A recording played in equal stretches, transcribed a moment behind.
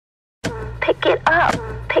pick it up,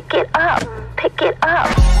 pick it up, pick it up.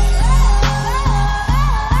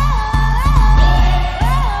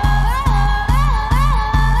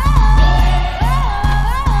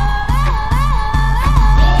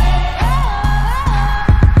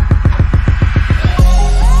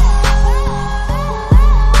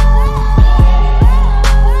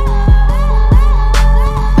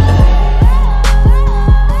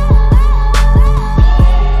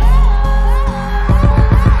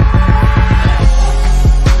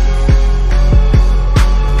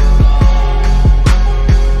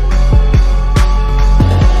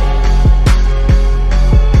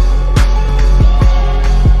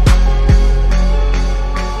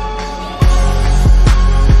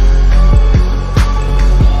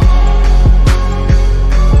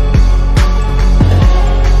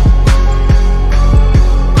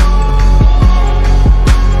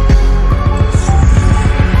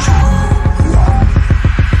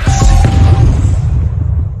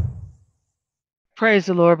 Praise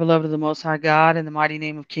the Lord, beloved of the Most High God, in the mighty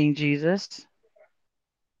name of King Jesus.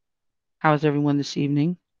 How is everyone this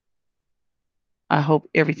evening? I hope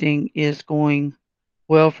everything is going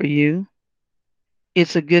well for you.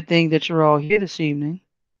 It's a good thing that you're all here this evening.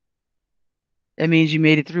 That means you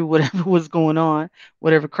made it through whatever was going on,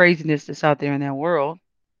 whatever craziness that's out there in that world.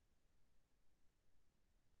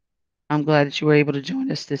 I'm glad that you were able to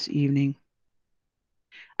join us this evening.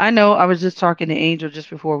 I know I was just talking to Angel just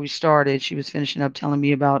before we started. She was finishing up telling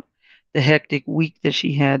me about the hectic week that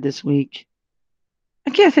she had this week. I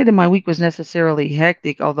can't say that my week was necessarily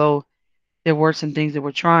hectic, although there were some things that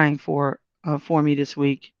were trying for me this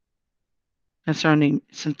week concerning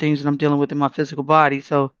some things that I'm dealing with in my physical body.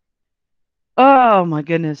 So, oh my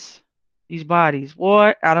goodness, these bodies.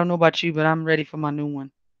 Boy, I don't know about you, but I'm ready for my new one.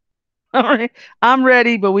 All right, I'm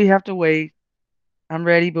ready, but we have to wait. I'm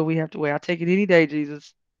ready, but we have to wait. I'll take it any day,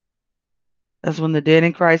 Jesus. That's when the dead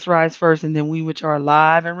in Christ rise first, and then we which are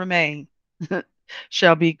alive and remain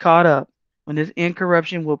shall be caught up. When this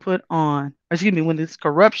incorruption will put on, excuse me, when this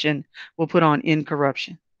corruption will put on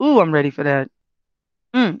incorruption. Ooh, I'm ready for that.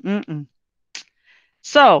 Mm-mm-mm.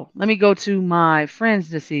 So let me go to my friends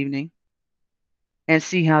this evening and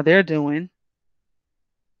see how they're doing.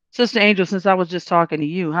 Sister Angel, since I was just talking to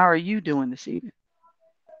you, how are you doing this evening?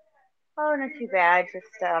 Oh, not too bad. Just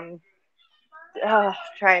trying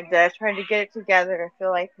to get it together. I feel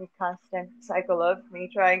like a constant cycle of me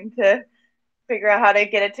trying to figure out how to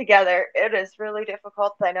get it together. It is really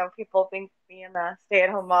difficult. I know people think being a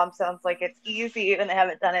stay-at-home mom sounds like it's easy when they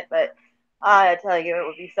haven't done it, but I tell you, it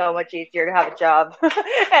would be so much easier to have a job. And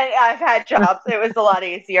I've had jobs. It was a lot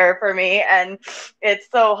easier for me, and it's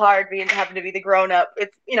so hard being having to be the grown up.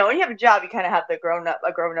 It's when you have a job, you kind of have a grown up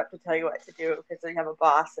to tell you what to do because you have a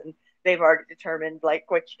boss and they've already determined like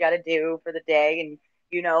what you got to do for the day, and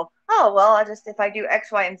oh well, I just if I do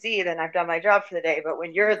X, Y, and Z, then I've done my job for the day. But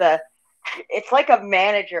when you're it's like a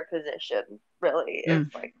manager position, really. Mm,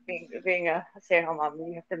 It's like being a stay-at-home mom.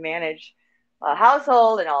 You have to manage a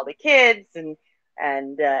household and all the kids and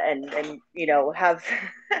have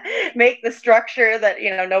make the structure that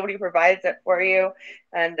nobody provides it for you,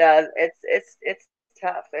 and it's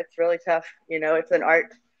tough. It's really tough. It's an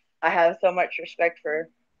art. I have so much respect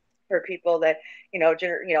for people that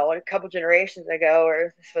a couple generations ago,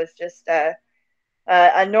 or this was just a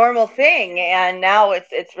normal thing, and now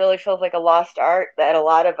it's really feels like a lost art that a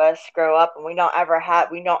lot of us grow up and we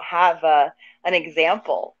don't have an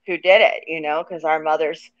example who did it, because our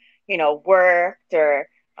mothers worked, or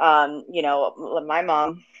my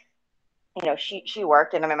mom, she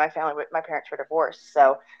worked, and I mean my parents were divorced,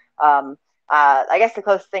 so I guess the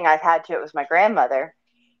closest thing I've had to it was my grandmother,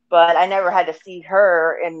 but I never had to see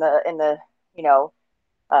her in you know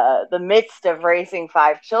the midst of raising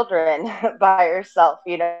five children by herself,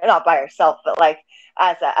 not by herself, but like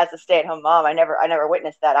as a stay-at-home mom. I never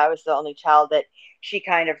witnessed that. I was the only child that she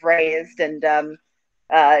kind of raised, and by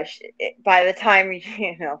the time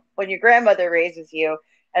when your grandmother raises you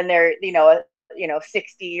and they're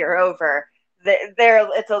 60 or over,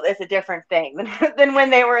 it's a different thing than when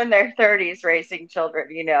they were in their 30s raising children.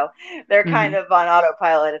 They're kind hmm of on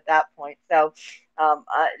autopilot at that point. So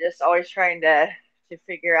just always trying to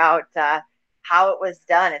figure out how it was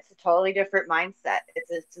done. It's a totally different mindset.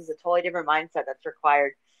 It's a totally different mindset that's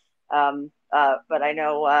required. But I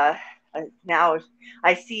know now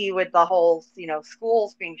I see with the whole,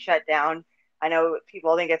 schools being shut down. I know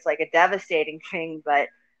people think it's like a devastating thing, but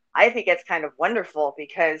I think it's kind of wonderful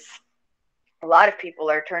because a lot of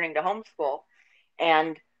people are turning to homeschool,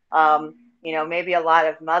 and maybe a lot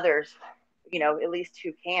of mothers, at least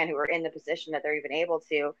who are in the position that they're even able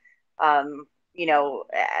to, um, you know,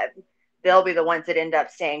 uh, they'll be the ones that end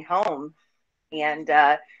up staying home And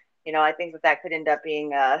I think that could end up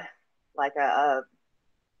being like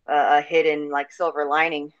a hidden like silver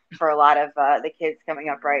lining for a lot of the kids coming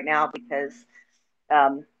up right now, because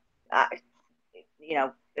um, I, you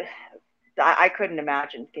know I couldn't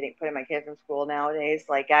imagine putting my kids in school nowadays.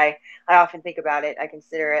 Like I often think about it. I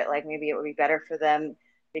consider it like maybe it would be better for them,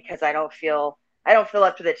 because I don't feel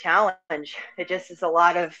up to the challenge. It just is a lot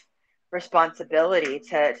of responsibility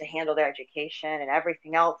to handle their education and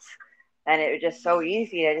everything else. And it was just so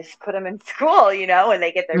easy to just put them in school, and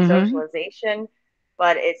they get their Mm-hmm. socialization.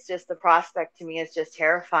 But it's just, the prospect to me is just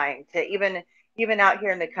terrifying, to even out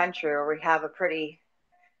here in the country where we have a pretty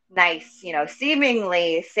nice,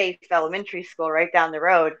 seemingly safe elementary school right down the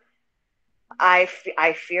road. I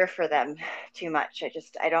fear for them too much.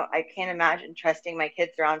 I can't imagine trusting my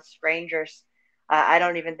kids around strangers. I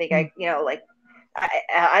don't even think like,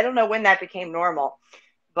 I don't know when that became normal,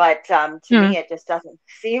 but to Mm-hmm. me, it just doesn't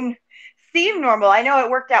seem normal. I know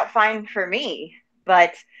it worked out fine for me,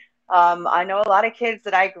 but I know a lot of kids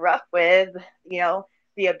that I grew up with,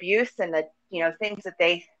 the abuse and the things that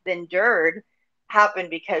they endured happened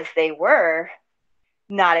because they were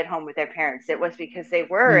not at home with their parents. It was because they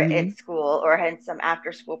were Mm-hmm. at school or had some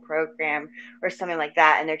after school program or something like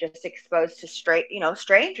that, and they're just exposed to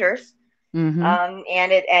strangers. Mm-hmm.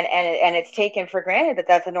 And it's taken for granted that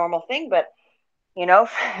that's a normal thing, but you know,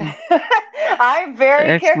 Mm. I'm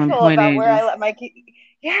very Excellent careful point, about where I Angel. let my kids.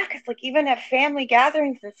 Yeah, because like even at family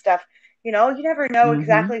gatherings and stuff, you never know Mm-hmm.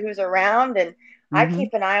 exactly who's around, and I Mm-hmm.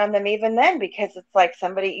 keep an eye on them even then, because it's like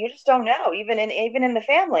somebody you just don't know, even in the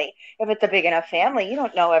family. If it's a big enough family, you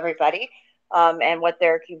don't know everybody, and what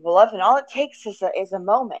they're capable of, and all it takes is a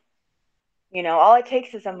moment. All it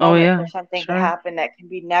takes is a Oh moment for yeah, something to sure. happen that can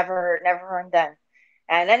be never undone,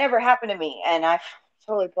 and that never happened to me, and I'm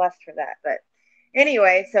totally blessed for that. But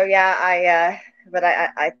anyway, so yeah,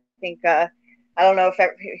 I think I don't know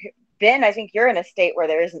if Ben. I think you're in a state where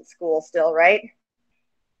there isn't school still, right?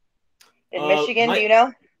 In Michigan, do My you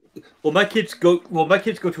know? my kids go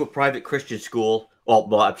to a private Christian school.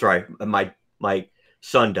 Well, I'm sorry, my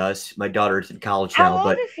son does. My daughter's in college How now, old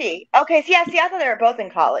but is he? Okay, so yeah, see, I thought they were both in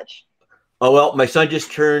college. oh well, my son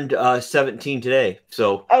just turned 17 today.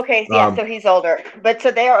 So Okay, so yeah, um, so he's older, but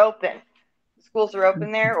so they are open. Schools are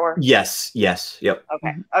open there, or yes, yep.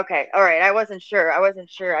 okay, Mhm. okay, all right. I wasn't sure.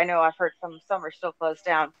 I know I've heard some are still closed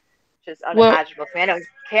down, which is Well, unimaginable. I know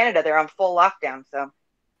Canada, they're on full lockdown. So,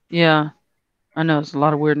 yeah, I know there's a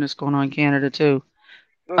lot of weirdness going on in Canada too.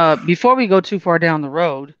 oof. Before we go too far down the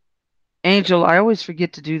road, Angel, I always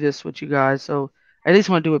forget to do this with you guys, so I at least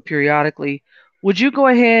want to do it periodically. Would you go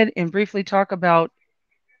ahead and briefly talk about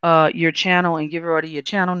your channel and give everybody your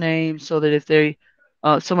channel name so that if they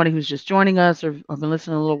somebody who's just joining us or have been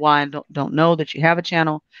listening a little while and don't know that you have a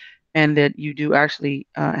channel and that you do actually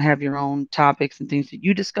have your own topics and things that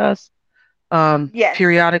you discuss Yes,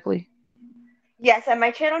 periodically? yes, and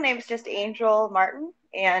my channel name is just Angel Martin,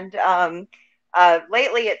 and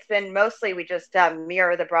lately it's been mostly we just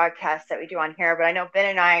mirror the broadcasts that we do on here. But I know Ben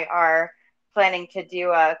and I are planning to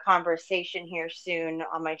do a conversation here soon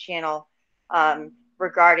on my channel,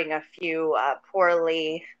 regarding a few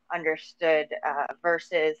poorly understood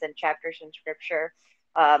verses and chapters in Scripture.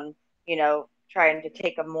 Trying to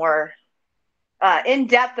take a more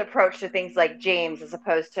in-depth approach to things like James, as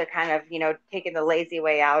opposed to kind of taking the lazy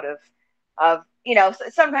way out of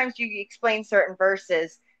sometimes you explain certain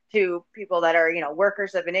verses to people that are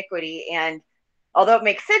workers of iniquity, and although it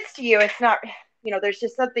makes sense to you, it's not. There's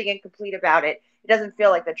just something incomplete about it. It doesn't feel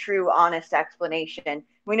like the true, honest explanation.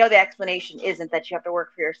 We know the explanation isn't that you have to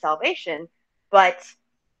work for your salvation, but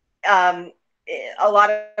um, a lot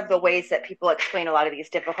of the ways that people explain a lot of these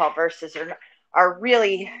difficult verses are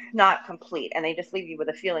really not complete, and they just leave you with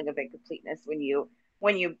a feeling of incompleteness when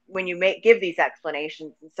you give these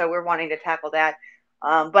explanations. And so we're wanting to tackle that.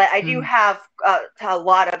 But I do Mm. have a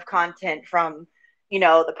lot of content from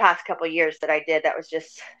the past couple of years that I did that was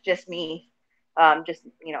just me,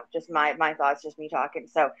 just my thoughts, just me talking.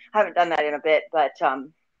 So I haven't done that in a bit, but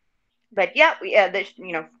yeah,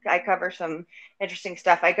 I cover some interesting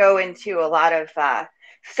stuff. I go into a lot of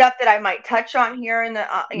stuff that I might touch on here in the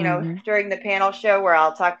Mm-hmm. during the panel show, where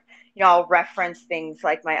I'll talk. I'll reference things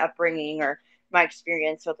like my upbringing or my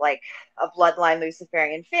experience with like a bloodline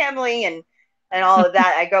Luciferian family, and all of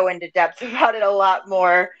that. I go into depth about it a lot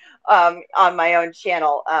more on my own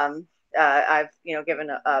channel. I've given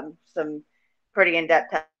some pretty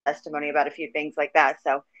in-depth testimony about a few things like that. So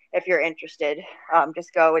if you're interested,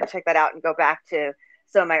 just go and check that out and go back to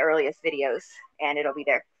some of my earliest videos, and it'll be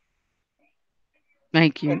there.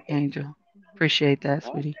 Thank you, Angel. Appreciate that,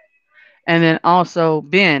 sweetie. And then also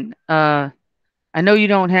Ben, I know you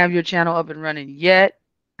don't have your channel up and running yet.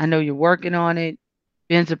 I know you're working on it.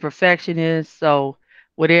 Ben's a perfectionist, so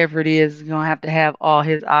whatever it is, he's gonna have to have all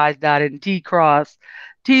his I's dotted and T's crossed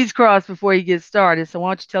before he gets started. So why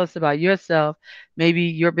don't you tell us about yourself, maybe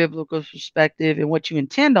your biblical perspective, and what you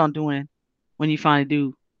intend on doing when you finally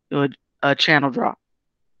do a channel drop.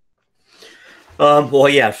 Well,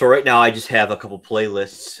 yeah. So right now I just have a couple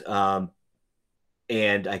playlists,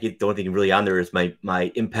 and I get the only thing really on there is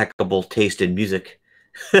my impeccable taste in music.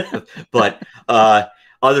 But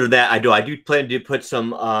other than that, I do plan to put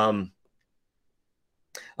some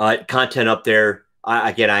content up there.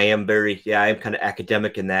 I am I am kind of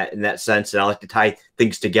academic in that sense, and I like to tie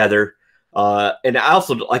things together. And I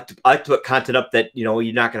also I like to put content up that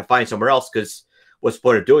you're not going to find somewhere else, because what's the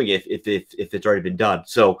point of doing it if it's already been done?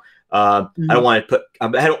 So I don't want to put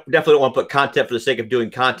definitely don't want to put content for the sake of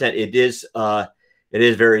doing content. It is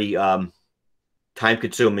very time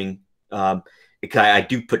consuming. I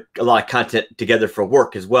do put a lot of content together for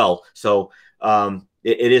work as well, so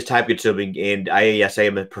it is time consuming. And I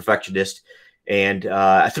am a perfectionist, and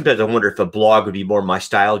sometimes I wonder if a blog would be more my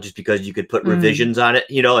style, just because you could put revisions on it,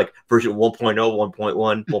 like version 1.0,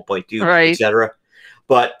 1.1, 1.2, Right. etc.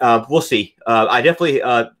 But we'll see. I definitely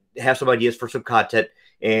have some ideas for some content,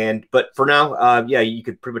 but for now, you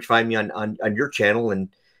could pretty much find me on your channel, and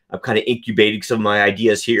I'm kind of incubating some of my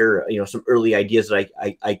ideas here. Some early ideas that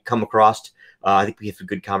I come across. I think we have some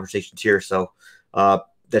good conversations here, so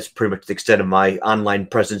that's pretty much the extent of my online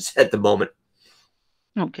presence at the moment.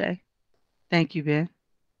 Okay. Thank you, Ben.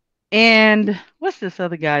 And what's this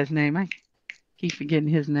other guy's name? I keep forgetting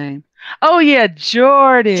his name. Oh yeah,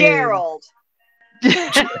 Jordan. Gerald.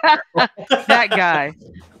 That guy.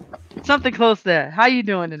 Something close there. How you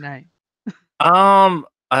doing tonight?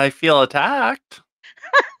 I feel attacked.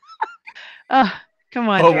 Come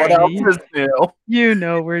on, Oh, what Jordan. else is new? You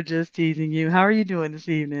know we're just teasing you. How are you doing this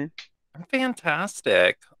evening? I'm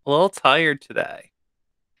fantastic. A little tired today.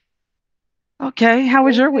 Okay. How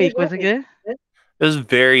was your week? Was it good? It was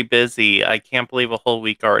very busy. I can't believe a whole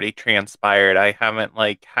week already transpired. I haven't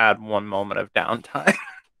had one moment of downtime.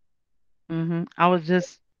 I was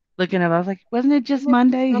just looking up. I was like, wasn't it just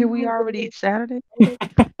Monday? Here we are already Saturday.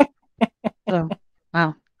 So,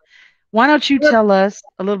 wow. Why don't you tell us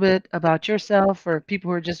a little bit about yourself, for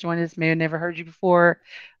people who are just joining us, may have never heard you before,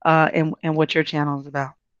 and what your channel is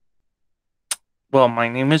about. Well, my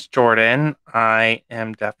name is Jordan. I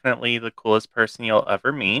am definitely the coolest person you'll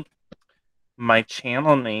ever meet. My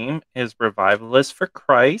channel name is Revivalist for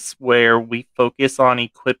Christ, where we focus on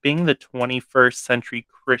equipping the 21st century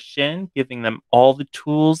Christian, giving them all the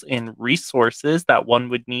tools and resources that one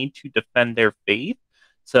would need to defend their faith.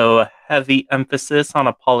 So a heavy emphasis on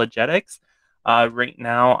apologetics. Right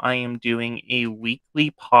now, I am doing a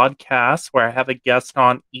weekly podcast where I have a guest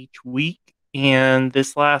on each week. And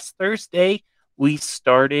this last Thursday, we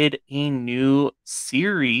started a new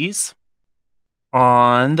series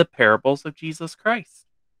on the parables of Jesus Christ.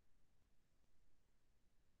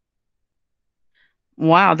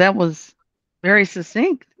 Wow, that was very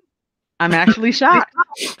succinct. I'm actually shocked.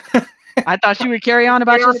 I thought you would carry on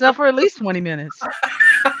about yourself for at least 20 minutes.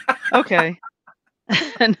 Okay.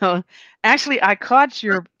 No, actually, I caught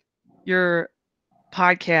your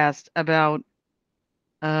podcast about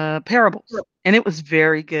parables, and it was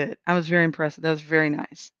very good. I was very impressed. That was very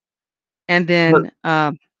nice. And then,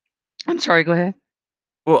 I'm sorry. Go ahead.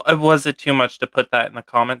 Well, was it too much to put that in the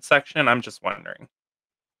comment section? I'm just wondering.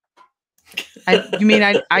 You mean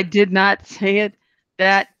I did not say it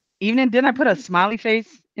that evening? Didn't I put a smiley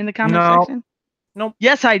face in the comment section? Nope.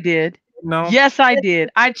 Yes, I did. No. Yes, I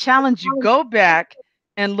did. I challenge you. Go back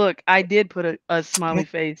and look. I did put a smiley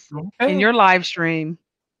face in your live stream.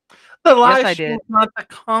 The live stream, not the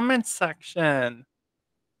comment section.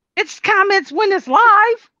 It's comments when it's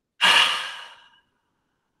live.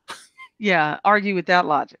 Yeah, argue with that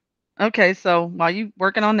logic. Okay, so while you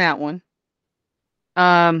working on that one,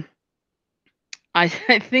 I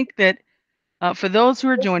think that for those who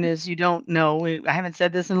are joining us, you don't know, I haven't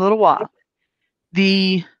said this in a little while.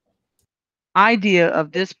 The idea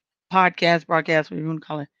of this podcast, broadcast, whatever you want to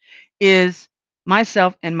call it, is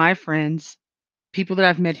myself and my friends, people that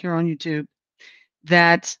I've met here on YouTube,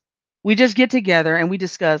 that we just get together and we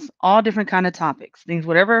discuss all different kind of topics, things,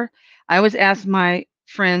 whatever. I always ask my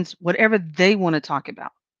friends whatever they want to talk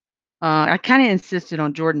about. I kind of insisted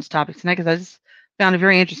on Jordan's topic tonight because I just found it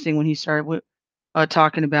very interesting when he started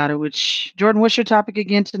talking about it. Which, Jordan, what's your topic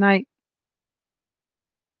again tonight?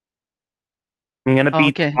 I'm going to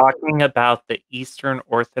be talking about the Eastern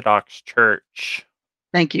Orthodox Church.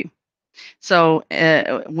 Thank you. So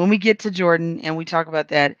when we get to Jordan and we talk about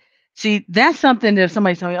that, See, that's something that if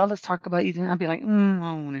somebody told me, oh, let's talk about Ethan, I'd be like, I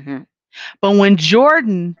don't want to hear. But when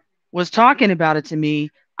Jordan was talking about it to me,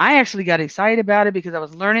 I actually got excited about it because I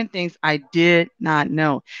was learning things I did not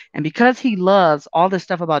know. And because he loves all this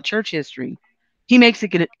stuff about church history, he makes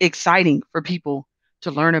it exciting for people to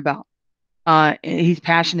learn about. And he's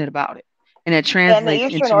passionate about it. And it And the translates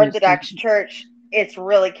Eastern into his Orthodox teaching. Church, it's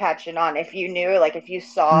really catching on. If you knew, like, if you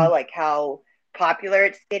saw, Mm, like, how popular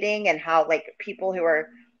it's getting, and how, like, people who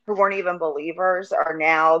weren't even believers are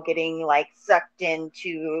now getting, like, sucked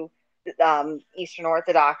into Eastern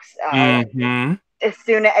Orthodox. Mm-hmm. As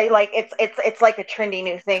soon as, like, it's like a trendy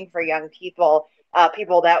new thing for young people,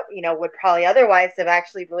 people that would probably otherwise have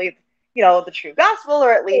actually believed the true gospel,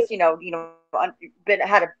 or at least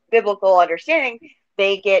had a biblical understanding.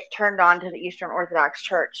 They get turned on to the Eastern Orthodox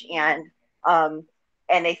Church, um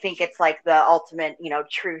and they think it's like the ultimate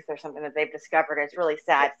truth, or something that they've discovered. It's really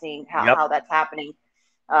sad seeing Yep. how that's happening.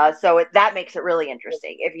 So that makes it really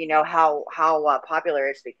interesting if you know how popular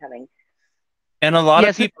it's becoming. And a lot of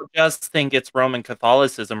yes, people just think it's Roman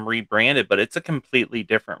Catholicism rebranded, but it's a completely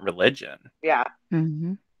different religion. Yeah.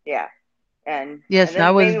 mhm. Yeah. And Yes, I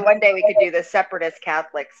then was. maybe one day we could do the separatist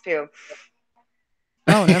Catholics too.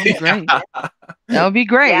 Oh, that'd be great. That would be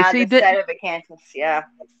great. Yeah, See, the sedevacantist. Yeah,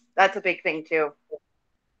 that's a big thing too.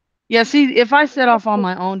 yeah, see, if I set off on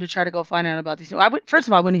my own to try to go find out about these, I would first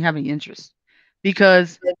of all, I wouldn't have any interest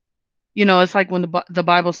because it's like when the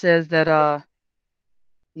Bible says that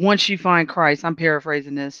once you find Christ, I'm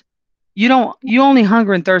paraphrasing this, you only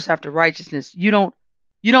hunger and thirst after righteousness. You don't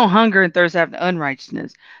hunger and thirst after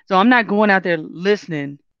unrighteousness. So I'm not going out there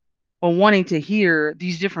listening or wanting to hear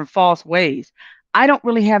these different false ways. I don't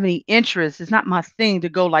really have any interest. It's not my thing to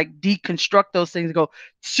go like deconstruct those things and go,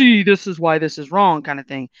 see, this is why this is wrong, kind of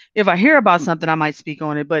thing. If I hear about something, I might speak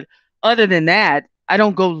on it. But other than that, I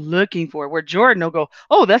don't go looking for it. Where Jordan will go,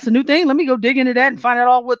 oh, that's a new thing. Let me go dig into that and find out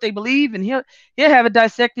all what they believe. And he'll have it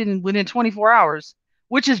dissected within 24 hours,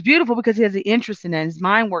 which is beautiful because he has an interest in that. His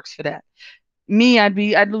mind works for that. Me,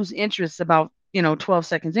 I'd lose interest about 12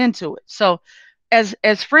 seconds into it. So as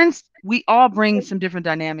friends, we all bring some different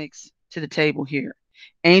dynamics to the table here.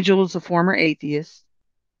 Angel is a former atheist.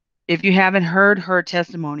 If you haven't heard her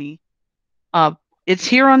testimony, uh, it's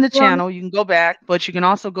here on the channel. You can go back, but you can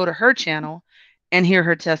also go to her channel and hear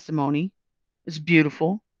her testimony. It's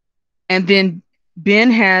beautiful. And then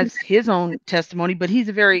Ben has his own testimony, but he's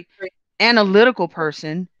a very analytical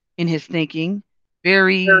person in his thinking,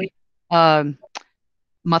 very um,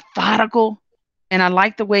 methodical, and I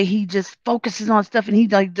like the way he just focuses on stuff and he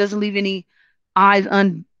like doesn't leave any I's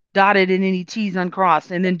undotted and any T's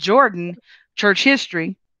uncrossed. And then Jordan, church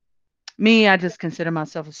history. Me, I just consider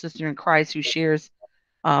myself a sister in Christ who shares,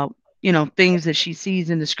 uh, things that she sees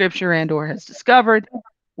in the scripture and or has discovered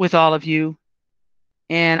with all of you.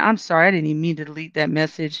 And I'm sorry, I didn't even mean to delete that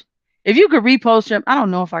message. If you could repost it, I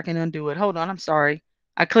don't know if I can undo it. Hold on, I'm sorry.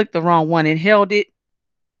 I clicked the wrong one and held it.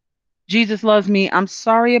 Jesus loves me. I'm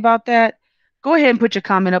sorry about that. Go ahead and put your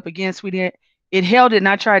comment up again, sweetie. It held it and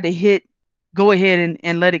I tried to hit go ahead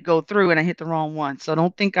and let it go through and I hit the wrong one. So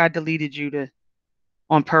don't think I deleted you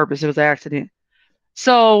on purpose. It was an accident.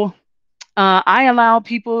 So I allow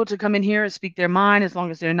people to come in here and speak their mind as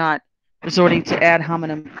long as they're not resorting to ad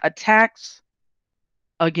hominem attacks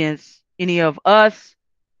against any of us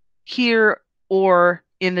here or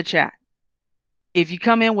in the chat. If you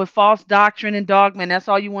come in with false doctrine and dogma and that's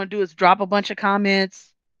all you want to do is drop a bunch of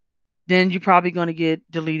comments, then you're probably going to get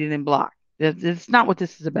deleted and blocked. That's not what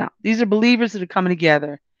this is about. These are believers that are coming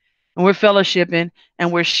together and we're fellowshipping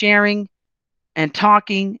and we're sharing and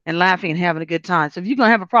talking and laughing and having a good time. So if you're going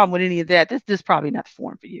to have a problem with any of that, this is probably not the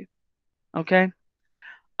forum for you. Okay.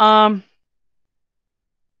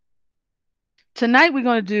 Tonight we're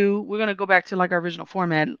going to go back to like our original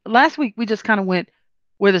format. Last week we just kind of went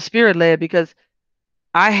where the spirit led because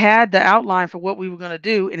I had the outline for what we were going to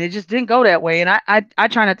do and it just didn't go that way. And I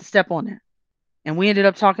try not to step on that. And we ended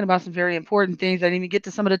up talking about some very important things. I didn't even get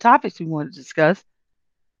to some of the topics we wanted to discuss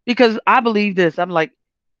because I believe this. I'm like,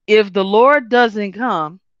 if the Lord doesn't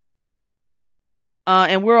come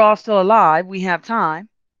and we're all still alive, we have time.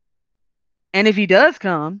 And if he does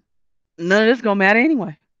come, none of this going to matter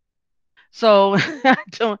anyway. So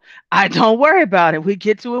I don't worry about it. We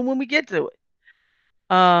get to it when we get to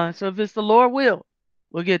it. So if it's the Lord will,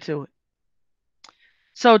 we'll get to it.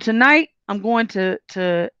 So tonight I'm going to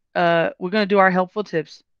we're going to do our helpful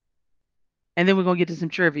tips. And then we're going to get to some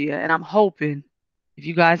trivia. And I'm hoping, if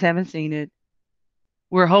you guys haven't seen it,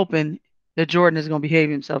 we're hoping that Jordan is going to behave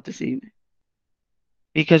himself this evening.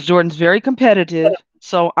 Because Jordan's very competitive.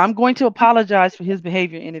 So I'm going to apologize for his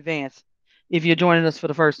behavior in advance if you're joining us for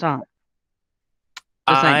the first time.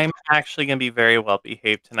 Just saying. I'm actually going to be very well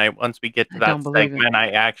behaved tonight. Once we get to I that don't believe it. segment,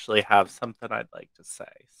 I actually have something I'd like to say.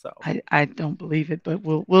 So I don't believe it, but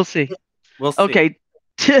we'll see. we'll see. Okay.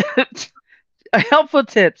 Helpful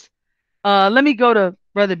tips. Let me go to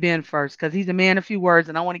Brother Ben first because he's a man of few words,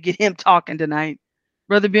 and I want to get him talking tonight.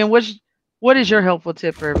 Brother Ben, what is your helpful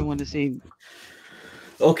tip for everyone this evening?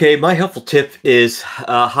 Okay, my helpful tip is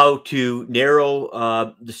how to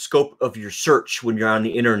narrow the scope of your search when you're on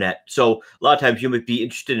the internet. So a lot of times you might be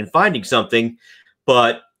interested in finding something,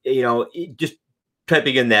 but just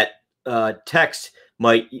typing in that text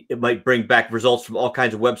might bring back results from all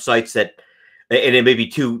kinds of websites and it may be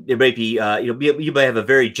you might have a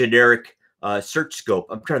very generic search scope.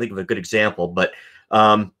 I'm trying to think of a good example, but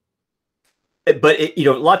a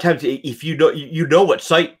lot of times if you know what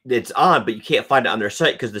site it's on, but you can't find it on their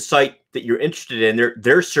site because the site that you're interested in,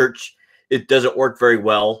 their search, it doesn't work very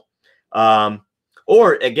well.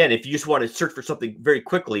 Or again, if you just want to search for something very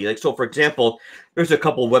quickly, like so, for example, there's a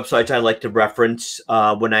couple of websites I like to reference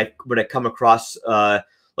when I come across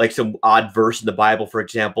like some odd verse in the Bible, for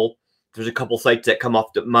example. There's a couple sites that come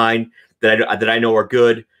off to mind that I know are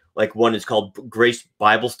good. Like one is called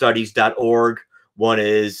gracebiblestudies.org. One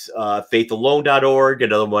is faithalone.org.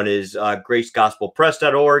 Another one is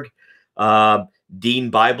gracegospelpress.org. Dean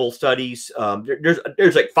Bible Studies.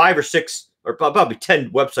 There's like 5 or 6 or probably 10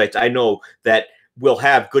 websites I know that will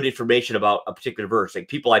have good information about a particular verse. Like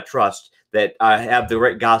people I trust that have the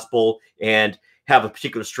right gospel and have a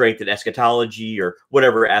particular strength in eschatology or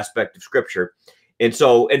whatever aspect of scripture. And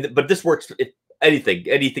so, but this works if anything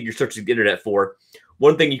you're searching the internet for.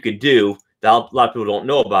 One thing you can do that a lot of people don't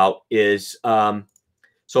know about is, so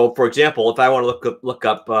for example, if I want to look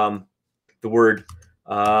up the word,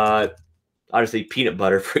 obviously peanut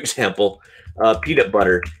butter, for example, peanut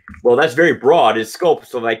butter. Well, that's very broad in scope.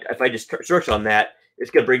 So if I just search on that,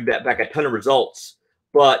 it's going to bring back a ton of results.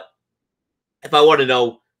 But if I want to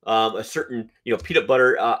know a certain, peanut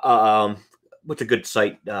butter, what's a good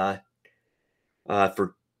site for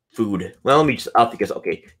food? Well, I'll think it's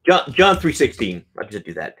okay. John 3:16. I can just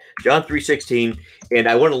do that. John 3:16, and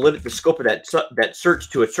I want to limit the scope of that search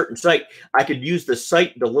to a certain site. I could use the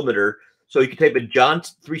site delimiter. So you can type in John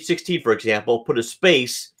 3:16, for example, put a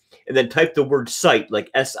space, and then type the word site,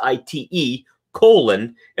 like SITE,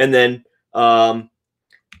 colon, and then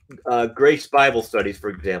Grace Bible Studies, for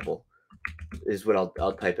example, is what I'll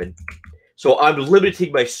type in. So I'm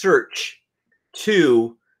limiting my search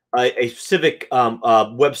to a specific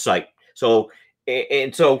website. So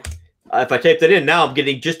if I type that in now, I'm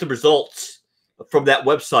getting just the results from that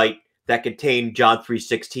website that contain John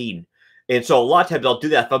 3:16. And so a lot of times I'll do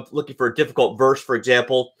that if I'm looking for a difficult verse, for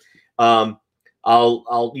example. I'll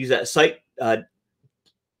use that site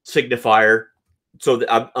signifier so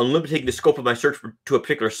that I'm limiting the scope of my search to a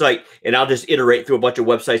particular site, and I'll just iterate through a bunch of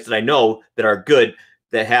websites that I know that are good,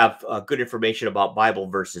 that have good information about Bible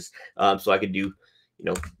verses. So I can do,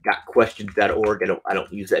 gotquestions.org. I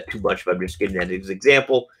don't use that too much, but I'm just getting that as an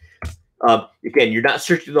example. Again, you're not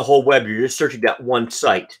searching the whole web; you're just searching that one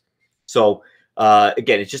site. So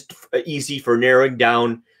again, it's just easy for narrowing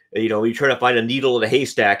down. You're trying to find a needle in a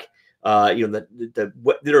haystack. The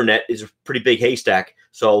internet is a pretty big haystack,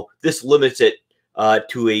 so this limits it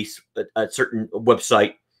to a certain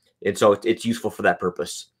website, and so it's useful for that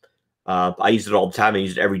purpose. I use it all the time. I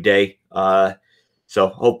use it every day. So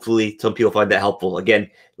hopefully some people find that helpful. Again,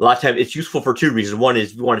 a lot of times it's useful for 2 reasons. One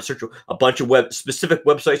is you want to search a bunch of specific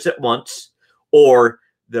websites at once, or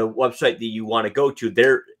the website that you want to go to,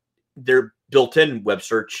 their built-in web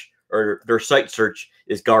search or their site search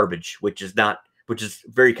is garbage, which is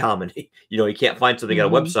very common. You can't find something on a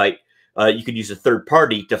website. You could use a third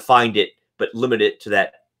party to find it, but limit it to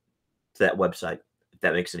that website, if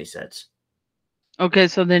that makes any sense. Okay,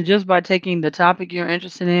 so then just by taking the topic you're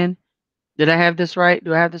interested in, did I have this right?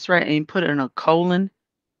 Do I have this right? And you put it in a colon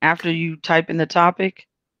after you type in the topic,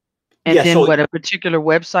 and then what, a particular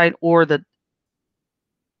website or the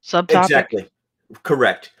subtopic? Exactly,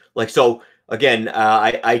 correct. Like so. Again,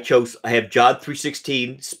 I have John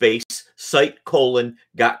 3:16 space site colon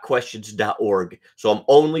gotquestions.org. So I'm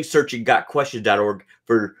only searching gotquestions.org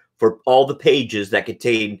for all the pages that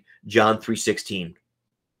contain John 3:16.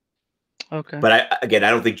 Okay. But I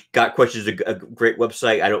don't think Got Questions is a great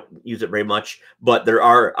website. I don't use it very much, but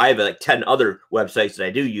I have like 10 other websites that I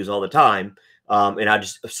do use all the time. And I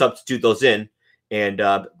just substitute those in and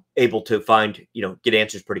able to find, get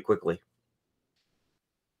answers pretty quickly.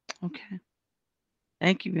 Okay.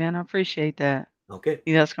 Thank you, man. I appreciate that. Okay.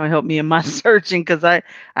 That's going to help me in my searching, because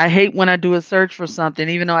I hate when I do a search for something,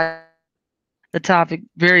 even though the topic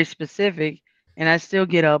very specific, and I still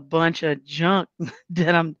get a bunch of junk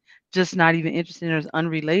that I'm just not even interested in or is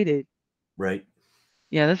unrelated. Right.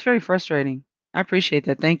 Yeah, that's very frustrating. I appreciate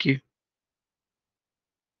that. Thank you.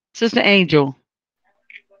 Sister Angel,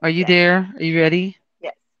 are you Yes. there? Are you ready?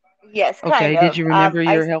 Yes. Yes, Okay. kind Did of. you remember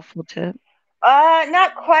I your helpful tip?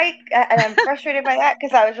 Not quite, and I'm frustrated by that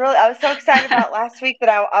because I was so excited about last week that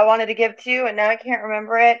I wanted to give to, and now I can't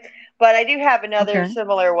remember it. But I do have another Okay.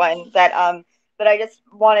 similar one that I just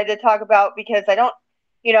wanted to talk about because I don't,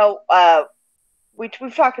 you know,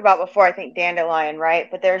 we've talked about before. I think dandelion, right?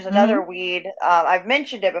 But there's Mm-hmm. another weed. I've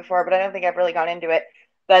mentioned it before, but I don't think I've really gone into it.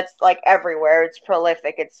 That's like everywhere. It's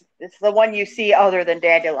prolific. It's the one you see other than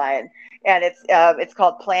dandelion, and it's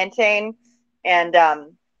called plantain, and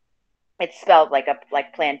it's spelled like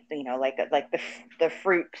plant, like the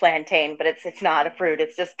fruit plantain, but it's not a fruit.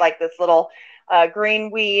 It's just like this little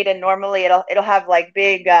green weed, and normally it'll have like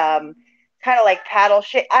big kind of like paddle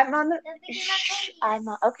shape. I'm on the shh, I'm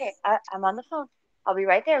okay. I'm on the phone. I'll be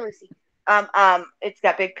right there, Lucy. It's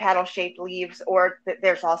got big paddle shaped leaves, or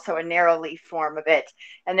there's also a narrow leaf form of it,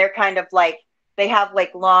 and they're kind of like they have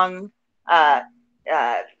like long uh,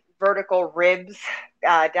 uh, vertical ribs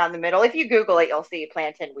down the middle. If you Google it, you'll see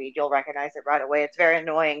plantain weed. You'll recognize it right away. It's very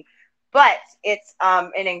annoying, but it's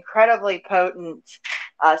an incredibly potent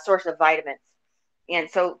source of vitamins. And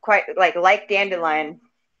so, quite like dandelion,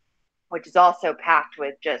 which is also packed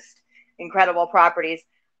with just incredible properties.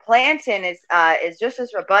 Plantain is just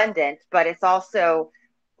as abundant, but it's also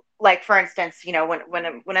like, for instance,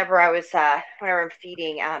 whenever I'm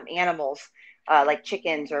feeding animals like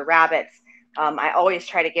chickens or rabbits, I always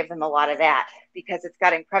try to give them a lot of that because it's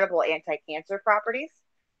got incredible anti-cancer properties.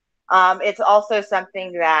 It's also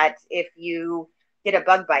something that if you get a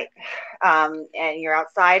bug bite and you're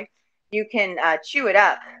outside, you can chew it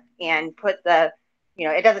up and put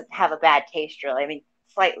it doesn't have a bad taste really. I mean,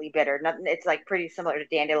 slightly bitter. Nothing, it's like pretty similar to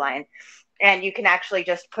dandelion, and you can actually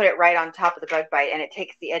just put it right on top of the bug bite, and it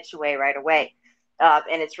takes the itch away right away.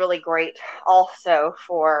 And it's really great also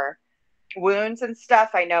for wounds and stuff.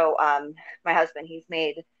 I know my husband, he's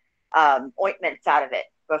made ointments out of it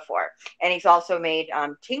before, and he's also made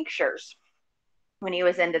tinctures. When he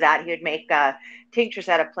was into that, he would make tinctures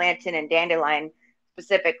out of plantain and dandelion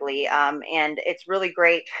specifically, and it's really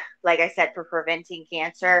great, like I said, for preventing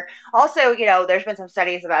cancer. Also, there's been some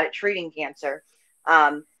studies about it treating cancer.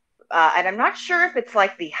 um, and I'm not sure if it's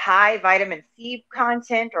like the high vitamin C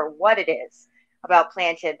content or what it is about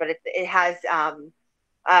plantain, but it has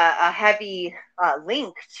a heavy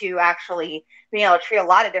link to actually being able to treat a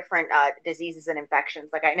lot of different diseases and infections.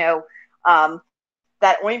 Like I know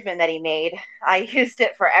that ointment that he made, I used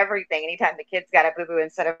it for everything. Anytime the kids got a boo boo,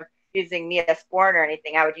 instead of using Neosporin or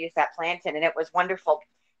anything, I would use that plantain, and it was wonderful.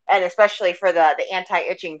 And especially for the anti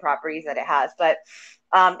itching properties that it has. But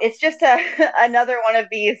it's just another one of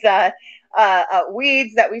these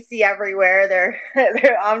weeds that we see everywhere.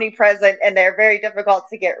 They're omnipresent, and they're very difficult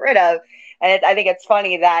to get rid of. And I think it's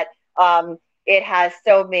funny that it has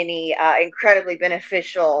so many incredibly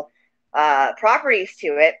beneficial properties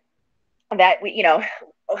to it that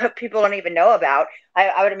people don't even know about.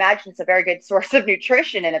 I would imagine it's a very good source of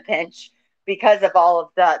nutrition in a pinch because of all of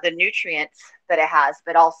the nutrients that it has,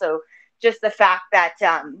 but also just the fact that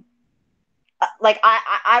like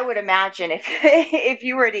I would imagine if if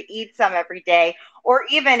you were to eat some every day, or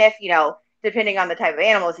even if depending on the type of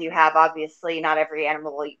animals you have, obviously not every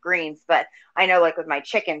animal will eat greens, but I know like with my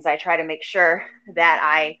chickens, I try to make sure that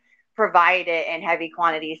I provide it in heavy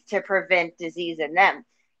quantities to prevent disease in them.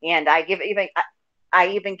 And I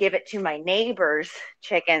even give it to my neighbors'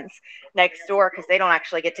 chickens next door because they don't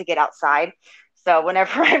actually get to get outside. So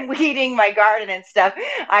whenever I'm weeding my garden and stuff,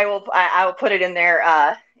 I will put it in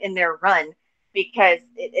their run, because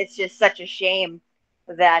it's just such a shame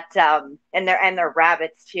that and their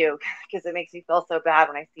rabbits too, because it makes me feel so bad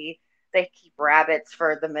when I see they keep rabbits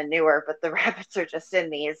for the manure, but the rabbits are just in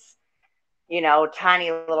these tiny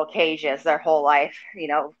little cages their whole life,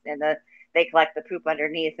 and they collect the poop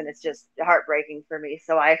underneath, and it's just heartbreaking for me.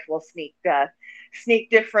 So I will sneak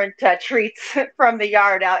different treats from the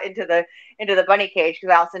yard out into the bunny cage,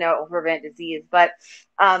 because I also know it will prevent disease. But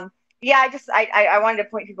yeah, I wanted to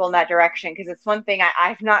point people in that direction, because it's one thing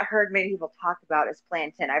I've not heard many people talk about is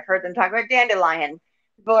plantain. I've heard them talk about dandelion.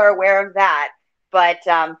 People are aware of that, but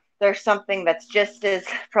there's something that's just as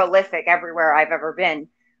prolific everywhere I've ever been,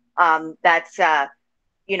 that's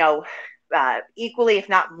you know equally, if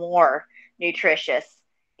not more, nutritious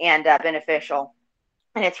and beneficial.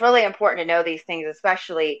 And it's really important to know these things,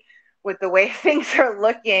 especially with the way things are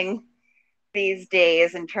looking these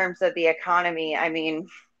days in terms of the economy. I mean,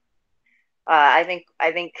 I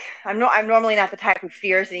think I'm normally not the type who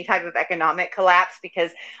fears any type of economic collapse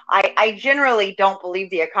because I generally don't believe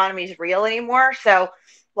the economy is real anymore. So,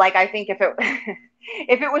 like, I think if it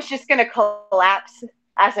if it was just going to collapse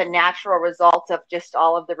as a natural result of just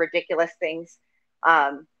all of the ridiculous things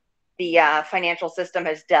um, the financial system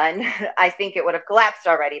has done, I think it would have collapsed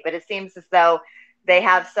already. But it seems as though they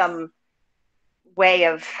have some way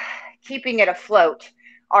of keeping it afloat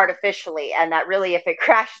artificially, and that really if it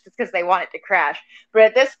crashes it's because they want it to crash. But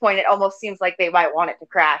at this point it almost seems like they might want it to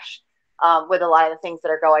crash with a lot of the things that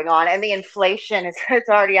are going on, and the inflation is it's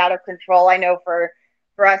already out of control. I know for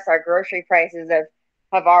us our grocery prices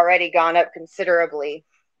have already gone up considerably,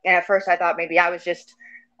 and at first I thought maybe I was just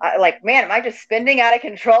like, man, am I just spending out of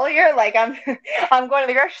control here? Like I'm going to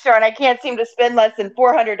the grocery store and I can't seem to spend less than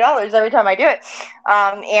 $400 every time I do it.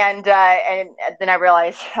 And then I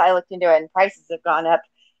realized I looked into it and prices have gone up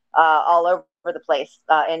all over the place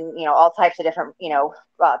in all types of different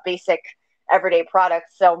basic everyday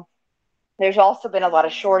products. So there's also been a lot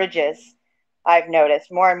of shortages. I've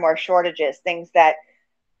noticed more and more shortages, things that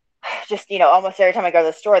just almost every time I go to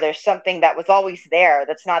the store there's something that was always there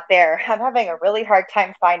that's not there. I'm having a really hard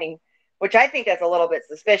time finding, which I think is a little bit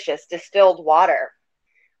suspicious, distilled water.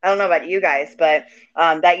 I don't know about you guys, but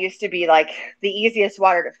that used to be like the easiest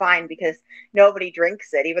water to find because nobody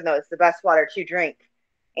drinks it, even though it's the best water to drink.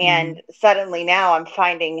 And suddenly now I'm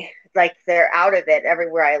finding like they're out of it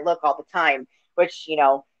everywhere I look all the time, which,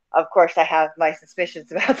 of course I have my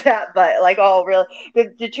suspicions about that, but like, oh, really?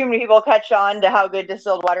 Did too many people catch on to how good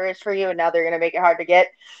distilled water is for you? And now they're going to make it hard to get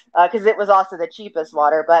because it was also the cheapest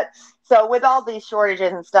water. But so with all these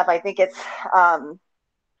shortages and stuff, I think it's,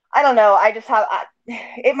 I don't know. I just have,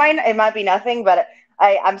 it might be nothing, but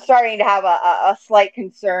I'm starting to have a slight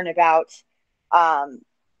concern about, um,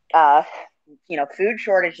 uh, food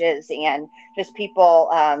shortages and just people,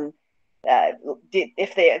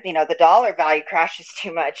 if they, the dollar value crashes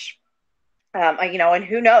too much, and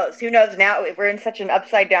who knows now we're in such an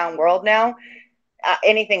upside down world now.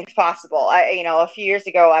 Anything's possible. A few years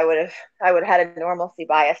ago, I would have had a normalcy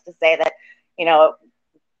bias to say that, you know,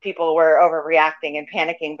 people were overreacting and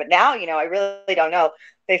panicking. But now, I really don't know.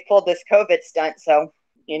 They've pulled this COVID stunt, so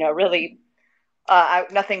really,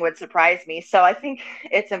 nothing would surprise me. So I think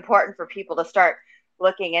it's important for people to start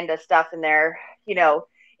looking into stuff in their, in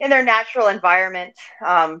their natural environment.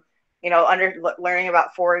 Learning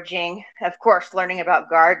about foraging, of course, learning about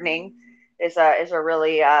gardening is a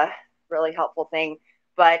really really helpful thing.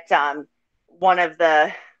 But one of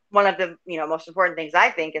the most important things I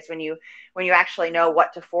think is when you actually know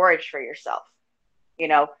what to forage for yourself.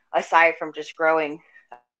 Aside from just growing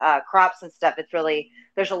crops and stuff, it's really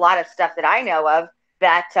there's a lot of stuff that I know of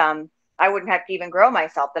that I wouldn't have to even grow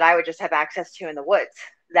myself, that I would just have access to in the woods.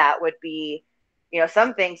 That would be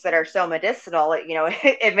some things that are so medicinal,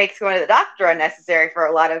 it makes going to the doctor unnecessary for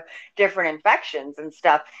a lot of different infections and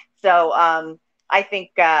stuff. So I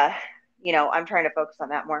think I'm trying to focus on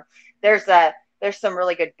that more. There's some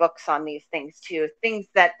really good books on these things too, things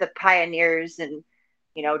that the pioneers and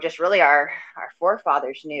just really our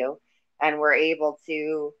forefathers knew and were able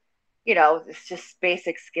to, it's just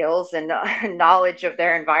basic skills and knowledge of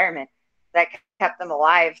their environment that kept them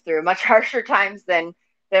alive through much harsher times than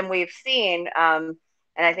we've seen. And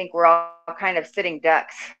I think we're all kind of sitting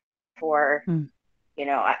ducks for,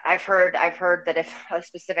 I've heard that if a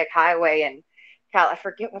specific highway in I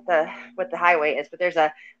forget what the highway is, but there's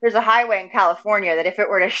a highway in California that if it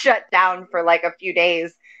were to shut down for like a few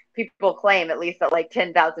days, people claim at least that like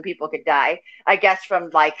 10,000 people could die. I guess from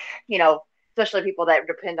like, especially people that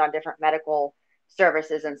depend on different medical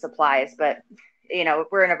services and supplies. But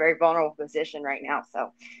we're in a very vulnerable position right now.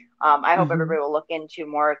 So I hope everybody will look into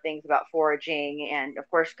more things about foraging and, of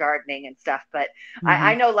course, gardening and stuff. But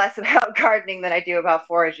I know less about gardening than I do about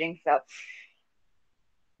foraging. So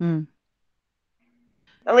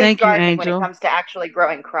at least Thank you, gardening, when it Angel. comes to actually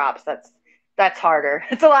growing crops, that's harder.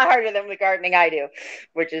 It's a lot harder than the gardening I do,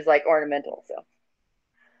 which is like ornamental. So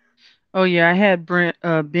Oh yeah, I had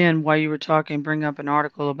Ben, while you were talking, bring up an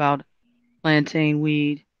article about plantain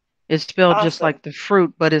weed. It's spelled just awesome. like the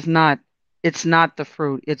fruit, but it's not. It's not the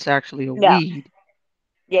fruit. It's actually a No. weed.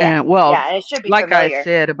 Yeah. And well, Yeah. And it should be like I familiar.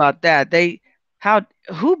 said about that,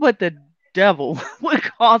 who but the devil would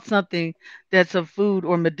call something that's a food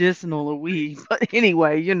or medicinal a weed? But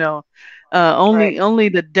anyway, Right. only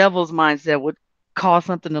the devil's mindset would call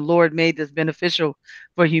something the Lord made that's beneficial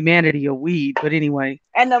for humanity a weed. But anyway,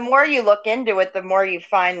 And the more you look into it, the more you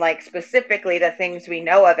find like specifically the things we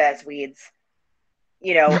know of as weeds.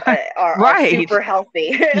 are Right. super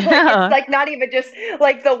healthy. Like it's Yeah. like not even just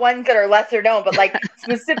like the ones that are lesser known, but like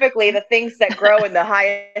specifically the things that grow in the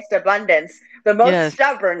highest abundance, the most Yes.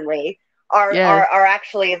 stubbornly are Yes.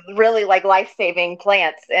 actually really like life-saving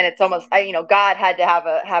plants. And it's almost God had to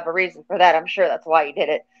have a reason for that. I'm sure that's why he did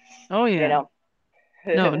it. Oh You yeah. know.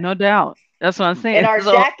 No, no doubt. That's what I'm In saying. our So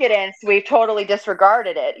decadence, we totally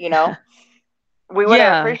disregarded it. We would have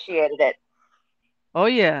yeah. appreciated it. Oh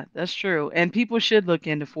yeah, that's true. And people should look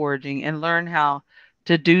into foraging and learn how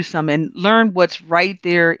to do some and learn what's right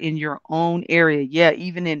there in your own area. Yeah,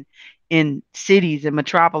 even in cities and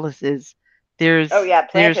metropolises, Oh yeah, there's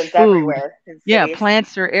plantains food. everywhere in Yeah, cities.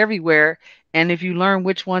 plants are everywhere. And if you learn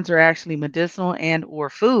which ones are actually medicinal and or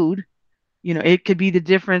food, it could be the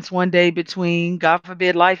difference one day between, God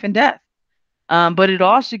forbid, life and death. But it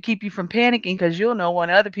also keep you from panicking because you'll know when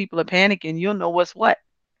other people are panicking, you'll know what's what.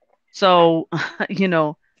 So, you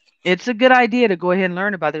know, it's a good idea to go ahead and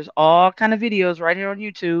learn about. There's all kind of videos right here on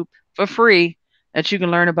YouTube for free that you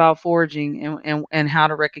can learn about foraging and how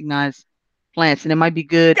to recognize plants. And it might be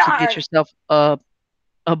good to get Darn! yourself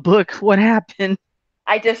a book. What happened?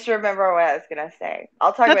 I just remember what I was gonna say.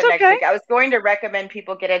 I'll talk That's about it next okay. week. I was going to recommend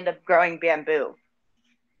people get into growing bamboo.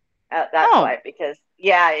 That's Oh, why, because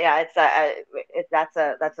yeah, that's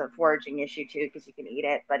a foraging issue too, because you can eat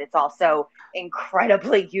it, but it's also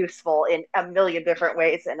incredibly useful in a million different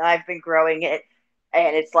ways. And I've been growing it,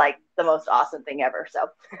 and it's like the most awesome thing ever. So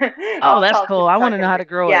oh, that's I'll cool. I want talk to know in a how bit. to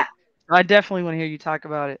grow Yeah, it. I definitely want to hear you talk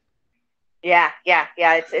about it. yeah.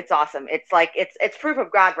 It's awesome. It's like it's proof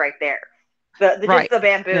of God right there. The just Right. the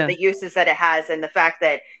bamboo, Yeah. the uses that it has, and the fact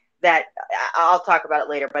that I'll talk about it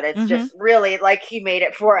later. But it's Mm-hmm. just really like He made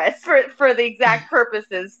it for us for the exact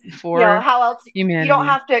purposes. For How else you don't humanity.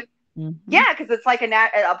 have to? Mm-hmm. Yeah, because it's like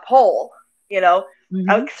a pole. You know,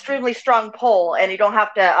 an Mm-hmm. extremely strong pole, and you don't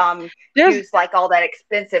have to There's use like all that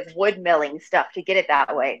expensive wood milling stuff to get it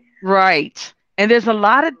that way. Right. And there's a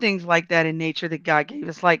lot of things like that in nature that God gave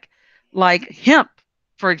us, like hemp,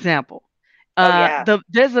 for example. Oh yeah,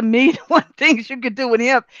 There's a million one things you could do with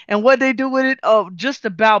hemp, and what they do with it, just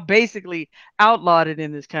about basically outlawed it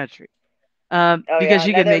in this country. oh Because yeah.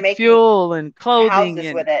 you Now can they're make making fuel and clothing houses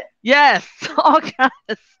and with it. yes, all kind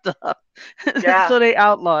of stuff. Yeah. So they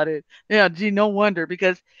outlawed it. Yeah, gee, no wonder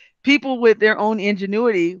because people with their own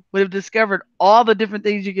ingenuity would have discovered all the different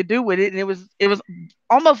things you could do with it, and it was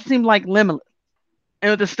almost seemed like limitless,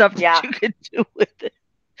 and with the stuff that Yeah. you could do with it.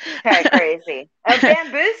 Kind of crazy. And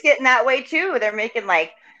bamboo's getting that way too. They're making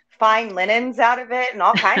like fine linens out of it and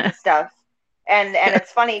all kinds of stuff. And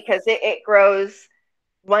it's funny because it grows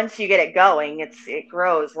once you get it going. It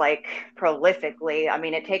grows like prolifically. I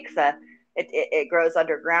mean, it grows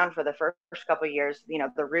underground for the first couple of years. The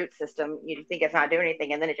root system. You think it's not doing anything,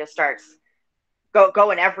 and then it just starts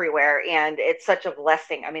going everywhere. And it's such a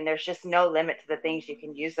blessing. I mean, there's just no limit to the things you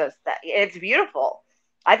can use those. That it's beautiful.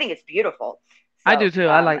 I think it's beautiful. I do So too.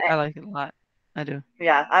 I like it a lot. I do.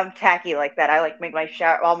 yeah, I'm tacky like that. I like make my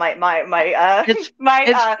shower. All my It's my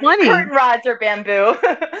it's funny. curtain rods are bamboo.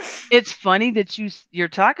 It's funny that you're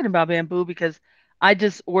talking about bamboo because I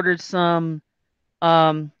just ordered some.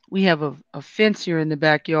 We have a fence here in the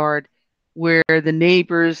backyard where the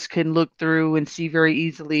neighbors can look through and see very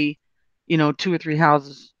easily, two or three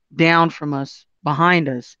houses down from us, behind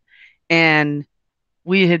us. And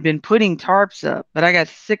we had been putting tarps up, but I got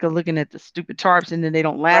sick of looking at the stupid tarps and then they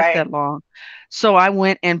don't last Right. that long. So I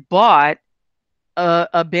went and bought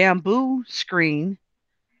a bamboo screen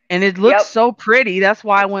and it looks Yep. so pretty. That's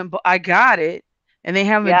why I got it. And they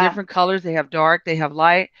have them in Yeah. different colors. They have dark, they have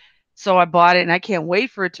light. So I bought it and I can't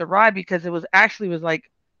wait for it to ride because it was like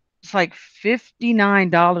it's like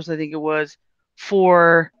 $59, I think it was,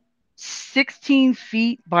 for 16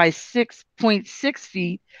 feet by 6.6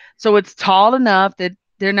 feet. So it's tall enough that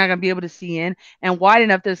they're not going to be able to see in, and wide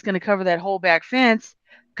enough that it's going to cover that whole back fence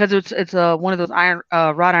because it's one of those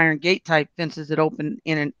wrought iron gate type fences that open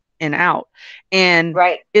in and out, and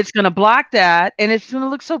Right. it's going to block that, and it's going to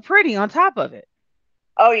look so pretty on top of it.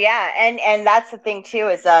 Oh yeah, and that's the thing too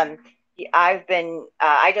is I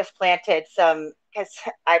just planted some because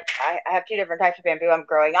I have two different types of bamboo I'm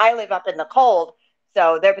growing. I live up in the cold,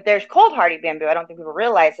 so there's cold hardy bamboo. I don't think people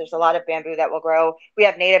realize there's a lot of bamboo that will grow. We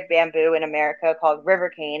have native bamboo in America called river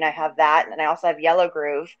cane. I have that, and I also have yellow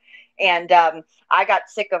groove. And I got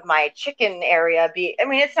sick of my chicken area. I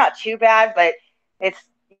mean, it's not too bad, but it's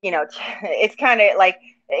it's kind of like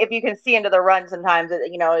if you can see into the run sometimes.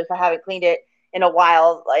 If I haven't cleaned it in a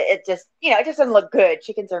while, it just it just doesn't look good.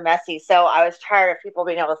 Chickens are messy, so I was tired of people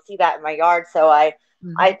being able to see that in my yard. So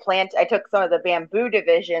Mhm. I took some of the bamboo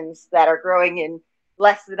divisions that are growing in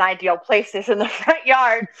less than ideal places in the front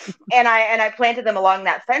yard, and I planted them along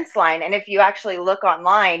that fence line. And if you actually look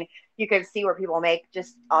online, you can see where people make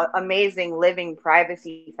just amazing living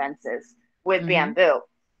privacy fences with bamboo.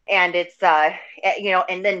 And it's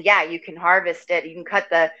and then you can harvest it. You can cut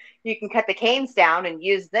the canes down and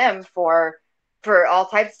use them for all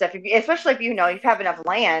types of stuff. Especially if you have enough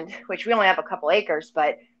land, which we only have a couple acres,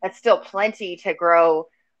 but that's still plenty to grow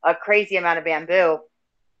a crazy amount of bamboo.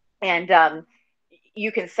 And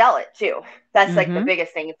you can sell it too. That's like the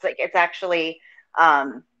biggest thing. It's actually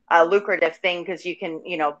a lucrative thing because you can.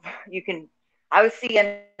 I was seeing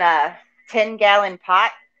a 10-gallon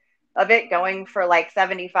pot of it going for like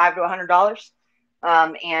 $75 to $100,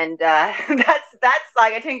 and that's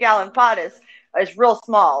like a 10-gallon pot is real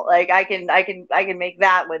small. Like I can make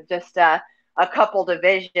that with just a couple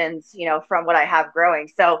divisions, from what I have growing.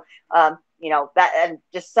 So that, and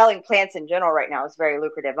just selling plants in general right now is very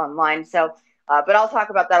lucrative online. So, but I'll talk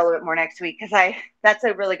about that a little bit more next week because that's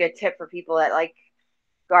a really good tip for people that like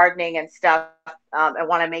gardening and stuff and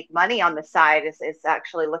want to make money on the side is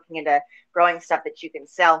actually looking into growing stuff that you can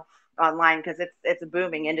sell online because it's a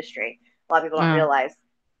booming industry. A lot of people don't realize.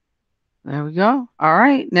 There we go. All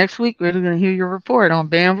right. Next week, we're going to hear your report on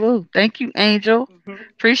bamboo. Thank you, Angel.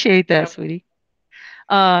 Appreciate that, sweetie.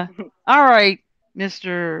 All right,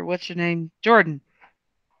 Mr. What's your name? Jordan.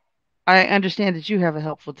 I understand that you have a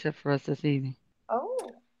helpful tip for us this evening.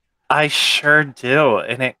 Oh. I sure do.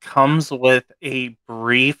 And it comes with a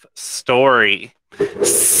brief story.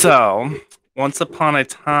 So, once upon a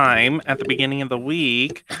time, at the beginning of the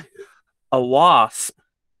week, a wasp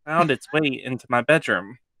found its way into my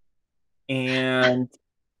bedroom. And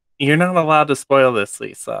you're not allowed to spoil this,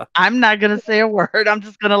 Lisa. I'm not going to say a word. I'm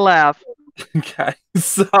just going to laugh. Okay.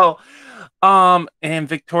 So, and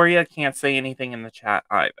Victoria can't say anything in the chat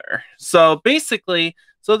either. So basically,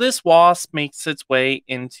 this wasp makes its way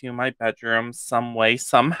into my bedroom some way,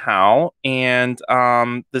 somehow. And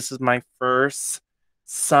this is my first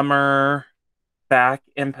summer back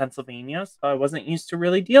in Pennsylvania, so I wasn't used to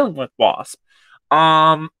really dealing with wasp.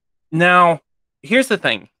 Now, here's the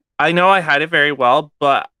thing. I know I hide it very well,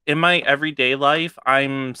 but in my everyday life,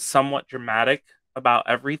 I'm somewhat dramatic about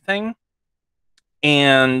everything.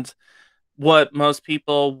 And what most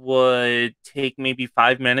people would take maybe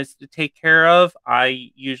 5 minutes to take care of,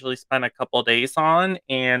 I usually spend a couple of days on,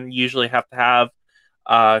 and usually have to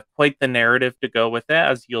have quite the narrative to go with it,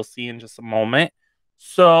 as you'll see in just a moment.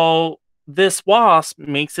 So this wasp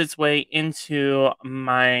makes its way into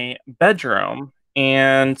my bedroom,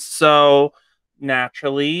 and so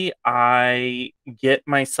naturally I get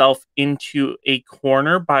myself into a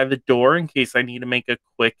corner by the door in case I need to make a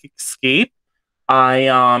quick escape.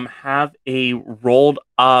 I have a rolled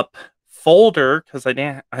up folder because I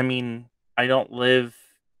don't live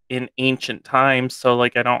in ancient times, so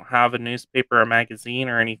like I don't have a newspaper or magazine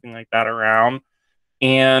or anything like that around.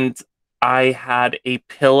 And I had a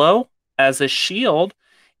pillow as a shield,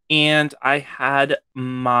 and I had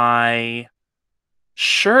my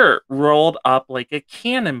shirt rolled up like a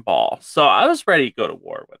cannonball. So I was ready to go to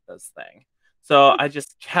war with this thing. So I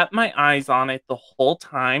just kept my eyes on it the whole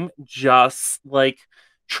time, just like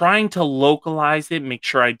trying to localize it, make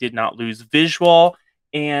sure I did not lose visual.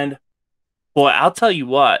 And boy, I'll tell you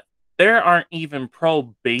what, there aren't even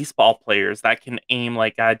pro baseball players that can aim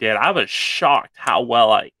like I did. I was shocked how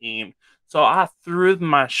well I aimed. So I threw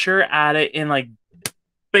my shirt at it and like,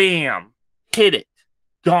 bam, hit it,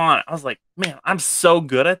 gone. I was like, man, I'm so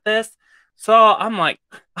good at this. So I'm like,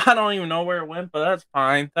 I don't even know where it went, but that's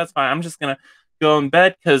fine. That's fine. I'm just going to go in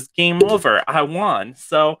bed because game over. I won.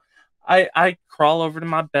 So I crawl over to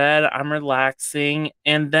my bed. I'm relaxing.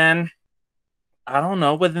 And then, I don't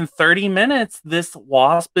know, within 30 minutes, this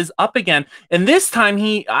wasp is up again. And this time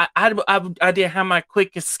I didn't have my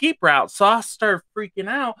quick escape route. So I started freaking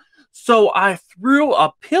out. So I threw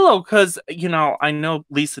a pillow because, I know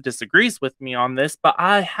Lisa disagrees with me on this, but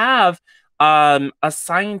I have a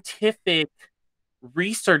scientific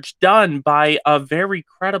research done by a very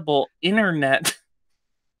credible internet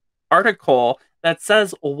article that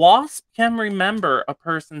says wasp can remember a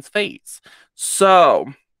person's face.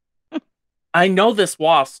 So I know this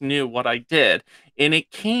wasp knew what I did, and it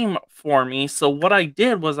came for me. So what I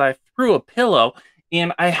did was I threw a pillow,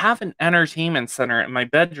 and I have an entertainment center in my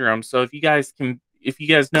bedroom. So if you guys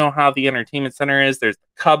know how the entertainment center is, there's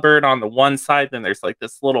a cupboard on the one side, then there's like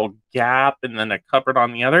this little gap, and then a cupboard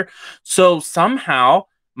on the other. So somehow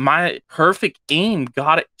my perfect aim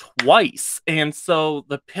got it twice. And so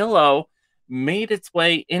the pillow made its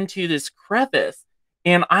way into this crevice.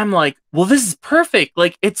 And I'm like, well, this is perfect.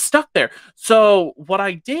 Like, it's stuck there. So what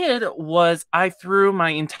I did was I threw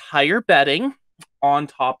my entire bedding on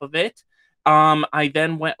top of it. I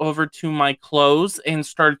then went over to my clothes and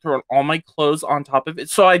started throwing all my clothes on top of it.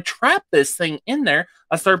 So I trapped this thing in there.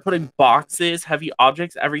 I started putting boxes, heavy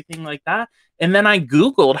objects, everything like that. And then I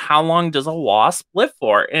Googled how long does a wasp live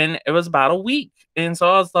for? And it was about a week. And so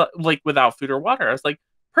I was like, without food or water, I was like,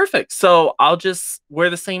 perfect. So I'll just wear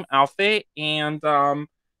the same outfit and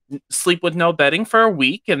sleep with no bedding for a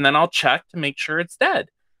week. And then I'll check to make sure it's dead.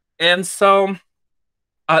 And so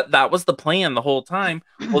that was the plan the whole time.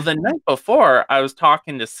 Well, the night before, I was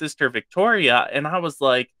talking to Sister Victoria, and I was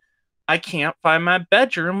like, I can't find my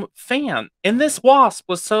bedroom fan. And this wasp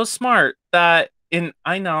was so smart that, and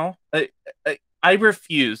I know, I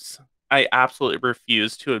refuse. I absolutely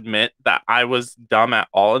refuse to admit that I was dumb at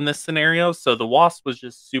all in this scenario. So the wasp was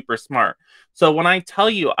just super smart. So when I tell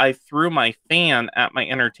you I threw my fan at my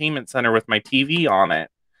entertainment center with my TV on it,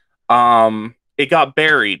 it got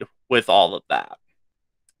buried with all of that.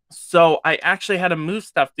 So I actually had to move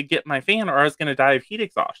stuff to get my fan or I was going to die of heat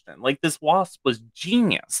exhaustion. Like, this wasp was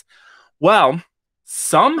genius. Well,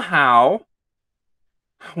 somehow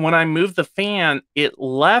when I moved the fan, it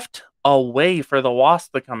left a way for the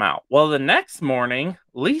wasp to come out. Well, the next morning,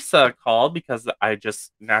 Lisa called because I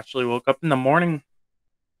just naturally woke up in the morning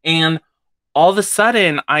and all of a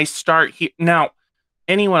sudden I start now,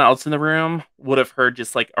 anyone else in the room would have heard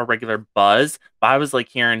just like a regular buzz, but I was like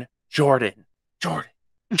hearing Jordan.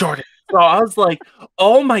 So I was like,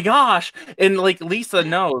 oh my gosh. And like Lisa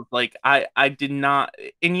knows, like I did not,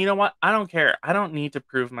 and you know what? I don't care. I don't need to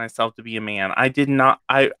prove myself to be a man.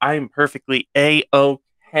 I'm perfectly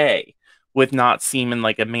A-okay with not seeming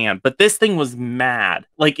like a man. But this thing was mad.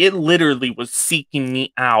 Like, it literally was seeking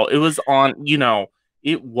me out. It was on,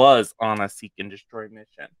 it was on a seek and destroy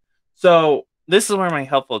mission. So this is where my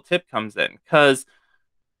helpful tip comes in, because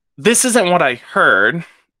this isn't what I heard,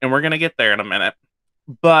 and we're going to get there in a minute.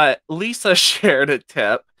 But Lisa shared a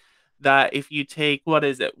tip that if you take,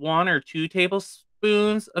 1 or 2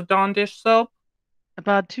 tablespoons of Dawn dish soap?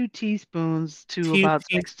 About 2 teaspoons to about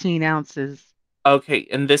 16 ounces. Okay,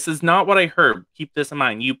 and this is not what I heard. Keep this in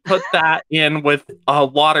mind. You put that in with a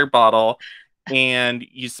water bottle and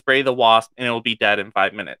you spray the wasp and it will be dead in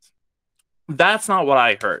 5 minutes. That's not what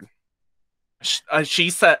I heard.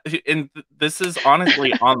 She said, and this is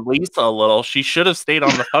honestly on Lisa a little, she should have stayed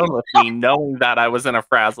on the phone with me knowing that I was in a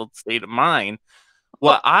frazzled state of mind.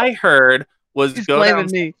 What I heard was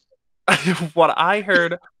what I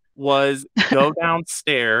heard was go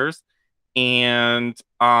downstairs and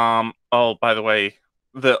oh, by the way,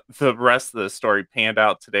 the rest of the story panned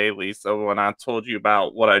out today, Lisa, when I told you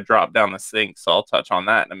about what I dropped down the sink, so I'll touch on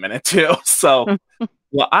that in a minute too. So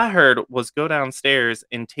what I heard was go downstairs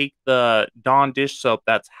and take the Dawn dish soap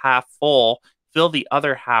that's half full, fill the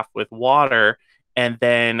other half with water, and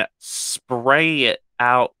then spray it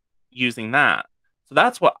out using that. So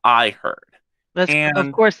that's what I heard.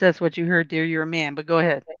 Of course, that's what you heard, dear. You're a man, but go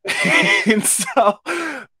ahead.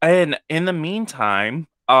 And in the meantime,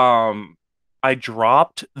 I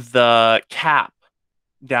dropped the cap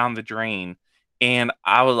down the drain. And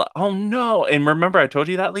I was like, oh no. And remember, I told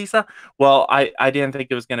you that, Lisa? Well, I didn't think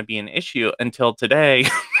it was going to be an issue until today.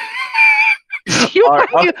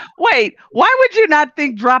 Wait, why would you not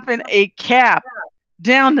think dropping a cap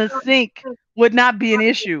down the sink would not be an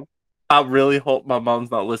issue? I really hope my mom's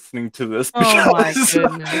not listening to this.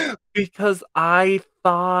 Because I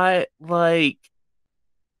thought, like,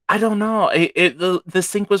 I don't know. The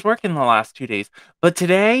sink was working the last 2 days. But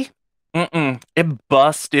today, it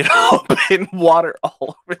busted open, water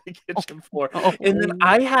all over the kitchen floor. And then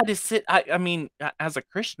I had to sit, I mean, as a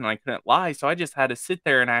Christian, I couldn't lie. So I just had to sit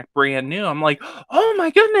there and act brand new. I'm like, oh my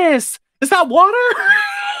goodness, is that water?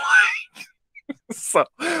 So,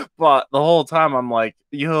 but the whole time I'm like,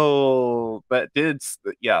 yo, that did,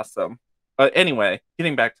 yeah. So, anyway,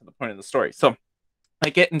 getting back to the point of the story. So I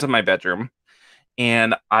get into my bedroom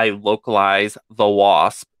and I localize the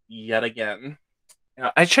wasp yet again.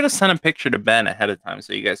 I should have sent a picture to Ben ahead of time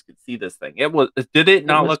so you guys could see this thing. Did it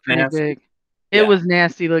not look nasty? Big. It was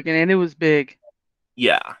nasty looking and it was big.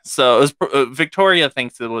 Yeah. So it was, Victoria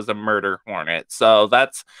thinks it was a murder hornet. So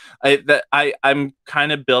I'm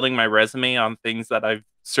kind of building my resume on things that I've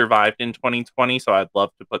survived in 2020. So I'd love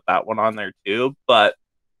to put that one on there too. But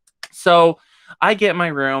so I get in my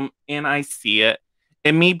room and I see it.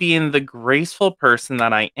 And me being the graceful person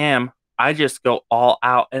that I am, I just go all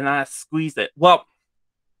out and I squeeze it. Well,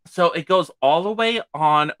 so it goes all the way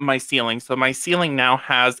on my ceiling. So my ceiling now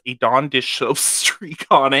has a Dawn dish soap streak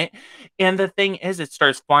on it. And the thing is, it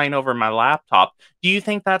starts flying over my laptop. Do you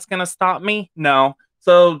think that's going to stop me? No.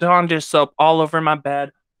 So Dawn dish soap all over my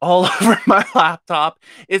bed, all over my laptop.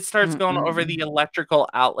 It starts going over the electrical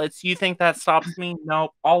outlets. You think that stops me?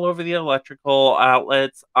 Nope. All over the electrical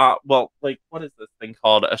outlets. Well, like, what is this thing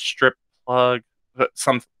called? A strip plug?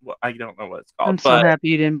 Some, I don't know what it's I'm called, so but happy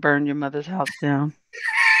you didn't burn your mother's house down.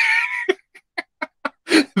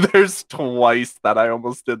 there's twice that I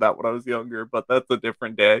almost did that when I was younger, but that's a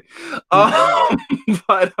different day.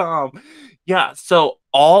 But yeah, so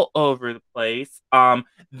all over the place.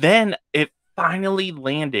 Then it finally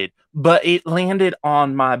landed, but it landed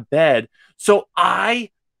on my bed. So I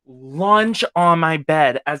lunge on my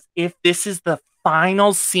bed as if this is the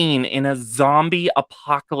final scene in a zombie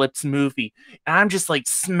apocalypse movie. And I'm just like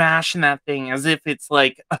smashing that thing as if it's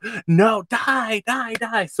like, no, die, die,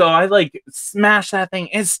 die. So I like smash that thing.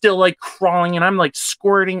 It's still like crawling, and I'm like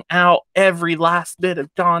squirting out every last bit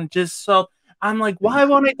of Dawn just so. I'm like, why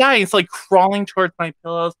won't it die? It's like crawling towards my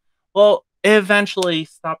pillows. Well, it eventually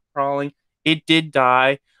stopped crawling. It did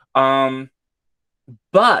die. But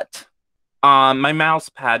my mouse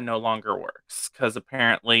pad no longer works because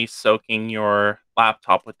apparently soaking your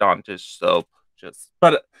laptop with Dawn dish soap just.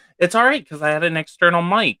 But it's all right because I had an external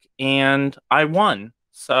mic and I won.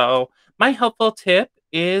 So my helpful tip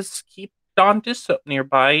is keep Dawn dish soap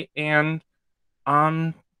nearby and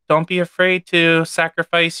don't be afraid to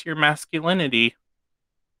sacrifice your masculinity.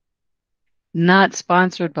 Not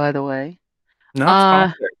sponsored, by the way. Not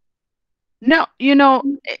sponsored. No,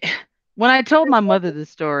 when I told my mother the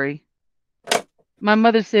story, my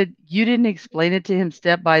mother said, "You didn't explain it to him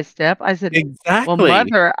step by step." I said, "Well, Exactly.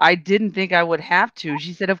 mother, I didn't think I would have to."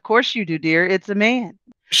 She said, "Of course you do, dear. It's a man."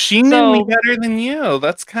 She knew me So better than you.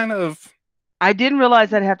 That's kind of. I didn't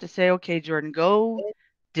realize I'd have to say, "Okay, Jordan, go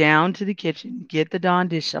down to the kitchen, get the Dawn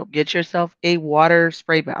dish soap, get yourself a water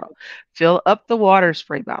spray bottle, fill up the water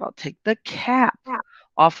spray bottle, take the cap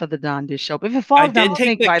off of the Dawn dish soap. If it I falls down did the take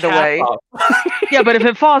sink, the by the cap way, off. yeah, but if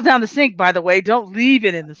it falls down the sink, by the way, don't leave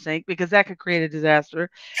it in the sink because that could create a disaster.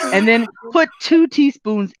 And then put 2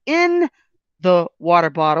 teaspoons in the water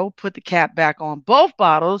bottle, put the cap back on both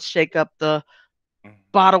bottles, shake up the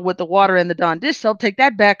bottle with the water and the Dawn dish soap, take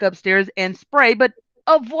that back upstairs and spray, but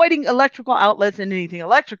avoiding electrical outlets and anything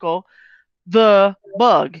electrical, the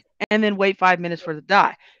bug, and then wait 5 minutes for it to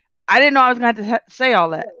die. I didn't know I was going to have to say all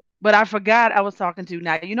that, but I forgot I was talking to.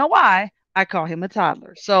 Now, you know why I call him a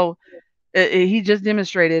toddler. So he just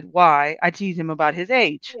demonstrated why I tease him about his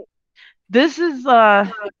age. This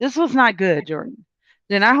was not good, Jordan.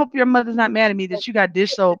 Then I hope your mother's not mad at me that you got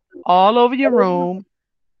dish soap all over your room,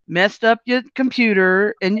 messed up your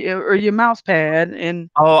computer and or your mouse pad and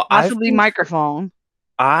Oh, possibly microphone.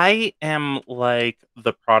 I am like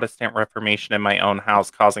the Protestant Reformation in my own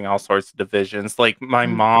house, causing all sorts of divisions. Like my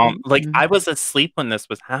mom, like I was asleep when this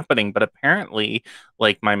was happening, but apparently,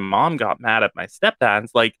 like my mom got mad at my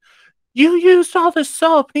stepdad's like, you used all this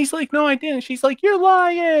soap. And he's like, no, I didn't. She's like, you're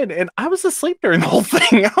lying. And I was asleep during the whole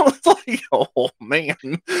thing. I was like, oh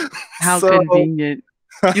man. How So, convenient.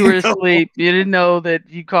 You were asleep. You didn't know that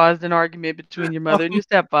you caused an argument between your mother and your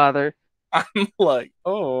stepfather. I'm like,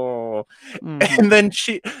 oh. Mhm. And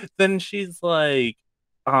then she's like,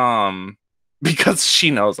 because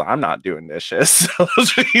she knows I'm not doing dishes. So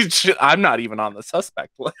I'm not even on the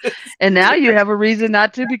suspect list. And now you have a reason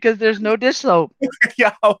not to because there's no dish soap.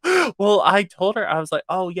 Yeah. Well, I told her, I was like,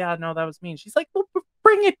 oh yeah, no, that was me. And she's like, well,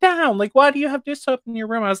 bring it down. Like, why do you have dish soap in your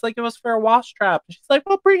room? I was like, it was for a wash trap. And she's like,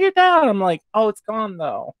 well, bring it down. I'm like, oh, it's gone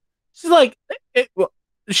though. She's like,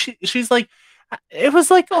 she's like, it was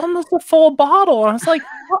like almost a full bottle. I was like,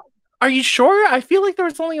 what? Are you sure? I feel like there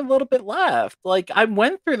was only a little bit left. Like I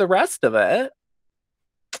went through the rest of it.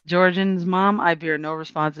 Georgian's mom, I bear no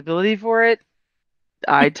responsibility for it.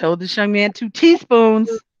 I told this young man 2 teaspoons,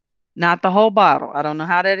 not the whole bottle. I don't know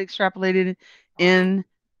how that extrapolated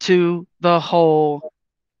into the whole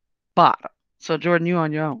bottle. So Jordan, you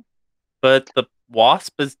on your own. But the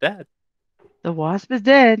wasp is dead. The wasp is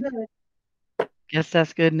dead. Guess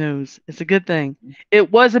that's good news. It's a good thing.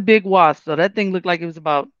 It was a big wasp, so that thing looked like it was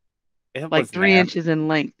about like 3 inches in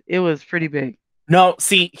length. It was pretty big. No,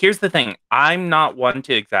 see, here's the thing. I'm not one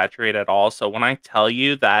to exaggerate at all. So when I tell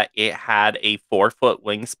you that it had a 4-foot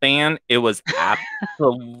wingspan, it was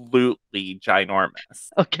absolutely ginormous.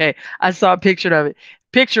 Okay, I saw a picture of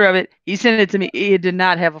it. He sent it to me. It did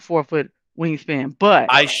not have a 4-foot wingspan,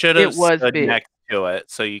 but I should have it was stood big. next to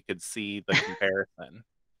it so you could see the comparison.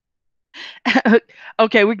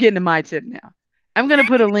 Okay, we're getting to my tip now. I'm going to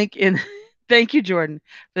put a link in. Thank you, Jordan,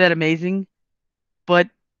 for that amazing but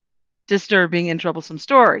disturbing and troublesome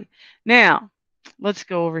story. Now, let's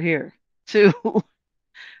go over here to.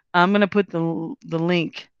 I'm going to put the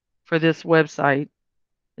link for this website.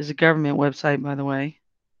 It's a government website, by the way.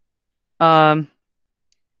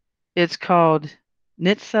 It's called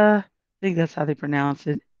NHTSA. I think that's how they pronounce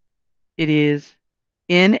it. It is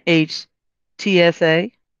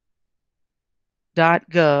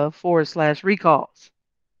nhtsa.gov/recalls.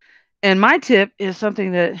 And my tip is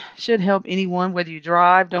something that should help anyone, whether you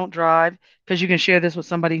drive, don't drive, because you can share this with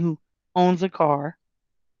somebody who owns a car.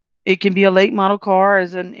 It can be a late model car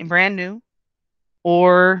as in brand new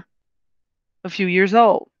or a few years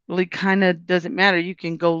old. Really kind of doesn't matter. You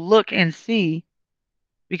can go look and see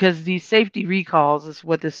because these safety recalls is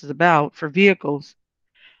what this is about for vehicles.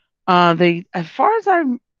 They, as far as I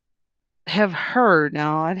have heard,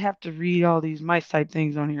 now I'd have to read all these mice type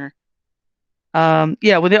things on here. Yeah,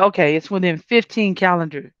 it's within 15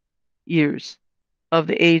 calendar years of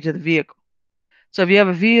the age of the vehicle. So if you have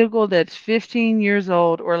a vehicle that's 15 years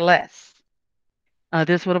old or less,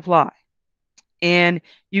 this would apply. And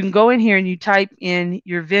you can go in here and you type in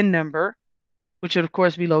your VIN number, which would of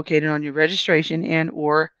course be located on your registration and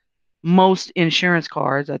or most insurance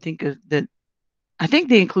cards. I think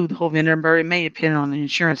they include the whole VIN number. It may depend on the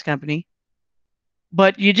insurance company.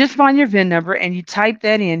 But you just find your VIN number and you type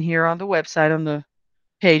that in here on the website on the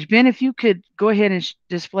page. Ben, if you could go ahead and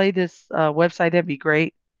display this website, that'd be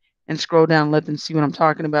great. And scroll down and let them see what I'm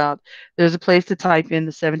talking about. There's a place to type in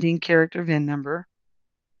the 17-character VIN number.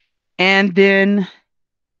 And then,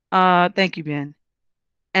 thank you, Ben.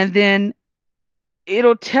 And then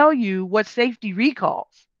it'll tell you what safety recalls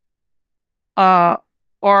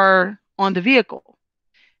are on the vehicle.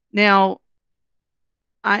 Now,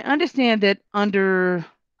 I understand that I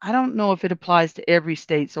don't know if it applies to every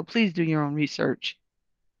state, so please do your own research.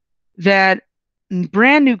 That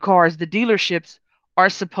brand new cars, the dealerships are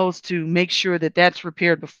supposed to make sure that that's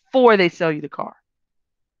repaired before they sell you the car.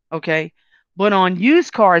 Okay. But on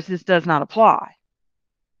used cars, this does not apply.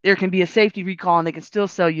 There can be a safety recall and they can still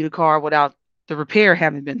sell you the car without the repair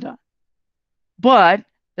having been done. But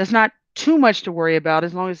that's not too much to worry about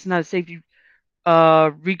as long as it's not a safety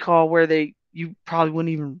recall where you probably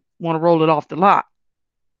wouldn't even want to roll it off the lot.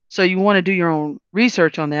 So you want to do your own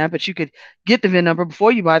research on that, but you could get the VIN number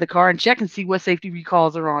before you buy the car and check and see what safety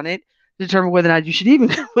recalls are on it, determine whether or not you should even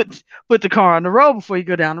put the car on the road before you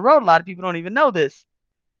go down the road. A lot of people don't even know this.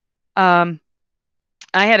 I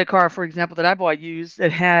had a car, for example, that I bought used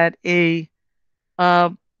that had a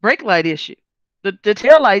brake light issue. The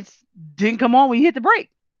tail lights didn't come on when you hit the brake.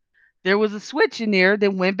 There was a switch in there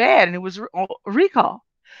that went bad, and it was a recall.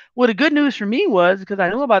 Well, the good news for me was, because I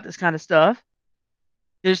knew about this kind of stuff,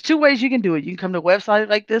 there's two ways you can do it. You can come to a website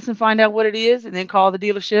like this and find out what it is, and then call the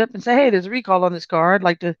dealership and say, hey, there's a recall on this car. I'd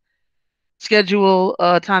like to schedule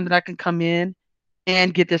a time that I can come in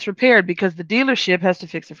and get this repaired because the dealership has to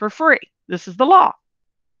fix it for free. This is the law.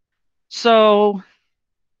 So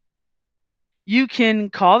you can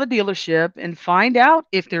call the dealership and find out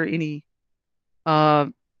if there are any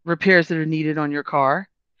repairs that are needed on your car.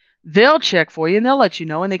 They'll check for you and they'll let you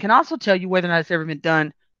know. And they can also tell you whether or not it's ever been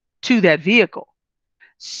done to that vehicle.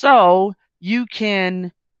 So you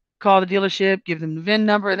can call the dealership, give them the VIN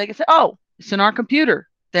number, and they can say, oh, it's in our computer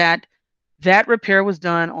that repair was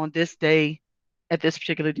done on this day at this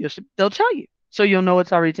particular dealership. They'll tell you. So you'll know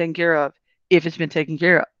it's already taken care of if it's been taken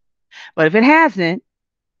care of. But if it hasn't,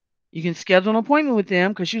 you can schedule an appointment with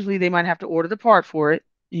them because usually they might have to order the part for it.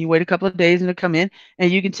 And you wait a couple of days and it'll come in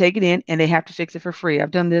and you can take it in and they have to fix it for free.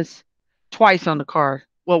 I've done this twice on the car.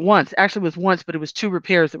 Well, once. Actually, it was once, but it was two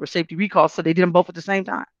repairs that were safety recalls. So they did them both at the same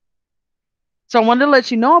time. So I wanted to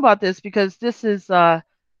let you know about this because this is a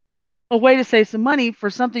way to save some money for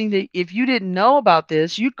something that if you didn't know about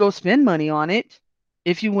this, you'd go spend money on it.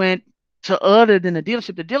 If you went to other than the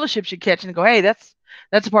dealership should catch it and go, hey, that's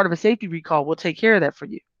a part of a safety recall. We'll take care of that for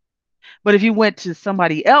you. But if you went to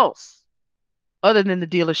somebody else other than the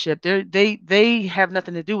dealership, they have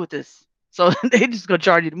nothing to do with this. So they just gonna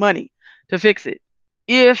charge you the money to fix it.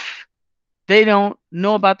 If they don't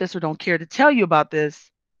know about this or don't care to tell you about this,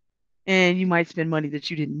 and you might spend money that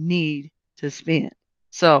you didn't need to spend.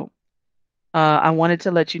 So I wanted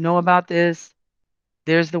to let you know about this.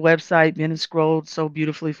 There's the website. Ben has scrolled so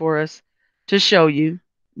beautifully for us to show you.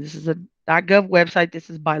 This is a .gov website. This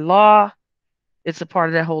is by law. It's a part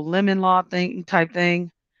of that whole lemon law type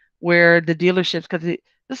thing, where the dealerships,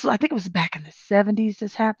 I think it was back in the 70s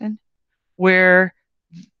this happened, where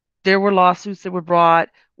there were lawsuits that were brought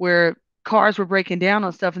where cars were breaking down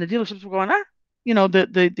on stuff, and the dealerships were going,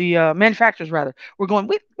 the manufacturers rather were going,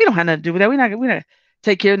 we don't have nothing to do with that. We're not gonna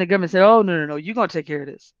take care. And the government said, oh no, you're gonna take care of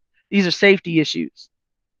this. These are safety issues,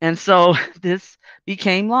 and so this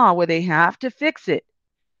became law where they have to fix it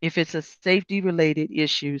if it's a safety related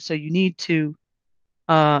issue. So you need to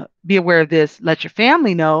be aware of this. Let your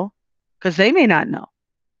family know because they may not know.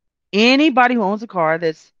 Anybody who owns a car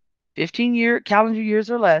that's calendar years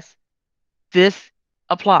or less, this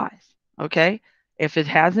applies. Okay. If it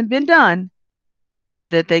hasn't been done,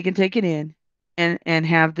 that they can take it in and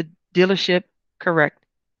have the dealership correct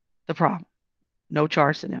the problem. No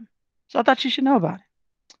charge to them. So I thought you should know about it.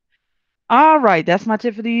 All right, that's my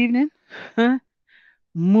tip for the evening.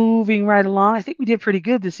 Moving right along. I think we did pretty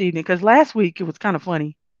good this evening because last week it was kind of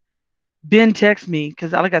funny. Ben texted me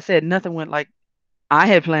because, like I said, nothing went like I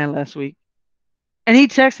had planned last week. And he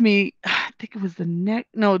texted me, I think it was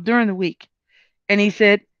during the week. And he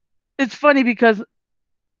said, it's funny because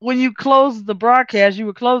when you closed the broadcast, you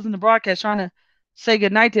were closing the broadcast trying to say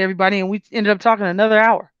goodnight to everybody, and we ended up talking another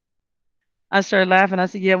hour. I started laughing. I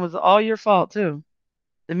said, yeah, it was all your fault, too.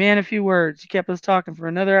 The man, a few words. You kept us talking for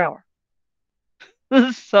another hour.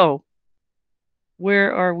 So,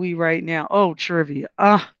 where are we right now? Oh, trivia.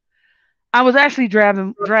 I was actually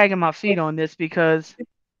dragging my feet on this because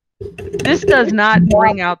this does not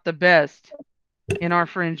bring out the best in our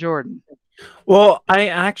friend Jordan. Well, I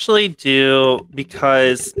actually do,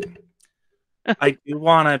 because I do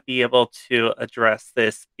want to be able to address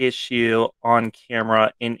this issue on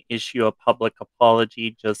camera and issue a public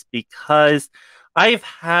apology, just because I've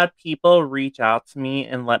had people reach out to me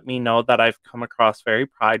and let me know that I've come across very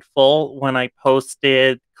prideful when I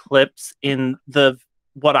posted clips in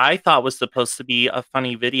what I thought was supposed to be a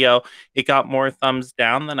funny video. It got more thumbs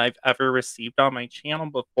down than I've ever received on my channel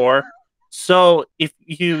before. So if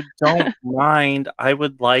you don't mind, I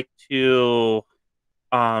would like to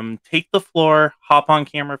take the floor, hop on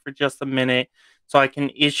camera for just a minute so I can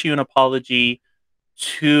issue an apology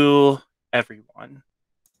to everyone.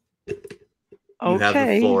 You have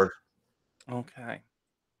the floor. Okay.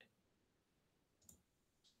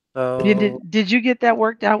 Did you get that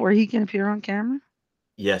worked out where he can appear on camera?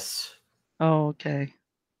 Yes. Oh, okay.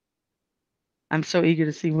 I'm so eager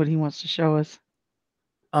to see what he wants to show us.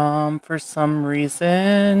 For some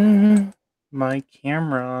reason, my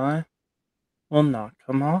camera will not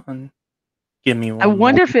come on. Give me one. I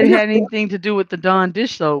wonder if it had anything to do with the Dawn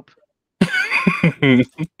dish soap.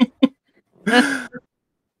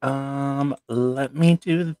 Let me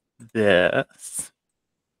do this.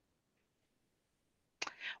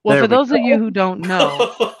 Well, for those of you who don't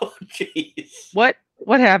know, Oh, jeez. what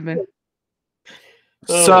happened?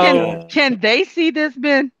 So Can they see this,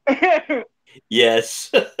 Ben?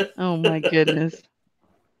 Yes. Oh my goodness.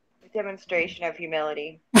 Demonstration of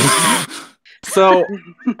humility. So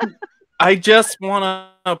I just want to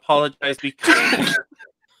apologize because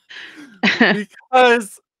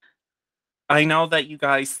I know that you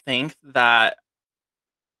guys think that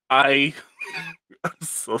I'm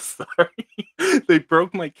so sorry. They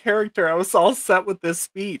broke my character. I was all set with this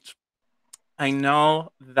speech. I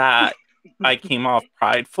know that I came off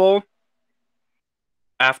prideful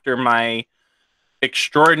after my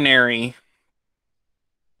extraordinary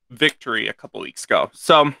victory a couple weeks ago.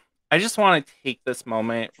 So I just want to take this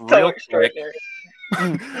moment real quick.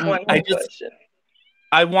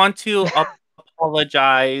 I want to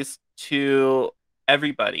apologize to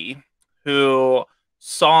everybody who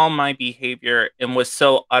saw my behavior and was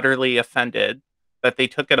so utterly offended that they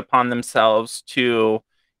took it upon themselves to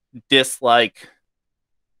dislike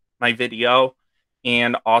my video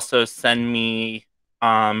and also send me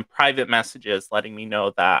private messages letting me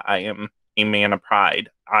know that I am a man of pride.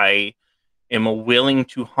 I am willing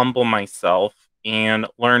to humble myself and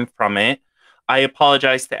learn from it. I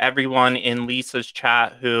apologize to everyone in Lisa's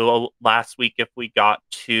chat who last week, if we got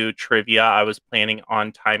to trivia, I was planning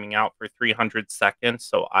on timing out for 300 seconds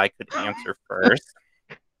so I could answer first.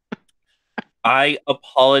 I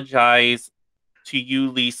apologize to you,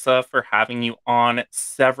 Lisa, for having you on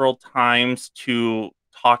several times to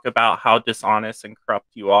talk about how dishonest and corrupt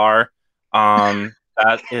you are.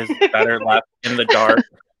 That is better left in the dark.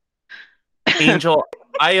 Angel,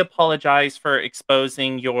 I apologize for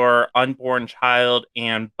exposing your unborn child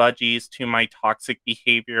and budgies to my toxic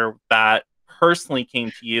behavior that personally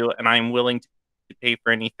came to you, and I'm willing to pay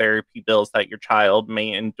for any therapy bills that your child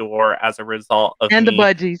may endure as a result of and me. the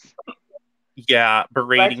budgies. Yeah,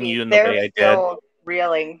 berating you in the way I did. They're still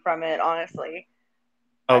reeling from it, honestly.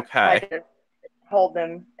 Okay. I tried to hold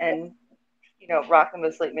them and, rock them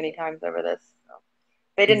to sleep many times over this. So.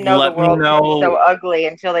 They didn't know the world was so ugly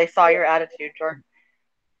until they saw your attitude, Jordan.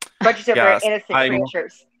 Budgies are very innocent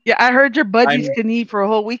creatures. Yeah, I heard your budgies could eat for a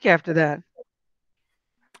whole week after that.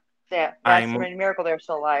 Yeah, that's a miracle they're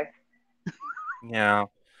still alive. Yeah.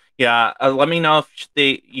 Yeah, let me know if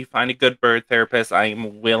you find a good bird therapist. I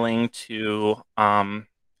am willing to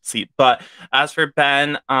see. But as for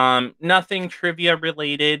Ben, nothing trivia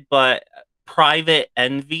related, but private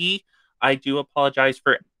envy. I do apologize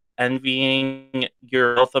for envying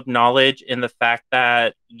your wealth of knowledge in the fact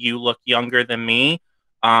that you look younger than me.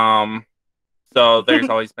 So there's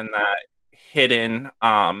always been that hidden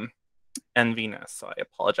enviness. So I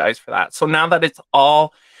apologize for that. So now that it's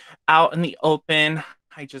all out in the open,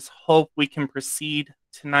 I just hope we can proceed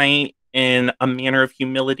tonight in a manner of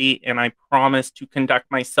humility, and I promise to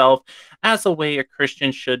conduct myself as a way a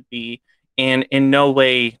Christian should be. And in no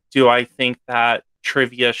way do I think that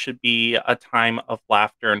trivia should be a time of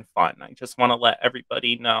laughter and fun. I just want to let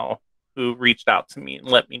everybody know who reached out to me and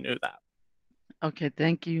let me know that. Okay,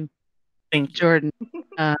 thank you, Thank you. Jordan.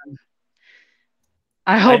 I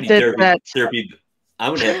hope need that that's therapy.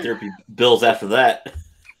 I'm gonna have therapy bills after that.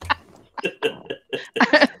 I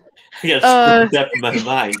gotta strip that from my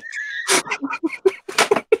mind.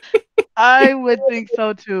 I would think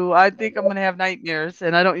so too. I think I'm gonna have nightmares,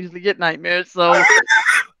 and I don't usually get nightmares. So,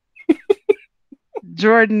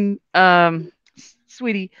 Jordan,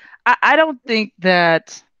 sweetie, I don't think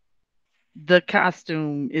that the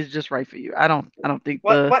costume is just right for you. I don't think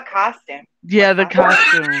What costume? Yeah, What the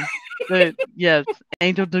costume. Yes,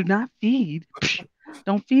 Angel, do not feed.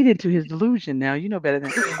 Don't feed into his delusion now. You know better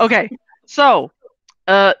than. Okay, so,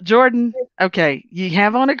 Jordan, okay, you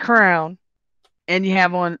have on a crown, and you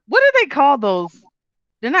have on, what do they call those?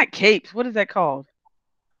 They're not capes. What is that called?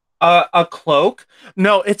 A cloak?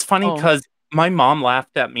 No, it's funny Oh. because my mom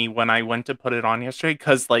laughed at me when I went to put it on yesterday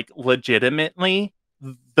because, like, legitimately,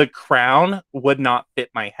 the crown would not fit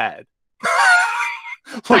my head.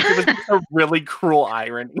 Like, it was just a really cruel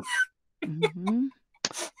irony. Mhm.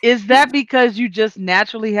 Is that because you just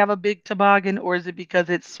naturally have a big toboggan, or is it because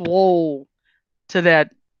it's swole to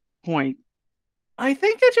that point? I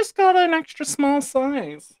think I just got an extra small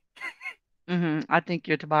size. I think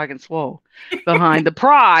your toboggan swole behind the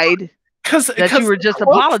pride that you were just the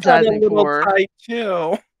cloak's got a apologizing little for. tight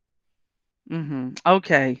too.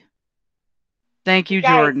 Okay. Thank you, Guys,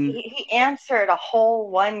 Jordan. he answered a whole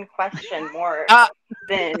one question more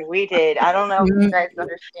than we did. I don't know if you guys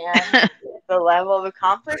understand the level of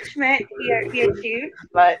accomplishment he achieved,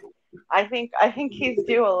 but I think he's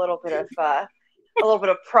due a little bit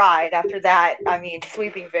of pride after that. I mean,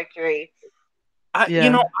 sweeping victory.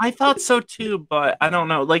 I thought so too, but I don't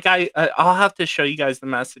know. Like, I'll have to show you guys the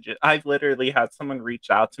messages. I've literally had someone reach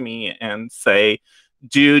out to me and say,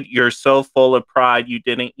 "Dude, you're so full of pride. You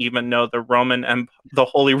didn't even know the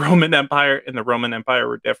Holy Roman Empire and the Roman Empire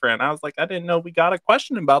were different." I was like, I didn't know we got a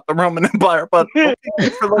question about the Roman Empire, but okay,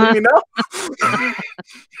 thanks for letting me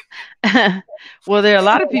know. Well, there are a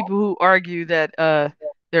lot of people who argue that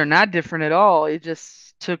they're not different at all. It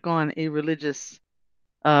just took on a religious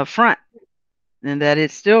front, and that it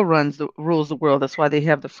still rules the world. That's why they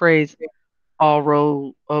have the phrase "all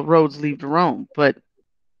roads lead to Rome." But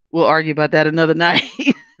we'll argue about that another night.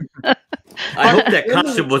 I hope that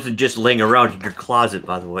costume wasn't just laying around in your closet,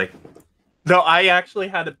 by the way. No, I actually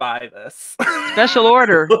had to buy this. Special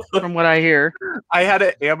order, from what I hear. I had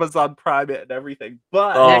it Amazon Prime it and everything.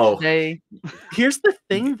 But next day. Here's the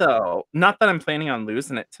thing, though. Not that I'm planning on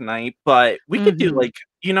losing it tonight, but we could do, like,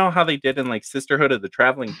 you know how they did in, like, Sisterhood of the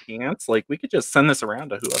Traveling Pants? Like, we could just send this around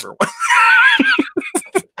to whoever wins.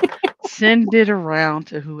 Send it around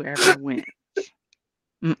to whoever wins.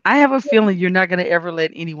 I have a feeling you're not going to ever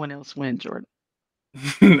let anyone else win, Jordan.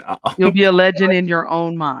 No. You'll be a legend in your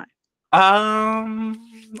own mind. I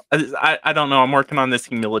don't know. I'm working on this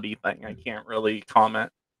humility thing. I can't really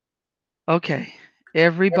comment. Okay.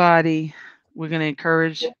 Everybody, we're going to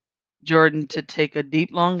encourage Jordan to take a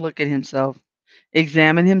deep, long look at himself,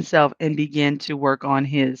 examine himself, and begin to work on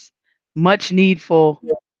his much needful,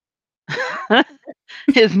 I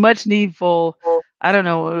don't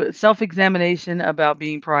know, self-examination about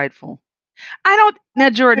being prideful. Now,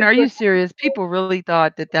 Jordan, are you serious? People really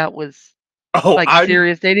thought that was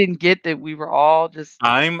serious. They didn't get that we were all just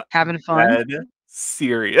having fun. Dead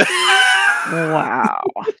serious. Wow,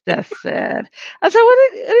 that's sad. I said,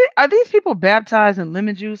 are these people baptized in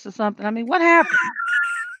lemon juice or something? I mean, what happened?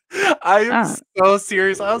 I am so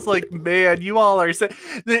serious. I was like, man, you all are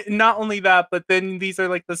not only that, but then these are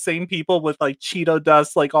like the same people with like Cheeto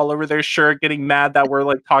dust like all over their shirt, getting mad that we're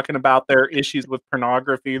like talking about their issues with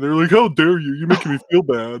pornography. They're like, how dare you? You're making me feel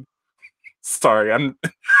bad. Sorry, I'm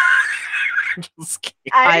just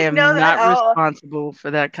kidding. I am not responsible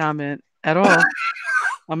for that comment at all.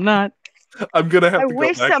 I'm not. I'm gonna have to go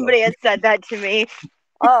wish back somebody had said that to me.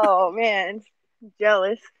 Oh man, I'm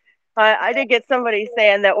jealous. I did get somebody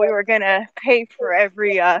saying that we were gonna pay for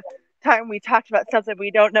every time we talked about something we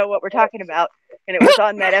don't know what we're talking about, and it was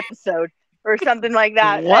on that episode or something like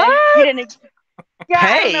that. What? He didn't. Yeah,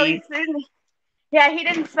 pay? I don't know. He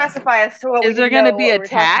didn't specify as to what. Is there going to be a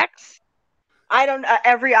tax? I don't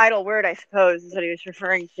every idle word, I suppose, is what he was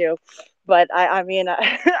referring to. But I mean,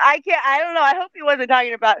 I can't. I don't know. I hope he wasn't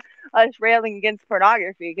talking about us railing against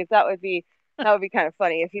pornography, because that would be kind of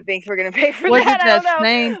funny if he thinks we're going to pay for Was that. it I don't that know.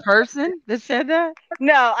 same person that said that?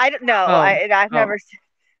 No, I don't know. Oh, I've oh,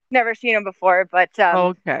 never seen him before, but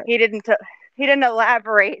okay. he didn't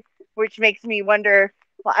elaborate, which makes me wonder.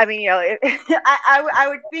 Well, I mean, I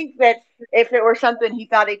would think that if it were something he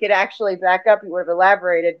thought he could actually back up, he would have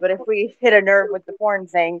elaborated. But if we hit a nerve with the porn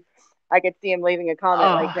thing, I could see him leaving a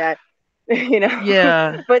comment like Oh, that.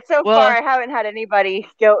 yeah. But so far Well, I haven't had anybody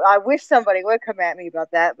go. I wish somebody would come at me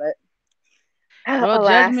about that, but well,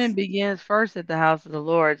 alas. judgment begins first at the house of the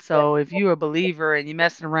Lord. So if you're a believer and you're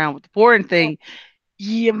messing around with the porn thing,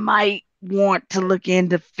 you might want to look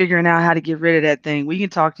into figuring out how to get rid of that thing. We can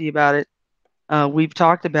talk to you about it. We've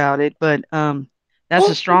talked about it, but that's a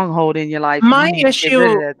Well, stronghold in your life, and you my need to get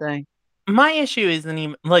rid issue of that thing. my issue isn't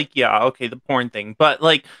even like, yeah, okay, the porn thing, but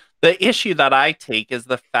like the issue that I take is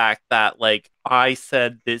the fact that like I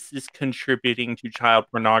said this is contributing to child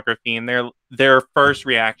pornography, and their first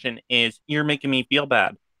reaction is you're making me feel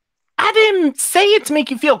bad. I didn't say it to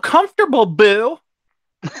make you feel comfortable, boo.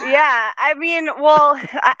 Yeah, I mean, well,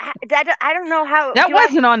 I don't know how. That Do I?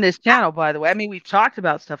 wasn't on this channel, by the way. I mean, we've talked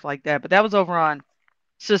about stuff like that, but that was over on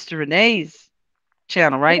Sister Renee's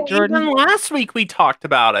channel, right, Well, Jordan? even last week we talked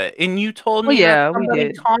about it, and you told Oh me that yeah, we somebody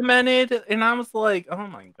did. commented, and I was like, "Oh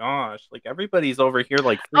my gosh!" Like everybody's over here,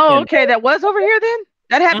 like Oh, freaking. okay, that was over here then.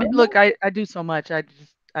 That happened. Look, Mhm. I do so much. I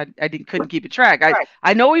didn't couldn't keep it track.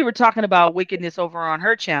 I know we were talking about wickedness over on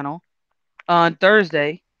her channel on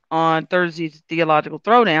Thursday, on Thursday's theological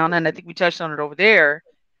throwdown, and I think we touched on it over there.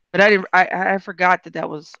 But I didn't. I forgot that that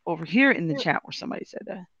was over here in the chat where somebody said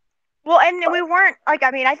that. Well, and we weren't like. I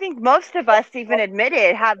mean, I think most of us even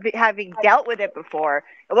admitted having dealt with it before.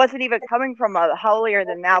 It wasn't even coming from a holier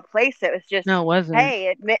than thou place. It was just, No, it wasn't.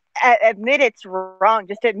 hey, admit it's wrong.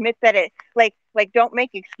 Just admit that it don't make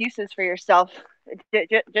excuses for yourself.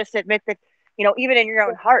 Just admit that even in your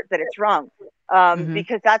own heart that it's wrong. Hmm.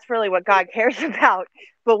 Because that's really what God cares about.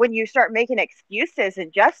 But when you start making excuses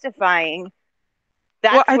and justifying, Well,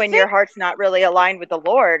 that's I when your think. heart's not really aligned with the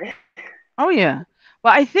Lord. Oh yeah.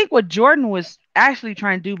 Well, I think what Jordan was actually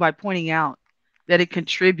trying to do by pointing out that it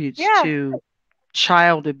contributes Yeah, to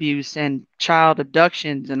child abuse and child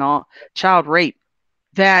abductions and all child rape,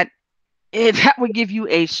 that that would give you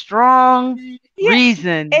a strong yeah,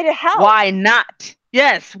 reason it helps. why not.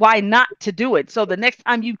 Yes, why not to do it. So the next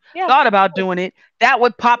time you Yeah. thought about doing it, that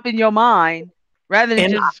would pop in your mind rather than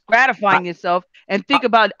And just I, gratifying yourself and think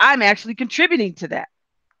about I'm actually contributing to that.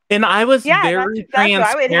 and I was Yeah, that's very exactly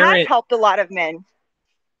why it has transparent. helped a lot of men.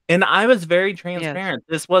 And I was very Yes. transparent.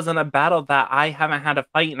 This wasn't a battle that I haven't had to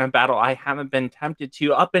fight in, a battle I haven't been tempted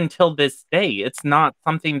to up until this day. It's not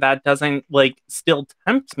something that doesn't like still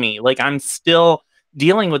tempt me. Like I'm still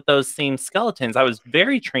dealing with those same skeletons. I was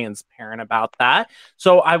very transparent about that.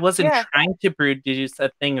 So I wasn't Yeah. trying to produce a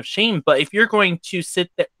thing of shame. But if you're going to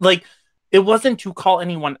sit there, like it wasn't to call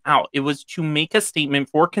anyone out. It was to make a statement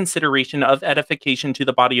for consideration of edification to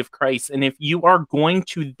the body of Christ. And if you are going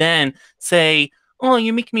to then say, oh,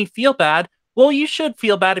 you make me feel bad. Well, you should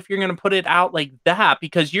feel bad if you're going to put it out like that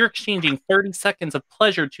because you're exchanging 30 seconds of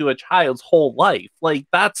pleasure to a child's whole life. Like,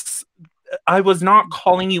 I was not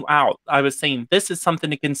calling you out. I was saying this is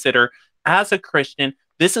something to consider as a Christian.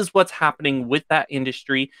 This is what's happening with that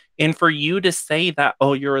industry. And for you to say that,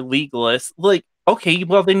 oh, you're a legalist, like, okay,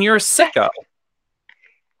 well, then you're a sicko.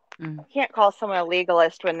 You can't call someone a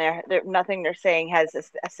legalist when they're nothing they're saying has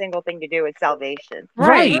a single thing to do with salvation. Right.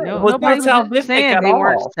 Right. No, It was nobody not was salvific saying at they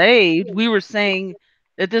weren't all. saved. We were saying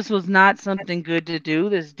that this was not something good to do.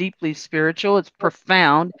 That's deeply spiritual. It's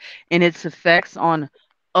profound in its effects on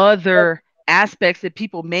other aspects that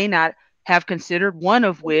people may not have considered, one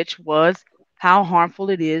of which was how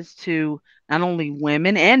harmful it is to not only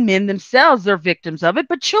women and men themselves, they're victims of it,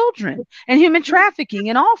 but children and human trafficking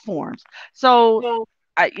in all forms. So,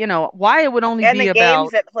 why it would only And be the games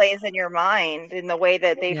about, that plays in your mind, in the way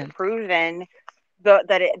that they've yeah, proven that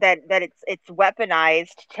it's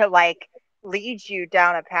weaponized to like lead you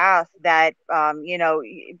down a path that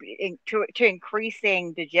to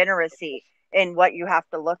increasing degeneracy in what you have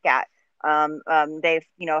to look at. They've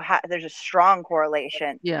there's a strong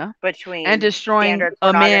correlation yeah. And between destroying standard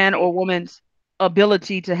a man pornography. or woman's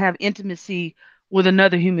ability to have intimacy with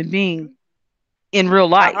another human being in real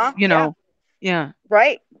life, Uh-huh. Yeah. Yeah.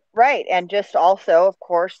 Right, and just also, of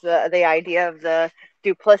course, the idea of the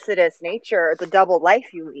duplicitous nature, the double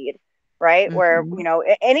life you lead, right? Where Hmm.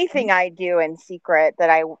 anything I do in secret that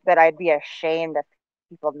I'd be ashamed if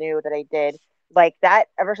people knew that I did, like that.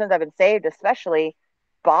 Ever since I've been saved, especially,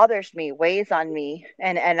 bothers me, weighs on me,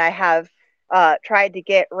 and I have tried to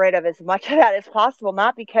get rid of as much of that as possible,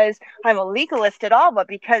 not because I'm a legalist at all, but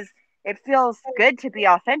because it feels good to be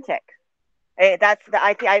authentic. That's the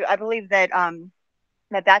I believe that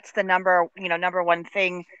that's the number one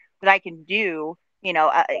thing that I can do,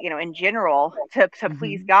 in general to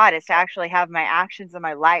please God, is to actually have my actions and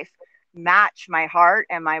my life match my heart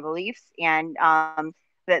and my beliefs. And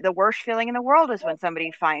the worst feeling in the world is when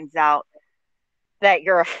somebody finds out that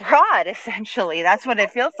you're a fraud. Essentially, that's what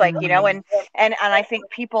it feels like, and I think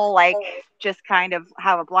people like just kind of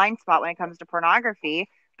have a blind spot when it comes to pornography,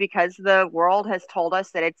 because the world has told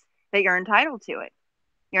us that you're entitled to it.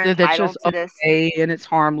 You're That's just entitled to this. okay, and it's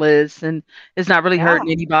harmless, and it's not really Yeah.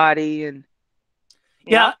 hurting anybody. And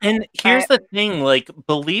Yeah, and here's the thing, like,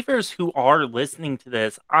 believers who are listening to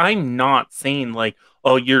this, I'm not saying, like,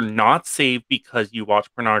 oh, you're not saved because you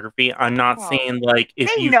watch pornography. I'm not saying, like, if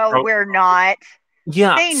they you know we're not.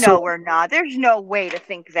 Yeah, They know we're not. There's no way to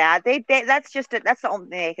think that. That's the only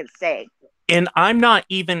thing they can say. And I'm not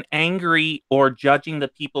even angry or judging the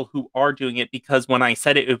people who are doing it, because when I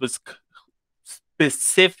said it, it was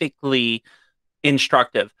specifically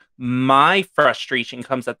instructive. My frustration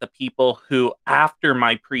comes at the people who, after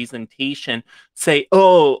my presentation, say,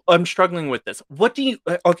 oh, I'm struggling with this. What do you,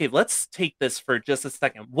 okay, let's take this for just a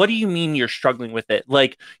second. What do you mean you're struggling with it?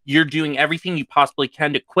 Like, you're doing everything you possibly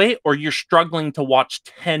can to quit, or you're struggling to watch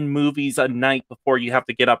 10 movies a night before you have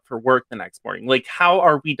to get up for work the next morning? Like, how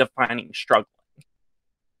are we defining struggling?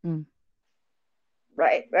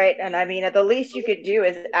 Right. And I mean, the least you could do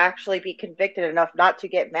is actually be convicted enough not to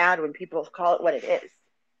get mad when people call it what it is.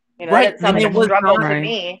 Right. That sounds like a struggle to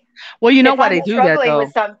me. Well, you know why I'm they do that, struggling though?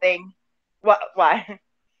 with something. Why?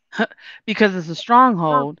 Because it's a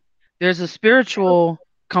stronghold. There's a spiritual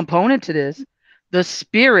component to this. The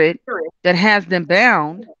spirit that has them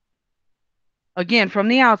bound, again, from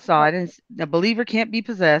the outside, and the believer can't be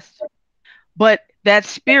possessed, but that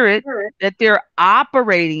spirit that they're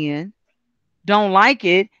operating in don't like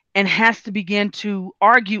it and has to begin to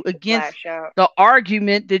argue against the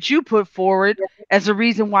argument that you put forward as a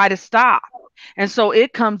reason why to stop. And so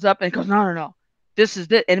it comes up and goes, no, this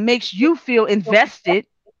is it. And it makes you feel invested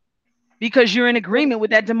because you're in agreement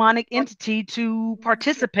with that demonic entity to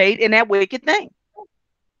participate in that wicked thing.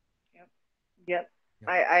 Yep.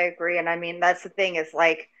 I agree. And I mean, that's the thing, is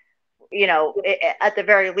like, at the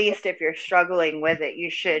very least, if you're struggling with it, you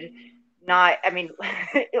should not, I mean,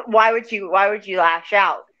 why would you lash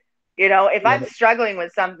out? If I'm struggling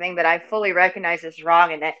with something that I fully recognize is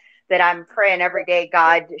wrong, and that I'm praying every day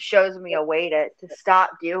God shows me a way to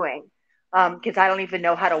stop doing, because I don't even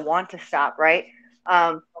know how to want to stop, right?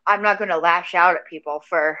 I'm not going to lash out at people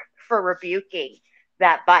for rebuking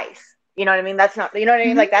that vice. You know what I mean? That's not, you know what I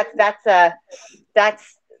mean? Like that's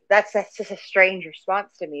just a strange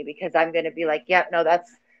response to me, because I'm going to be like, yep, no,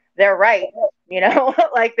 they're right.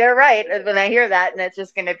 Like they're right. And when I hear that, and it's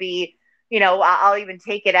just going to be, I'll even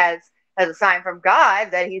take it as a sign from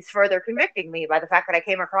God that he's further convicting me by the fact that I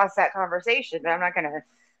came across that conversation. But I'm not going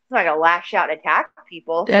to lash out and attack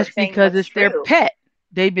people. That's because it's true. their pet.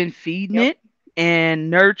 They've been feeding it and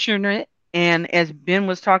nurturing it. And as Ben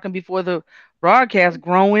was talking before the broadcast,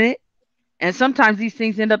 growing it. And sometimes these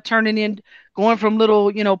things end up going from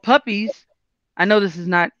little, puppies. I know this is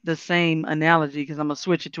not the same analogy because I'm going to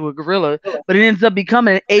switch it to a gorilla, but it ends up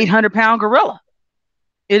becoming an 800-pound gorilla.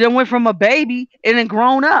 It then went from a baby and then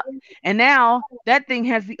grown up. And now that thing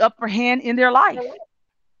has the upper hand in their life.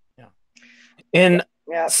 Yeah. And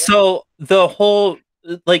so the whole,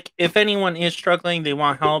 like, if anyone is struggling, they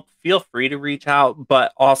want help, feel free to reach out.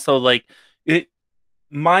 But also, like,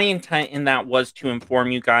 my intent in that was to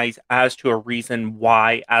inform you guys as to a reason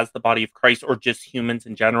why, as the body of Christ, or just humans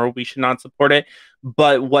in general, we should not support it.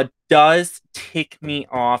 But what does tick me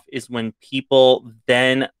off is when people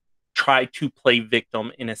then try to play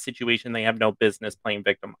victim in a situation they have no business playing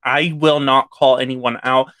victim. I will not call anyone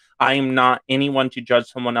out. I am not anyone to judge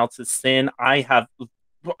someone else's sin. I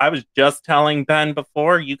was just telling Ben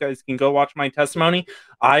before, you guys can go watch my testimony.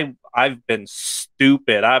 I've been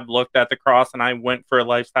stupid. I've looked at the cross and I went for a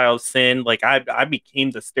lifestyle of sin. Like I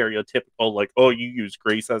became the stereotypical, like, oh, you use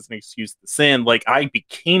grace as an excuse to sin. Like I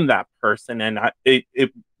became that person, and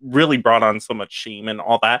it really brought on so much shame and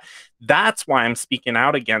all that. That's why I'm speaking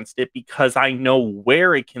out against it, because I know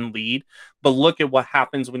where it can lead. But look at what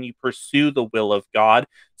happens when you pursue the will of God.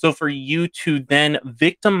 So for you to then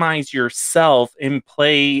victimize yourself and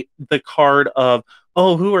play the card of,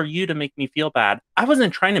 oh, who are you to make me feel bad? I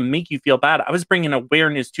wasn't trying to make you feel bad. I was bringing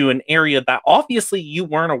awareness to an area that obviously you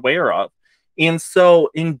weren't aware of. And so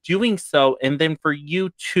in doing so, and then for you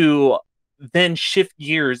to then shift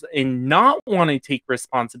gears and not want to take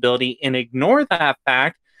responsibility and ignore that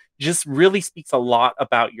fact just really speaks a lot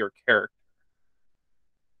about your character.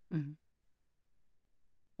 Mhm.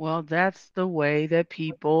 Well, that's the way that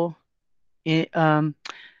people end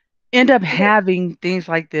up having things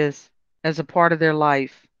like this as a part of their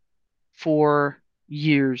life for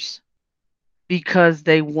years because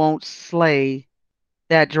they won't slay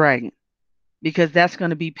that dragon, because that's going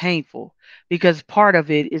to be painful, because part of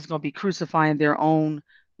it is going to be crucifying their own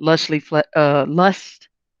lustful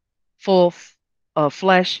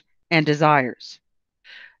flesh and desires.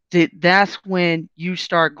 That's when you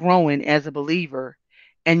start growing as a believer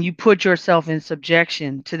and you put yourself in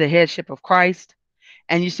subjection to the headship of Christ,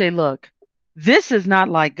 and you say, look, this is not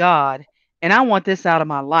like God, and I want this out of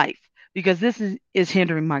my life because this is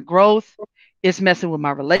hindering my growth. It's messing with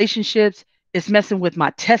my relationships. It's messing with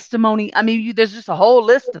my testimony. I mean, there's just a whole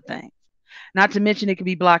list of things. Not to mention it could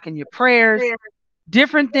be blocking your prayers,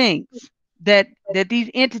 different things that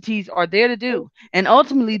these entities are there to do, and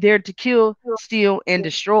ultimately they're to kill, steal, and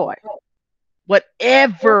destroy.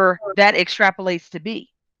 Whatever that extrapolates to be,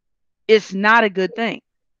 it's not a good thing.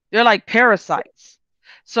 They're like parasites.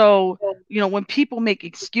 So, when people make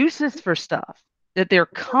excuses for stuff that they're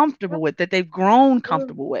comfortable with, that they've grown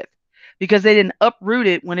comfortable with, because they didn't uproot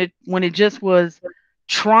it when it just was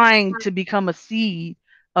trying to become a seed,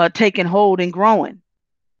 taking hold and growing.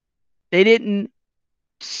 They didn't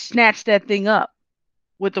snatch that thing up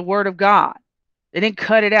with the word of God. They didn't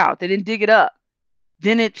cut it out. They didn't dig it up.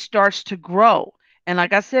 Then it starts to grow. And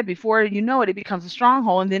like I said, before you know it, it becomes a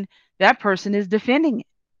stronghold. And then that person is defending it,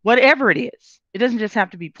 whatever it is. It doesn't just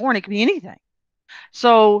have to be porn. It can be anything.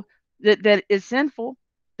 So that is sinful.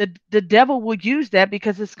 The devil will use that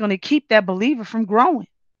because it's going to keep that believer from growing.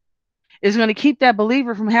 It's going to keep that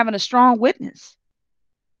believer from having a strong witness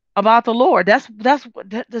about the Lord. That's what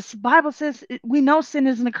the Bible says. We know sin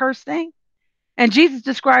is an accursed thing. And Jesus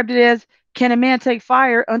described it as, can a man take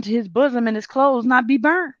fire unto his bosom and his clothes not be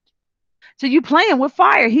burned? So you playing with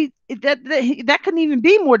fire. That couldn't even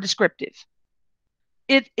be more descriptive.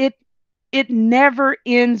 It never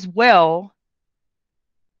ends well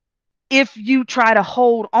if you try to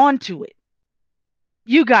hold on to it.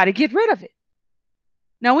 You got to get rid of it.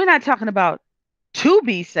 Now, we're not talking about to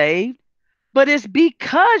be saved, but it's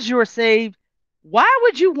because you're saved. Why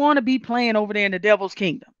would you want to be playing over there in the devil's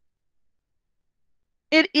kingdom?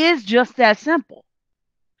 It is just that simple.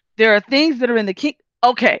 There are things that are in the kingdom.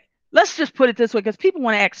 Okay, let's just put it this way because people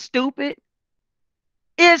want to act stupid.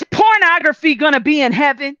 Is pornography going to be in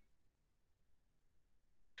heaven?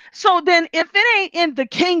 So then if it ain't in the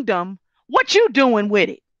kingdom, what you doing with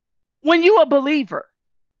it? When you a believer,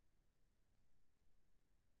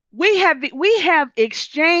 we have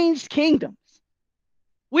exchanged kingdoms.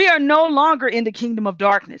 We are no longer in the kingdom of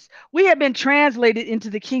darkness. We have been translated into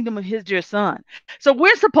the kingdom of his dear son. So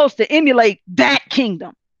we're supposed to emulate that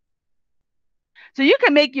kingdom. So you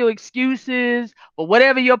can make your excuses or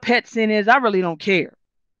whatever your pet sin is. I really don't care.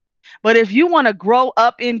 But if you want to grow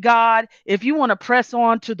up in God, if you want to press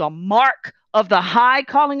on to the mark of the high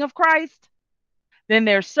calling of Christ, then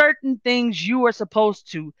there's certain things you are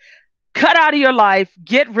supposed to cut out of your life,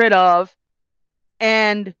 get rid of,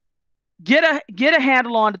 and get a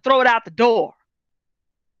handle on to throw it out the door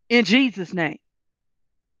in Jesus' name.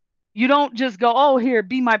 You don't just go, oh, here,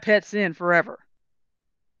 be my pet sin forever.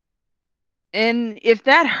 And if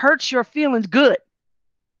that hurts your feelings, good.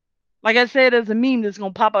 Like I said, there's a meme that's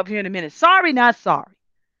going to pop up here in a minute. Sorry, not sorry.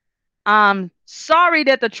 I'm sorry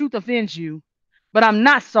that the truth offends you, but I'm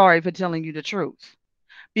not sorry for telling you the truth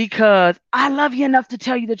because I love you enough to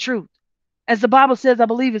tell you the truth. As the Bible says, I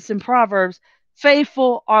believe it's in Proverbs,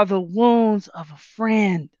 faithful are the wounds of a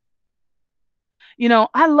friend.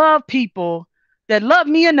 I love people that love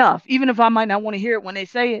me enough, even if I might not want to hear it when they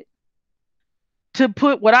say it, to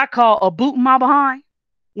put what I call a boot in my behind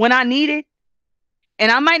when I need it.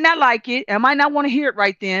 And I might not like it. I might not want to hear it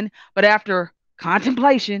right then. But after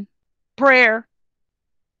contemplation, prayer,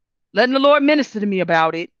 letting the Lord minister to me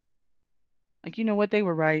about it, like, you know what? They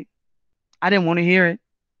were right. I didn't want to hear it.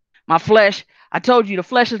 My flesh, I told you, the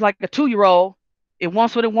flesh is like a 2-year-old. It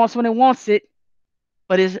wants what it wants when it wants it.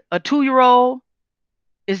 But is a 2-year-old,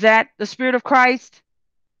 is that the Spirit of Christ?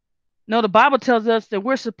 No, the Bible tells us that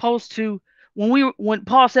we're supposed to, when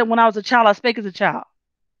Paul said, when I was a child, I spake as a child.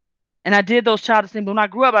 And I did those childish things. But when I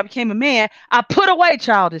grew up, I became a man. I put away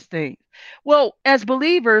childish things. Well, as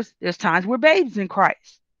believers, there's times we're babes in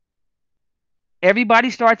Christ. Everybody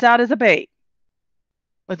starts out as a babe.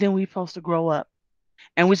 But then we're supposed to grow up.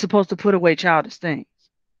 And we're supposed to put away childish things.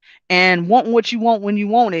 And wanting what you want when you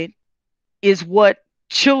want it is what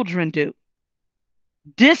children do.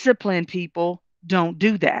 Disciplined people don't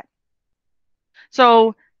do that.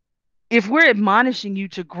 So if we're admonishing you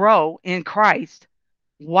to grow in Christ,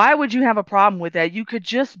 why would you have a problem with that? You could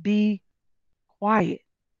just be quiet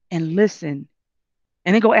and listen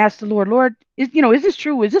and then go ask the Lord, Lord, is this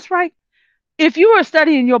true? Is this right? If you are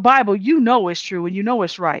studying your Bible, you know it's true and you know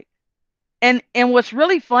it's right. And what's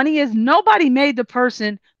really funny is nobody made the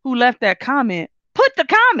person who left that comment put the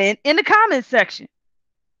comment in the comment section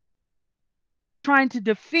trying to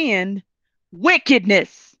defend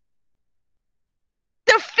wickedness.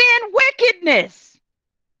 Defend wickedness.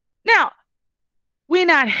 Now, we're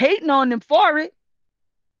not hating on them for it.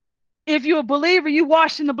 If you're a believer, you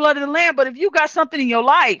washed in the blood of the Lamb. But if you got something in your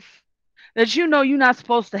life that you know you're not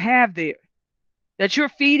supposed to have there, that you're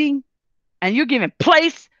feeding and you're giving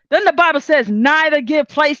place, then the Bible says neither give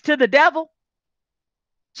place to the devil.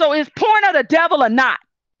 So is porn of the devil or not?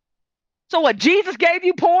 So what, Jesus gave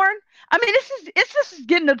you porn? I mean, this is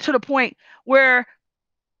getting to the point where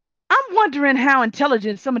I'm wondering how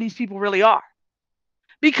intelligent some of these people really are.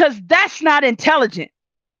 Because that's not intelligent.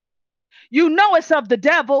 You know it's of the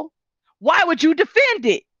devil. Why would you defend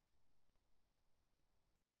it?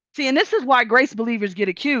 See, and this is why grace believers get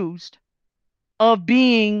accused of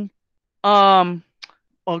being a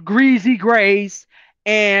greasy grace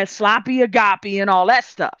and sloppy agape and all that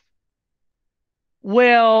stuff.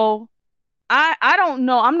 Well, I don't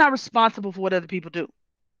know. I'm not responsible for what other people do.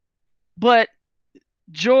 But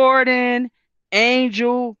Jordan,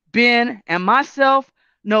 Angel, Ben, and myself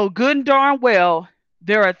know good and darn well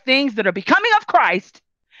there are things that are becoming of Christ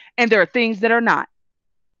and there are things that are not.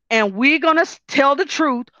 And we're going to tell the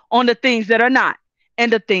truth on the things that are not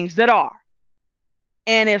and the things that are.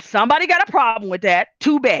 And if somebody got a problem with that,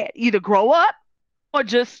 too bad. Either grow up or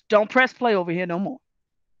just don't press play over here no more.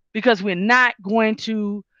 Because we're not going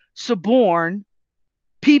to suborn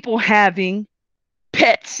people having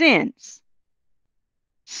pet sins.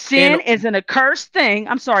 Sin is an accursed thing.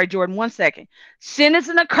 I'm sorry, Jordan, 1 second. Sin is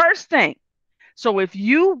an accursed thing. So if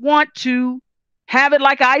you want to have it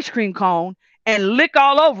like an ice cream cone and lick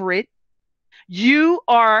all over it, you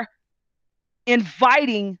are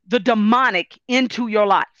inviting the demonic into your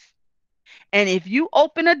life. And if you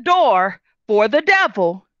open a door for the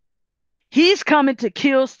devil, he's coming to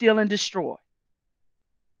kill, steal, and destroy.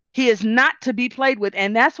 He is not to be played with.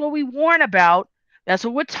 And that's what we warn about. That's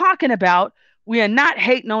what we're talking about. We are not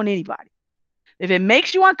hating on anybody. If it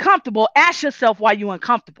makes you uncomfortable, ask yourself why you're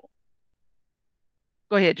uncomfortable.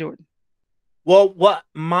 Go ahead, Jordan. Well, what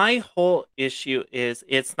my whole issue is,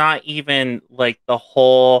 it's not even like the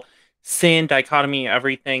whole sin dichotomy,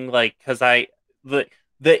 everything, like, because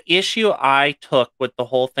the issue I took with the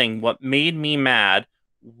whole thing, what made me mad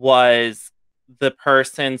was the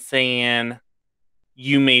person saying,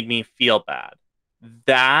 you made me feel bad.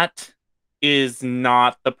 That is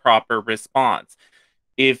not the proper response.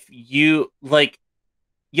 If you, like,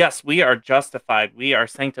 yes, we are justified, we are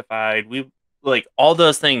sanctified, we, like, all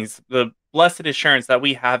those things, the blessed assurance that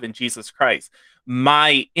we have in Jesus Christ.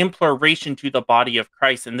 My imploration to the body of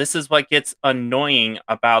Christ, and this is what gets annoying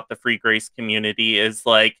about the free grace community, is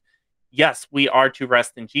like, yes, we are to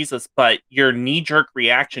rest in Jesus, but your knee-jerk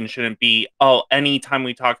reaction shouldn't be, oh, anytime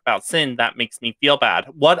we talk about sin, that makes me feel bad.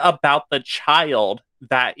 What about the child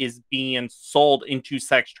that is being sold into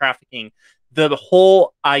sex trafficking? The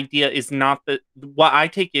whole idea is not what I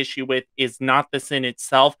take issue with is not the sin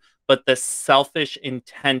itself, but the selfish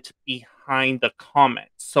intent behind the comment.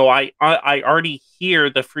 So I already hear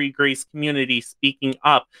the free grace community speaking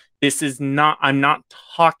up. This is not, I'm not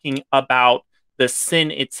talking about the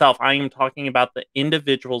sin itself. I am talking about the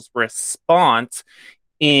individual's response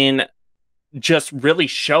in just really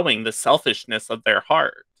showing the selfishness of their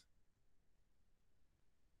heart.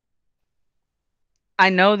 I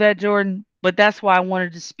know that, Jordan, but that's why I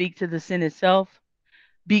wanted to speak to the sin itself,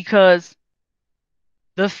 because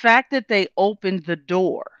the fact that they opened the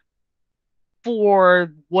door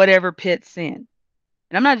for whatever pet sin,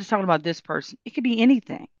 and I'm not just talking about this person, it could be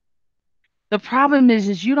anything. The problem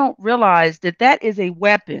is you don't realize that that is a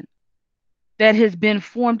weapon that has been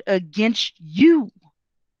formed against you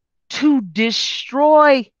to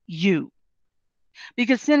destroy you,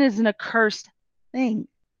 because sin is an accursed thing.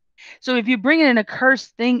 So if you bring an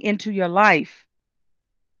accursed thing into your life,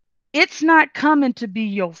 it's not coming to be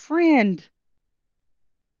your friend.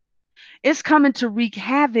 It's coming to wreak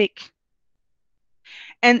havoc.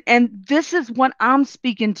 And this is what I'm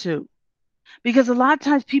speaking to, because a lot of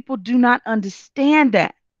times people do not understand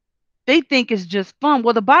that. They think it's just fun.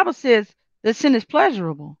 Well, the Bible says that sin is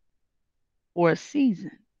pleasurable for a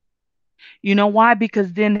season. You know why?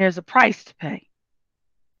 Because then there's a price to pay.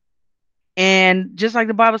 And just like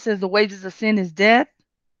the Bible says, the wages of sin is death.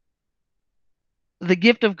 The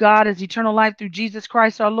gift of God is eternal life through Jesus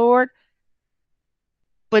Christ our Lord.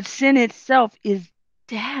 But sin itself is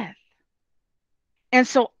death. And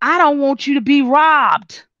so I don't want you to be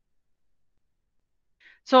robbed.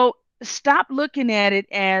 So stop looking at it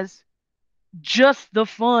as just the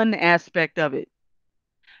fun aspect of it.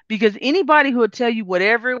 Because anybody who will tell you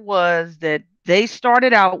whatever it was that they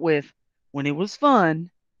started out with when it was fun,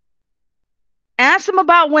 ask them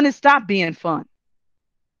about when it stopped being fun.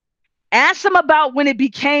 Ask them about when it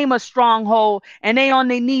became a stronghold and they on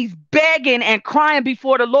their knees begging and crying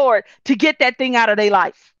before the Lord to get that thing out of their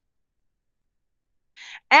life.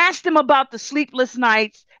 Ask them about the sleepless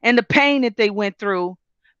nights and the pain that they went through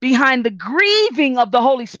behind the grieving of the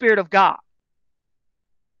Holy Spirit of God.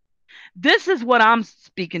 This is what I'm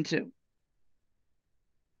speaking to.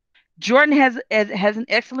 Jordan has an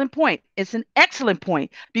excellent point. It's an excellent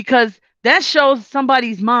point because that shows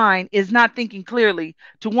somebody's mind is not thinking clearly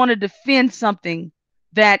to want to defend something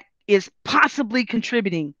that is possibly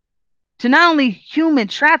contributing to not only human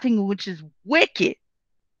trafficking, which is wicked,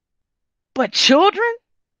 but children,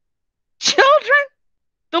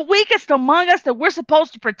 the weakest among us that we're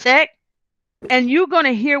supposed to protect. And you're going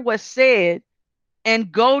to hear what's said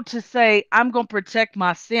and go to say, I'm going to protect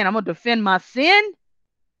my sin. I'm going to defend my sin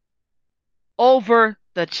over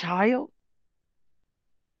the child.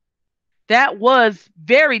 That was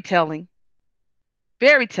very telling.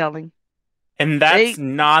 Very telling. And that's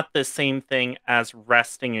not the same thing as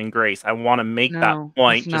resting in grace. I want to make that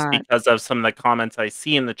point just because of some of the comments I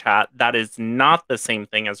see in the chat. That is not the same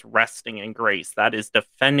thing as resting in grace. That is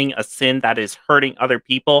defending a sin that is hurting other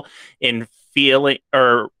people in feeling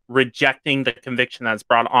or rejecting the conviction that's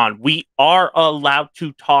brought on. We are allowed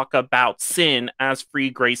to talk about sin as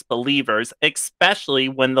free grace believers, especially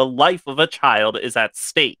when the life of a child is at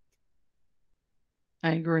stake.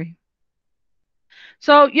 I agree.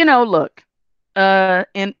 So, look,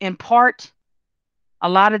 in part, a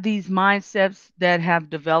lot of these mindsets that have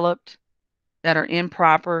developed that are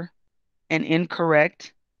improper and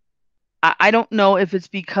incorrect, I don't know if it's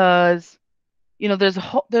because,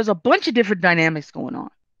 there's a bunch of different dynamics going on.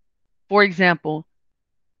 For example,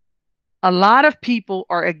 a lot of people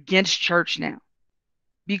are against church now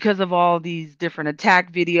because of all these different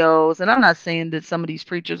attack videos. And I'm not saying that some of these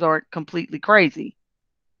preachers aren't completely crazy,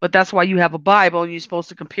 but that's why you have a Bible and you're supposed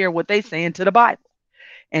to compare what they saying to the Bible.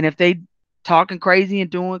 And if they talking crazy and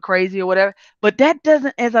doing crazy or whatever, but that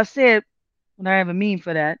doesn't, as I said, when I have a meme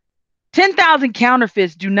for that, 10,000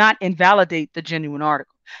 counterfeits do not invalidate the genuine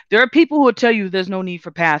article. There are people who will tell you there's no need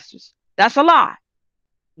for pastors. That's a lie.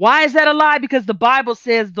 Why is that a lie? Because the Bible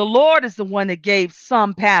says the Lord is the one that gave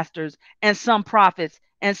some pastors and some prophets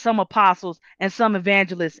and some apostles and some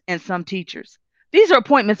evangelists and some teachers. These are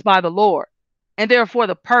appointments by the Lord, and they're for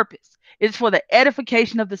the purpose. It's for the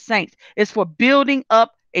edification of the saints. It's for building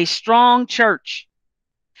up a strong church.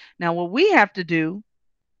 Now, what we have to do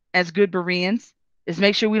as good Bereans is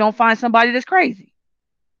make sure we don't find somebody that's crazy,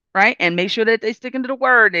 right? And make sure that they stick into the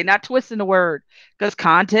word. They're not twisting the word because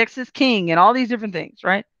context is king and all these different things,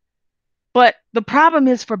 right? But the problem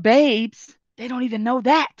is for babes, they don't even know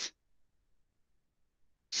that.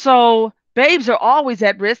 So babes are always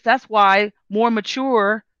at risk. That's why more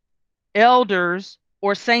mature elders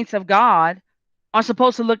or saints of God are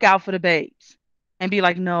supposed to look out for the babes and be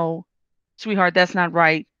like, no, sweetheart, that's not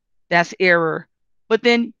right. That's error. But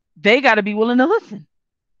then they got to be willing to listen.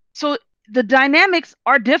 So the dynamics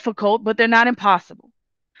are difficult, but they're not impossible.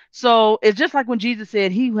 So it's just like when Jesus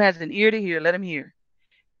said, he who has an ear to hear, let him hear.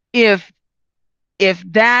 If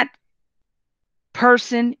that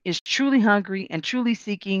person is truly hungry and truly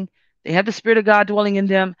seeking, they have the Spirit of God dwelling in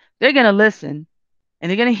them, they're going to listen and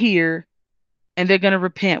they're going to hear and they're going to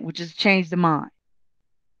repent, which is change the mind.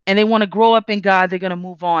 And they want to grow up in God, they're going to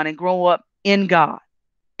move on and grow up in God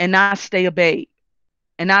and not stay a babe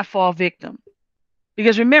and not fall victim.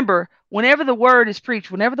 Because remember, whenever the word is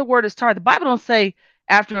preached, whenever the word is taught, the Bible don't say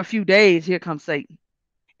after a few days, here comes Satan.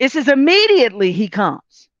 It says immediately he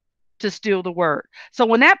comes to steal the word. So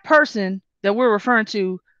when that person that we're referring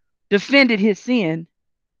to defended his sin,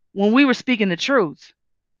 when we were speaking the truth,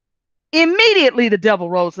 immediately the devil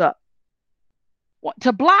rose up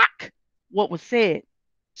to block what was said.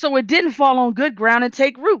 So it didn't fall on good ground and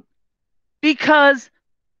take root, because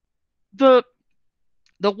the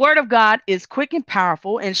word of God is quick and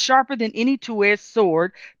powerful and sharper than any two-edged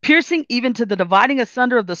sword, piercing even to the dividing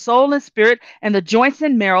asunder of the soul and spirit and the joints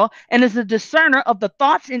and marrow, and is a discerner of the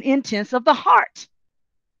thoughts and intents of the heart.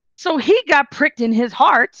 So he got pricked in his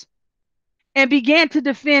heart and began to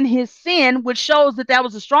defend his sin, which shows that that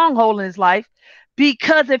was a stronghold in his life,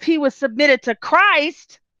 Because if he was submitted to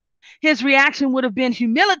Christ, his reaction would have been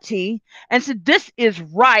humility and said, this is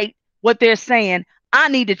right, what they're saying. I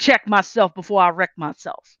need to check myself before I wreck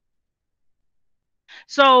myself.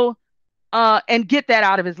 So, and get that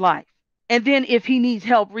out of his life. And then if he needs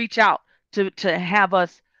help, reach out to have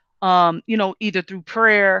us, either through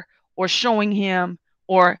prayer or showing him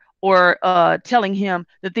or telling him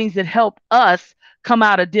the things that help us come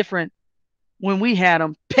out of different, when we had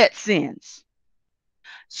them, pet sins.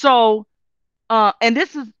 So, and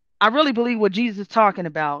this is, I really believe what Jesus is talking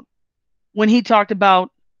about when he talked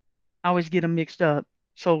about, I always get them mixed up.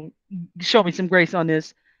 So show me some grace on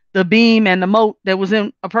this. The beam and the mote that was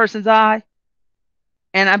in a person's eye.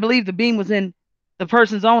 And I believe the beam was in the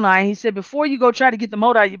person's own eye. He said, before you go try to get the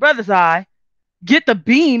mote out of your brother's eye, get the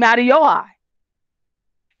beam out of your eye.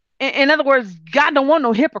 In other words, God don't want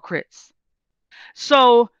no hypocrites.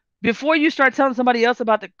 So before you start telling somebody else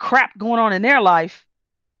about the crap going on in their life,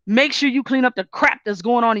 make sure you clean up the crap that's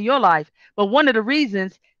going on in your life. But one of the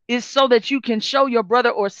reasons is so that you can show your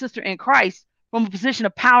brother or sister in Christ from a position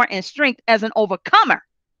of power and strength as an overcomer.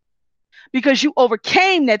 Because you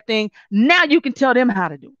overcame that thing, now you can tell them how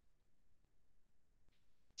to do it.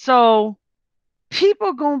 So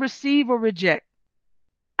people going to receive or reject.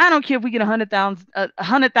 I don't care if we get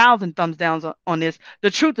 100,000 thumbs downs on this. The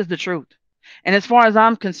truth is the truth. And as far as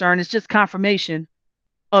I'm concerned, it's just confirmation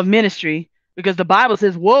of ministry, because the Bible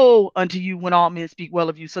says, woe unto you when all men speak well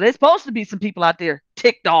of you. So there's supposed to be some people out there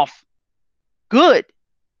ticked off. Good.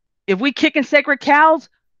 If we kicking sacred cows,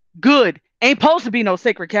 good. Ain't supposed to be no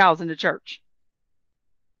sacred cows in the church.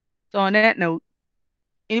 So on that note,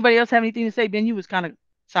 anybody else have anything to say? Ben, you was kind of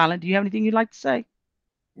silent. Do you have anything you'd like to say?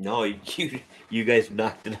 No, you guys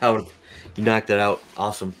knocked it out. You knocked it out.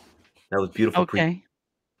 Awesome. That was beautiful. Okay.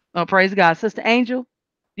 Oh, praise God. Sister Angel, do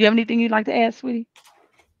you have anything you'd like to add, sweetie?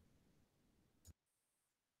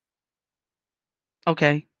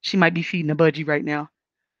 Okay. She might be feeding a budgie right now.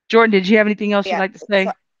 Jordan, did you have anything else you'd like to say?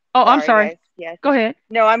 I'm sorry. Guys. Yes. Go ahead.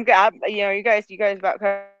 No, I'm good. You guys about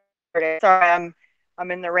covered it. Sorry,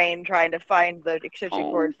 I'm in the rain trying to find the extension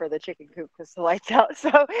cord for the chicken coop because the light's out.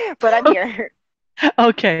 So, but I'm here.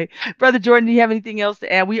 Okay. Brother Jordan, do you have anything else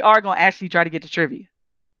to add? We are going to actually try to get to trivia.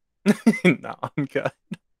 No, I'm good.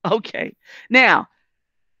 Okay. Now,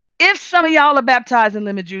 if some of y'all are baptized in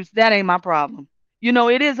lemon juice, that ain't my problem.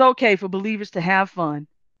 It is okay for believers to have fun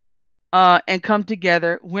and come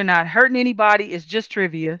together. We're not hurting anybody. It's just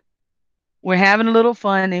trivia. We're having a little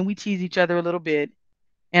fun and we tease each other a little bit.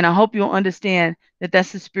 And I hope you'll understand that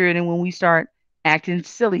that's the spirit. And when we start acting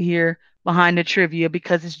silly here behind the trivia,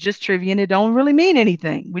 because it's just trivia and it don't really mean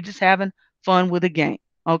anything. We're just having fun with a game.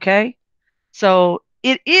 Okay. So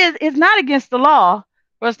it's not against the law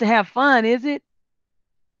for us to have fun, is it?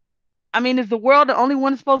 I mean, is the world the only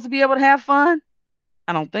one that's supposed to be able to have fun?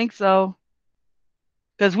 I don't think so.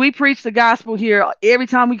 Because we preach the gospel here every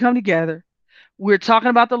time we come together. We're talking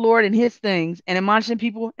about the Lord and his things and admonishing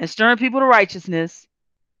people and stirring people to righteousness.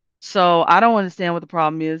 So I don't understand what the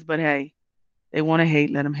problem is, but hey, they want to hate,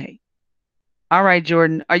 let them hate. All right,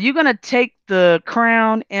 Jordan, are you going to take the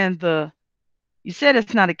crown and you said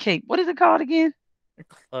it's not a cape. What is it called again? A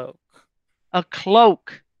cloak. A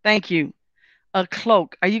cloak. Thank you. A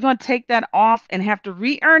cloak. Are you going to take that off and have to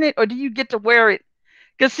re-earn it, or do you get to wear it?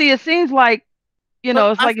 Because see, it seems like,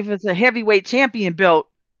 it's like if it's a heavyweight champion belt.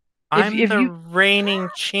 I'm the reigning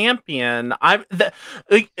champion.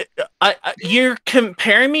 You're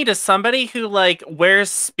comparing me to somebody who wears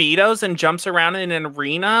Speedos and jumps around in an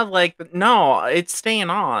arena. No, it's staying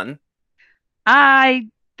on. I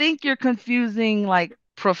think you're confusing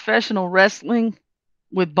professional wrestling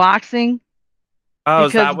with boxing. Oh,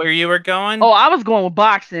 is that where you were going? Oh, I was going with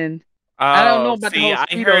boxing. Oh, I don't know about the whole Speedo.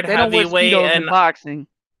 I heard they don't wear Speedos in boxing.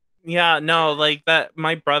 Yeah, no, that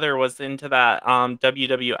my brother was into that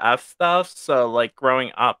WWF stuff, so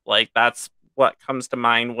growing up, that's what comes to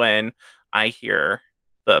mind when I hear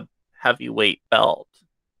the heavyweight belt.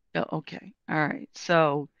 Oh, okay. All right.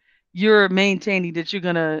 So you're maintaining that you're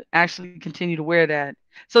gonna actually continue to wear that.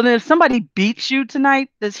 So then if somebody beats you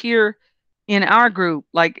tonight that's here in our group,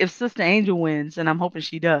 if Sister Angel wins, and I'm hoping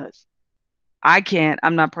she does,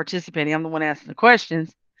 I'm not participating. I'm the one asking the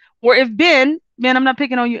questions. Or if Ben, I'm not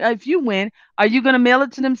picking on you. If you win, are you going to mail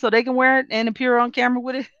it to them so they can wear it and appear on camera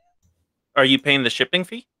with it? Are you paying the shipping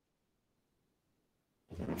fee?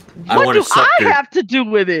 What do I have to do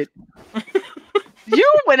with it?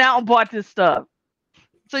 You went out and bought this stuff.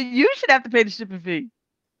 So you should have to pay the shipping fee.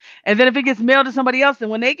 And then if it gets mailed to somebody else, then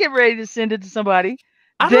when they get ready to send it to somebody,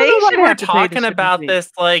 I They don't know should why we're have to pay the talking shipping about fee.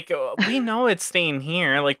 this. Like, we know it's staying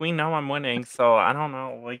here. Like, we know I'm winning. So I don't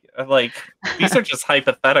know. Like these are just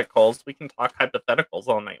hypotheticals. We can talk hypotheticals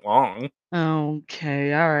all night long.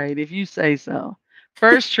 Okay, all right, if you say so.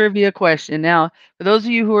 First trivia question. Now, for those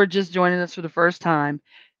of you who are just joining us for the first time,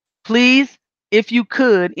 please, if you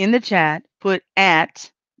could, in the chat, put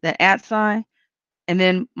the at sign, and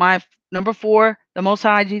then number 4, the Most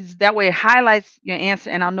High Jesus. That way it highlights your answer,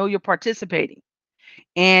 and I'll know you're participating.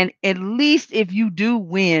 And at least if you do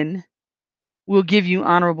win, we'll give you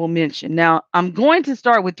honorable mention. Now, I'm going to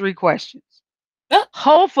start with 3 questions.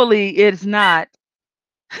 Hopefully, it's not.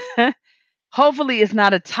 Hopefully, it's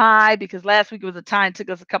not a tie, because last week it was a tie and took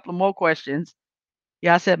us a couple of more questions.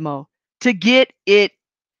 Yeah, I said Mo. To get it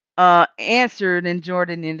answered, and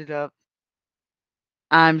Jordan ended up.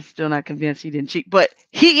 I'm still not convinced he didn't cheat, but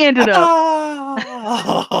he ended up.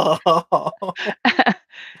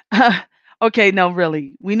 Okay, no,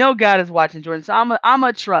 really. We know God is watching, Jordan. So I'm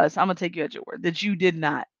a trust. I'm gonna take you at your word that you did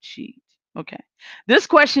not cheat. Okay. This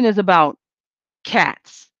question is about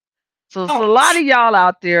cats. So a lot of y'all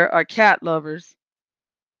out there are cat lovers.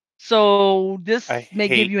 So this I may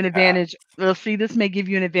give hate you an cats. advantage. Let's see, this may give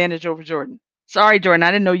you an advantage over Jordan. Sorry, Jordan.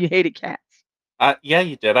 I didn't know you hated cats. Yeah,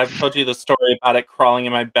 you did. I've told you the story about it crawling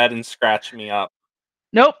in my bed and scratching me up.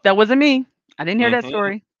 Nope, that wasn't me. I didn't hear that Mhm.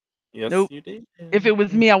 story. Yes, Nope. you did. If it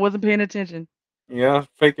was me, I wasn't paying attention. Yeah,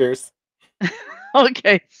 figures.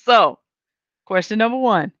 Okay, so question number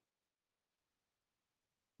 1.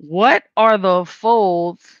 What are the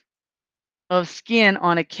folds of skin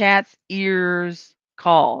on a cat's ears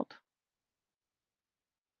called?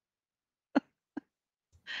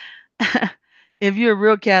 If you're a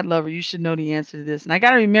real cat lover, you should know the answer to this. And I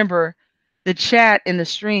got to remember the chat in the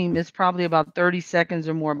stream is probably about 30 seconds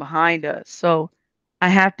or more behind us. So I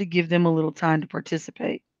have to give them a little time to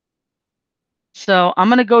participate. So I'm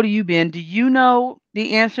going to go to you, Ben. Do you know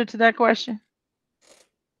the answer to that question?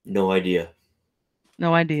 No idea.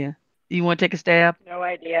 No idea. Do you want to take a stab? No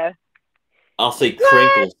idea. I'll say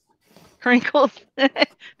crinkles. Crinkles.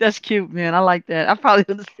 That's cute, man. I like that. I probably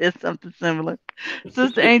would have said something similar.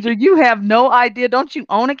 Sister Angel, you have no idea. Don't you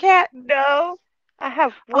own a cat? No, I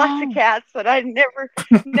have lots of Oh. cats, but I never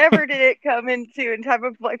did it come into in time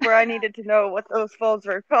of like where I needed to know what those folds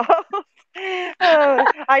were called.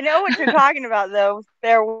 I know what you're talking about, though.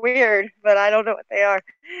 They're weird, but I don't know what they are.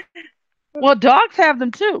 Well, dogs have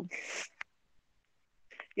them too.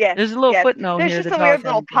 Yes, There's a little yes. footnote There's here. just The a weird dogs have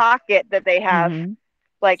little them too. pocket that they have. Mhm.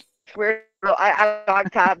 Like weird. Dogs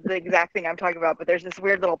have the exact thing I'm talking about, but there's this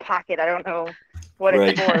weird little pocket. I don't know what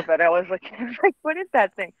Right. it's for, but I was like, what is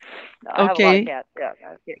that thing? No, I have a lot of Okay. cats. Yeah,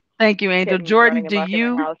 Thank you, Angel. kittens Jordan, running do amok in my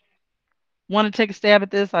you house. want to take a stab at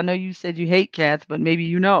this? I know you said you hate cats, but maybe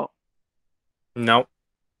you know. Nope.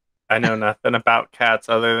 I know nothing about cats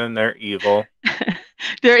other than they're evil.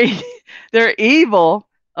 they're they're evil.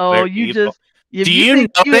 Oh, They're you evil. just if Do you you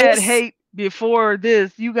think you had notice? hate before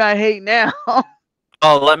this, you got hate now.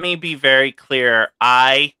 Oh, let me be very clear.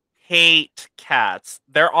 I hate cats.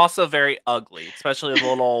 They're also very ugly, especially the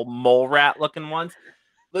little mole rat looking ones.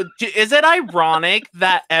 Is it ironic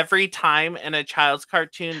that every time in a child's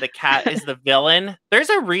cartoon the cat is the villain? There's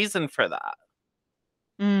a reason for that.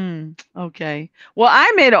 Okay. Well,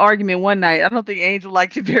 I made an argument one night. I don't think Angel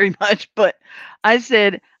liked it very much, but I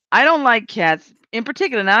said I don't like cats in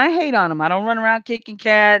particular. And I hate on them. I don't run around kicking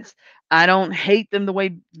cats. I don't hate them the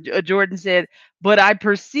way Jordan said, but I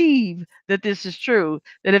perceive that this is true.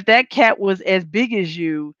 That if that cat was as big as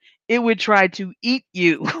you, it would try to eat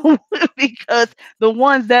you because the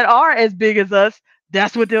ones that are as big as us,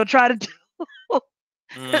 that's what they'll try to do. So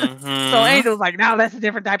Mm-hmm. Angel was like, no, that's a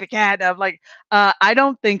different type of cat. I'm like, I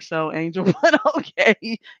don't think so, Angel, but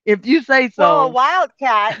okay. If you say Well, a so. wild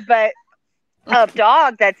cat, but a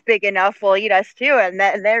dog that's big enough will eat us too. And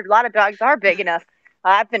there a lot of dogs are big enough.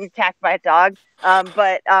 I've been attacked by a dog,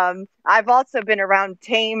 but I've also been around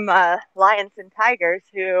tame lions and tigers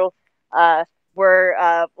who were,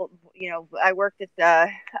 I worked at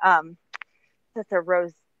the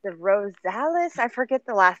Rosales. I forget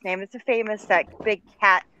the last name. It's a famous big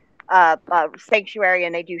cat sanctuary,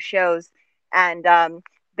 and they do shows. And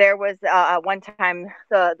there was one time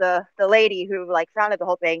the lady who like founded the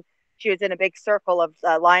whole thing. She was in a big circle of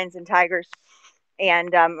lions and tigers,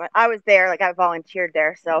 and I was there. Like I volunteered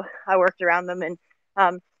there, so I worked around them. And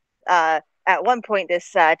um, at one point,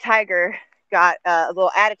 this tiger got a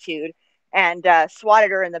little attitude and swatted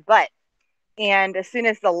her in the butt. And as soon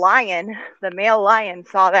as the male lion,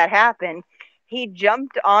 saw that happen, he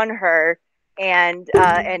jumped on her and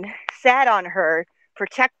sat on her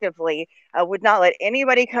protectively. Would not let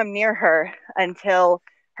anybody come near her until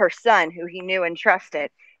her son, who he knew and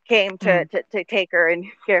trusted, came to take her and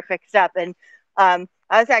get her fixed up. And I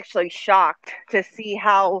was actually shocked to see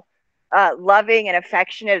how loving and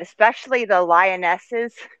affectionate, especially the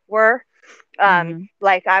lionesses, were.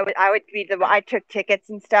 Like I would be I took tickets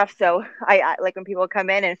and stuff, so I like when people come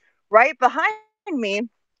in, and right behind me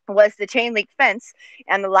was the chain link fence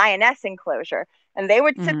and the lioness enclosure, and they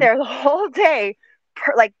would sit there the whole day,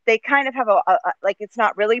 like they kind of have a like, it's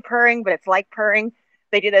not really purring, but it's like purring.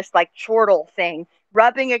 They do this like chortle thing,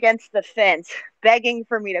 rubbing against the fence, begging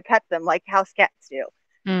for me to pet them like house cats do.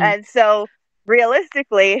 And so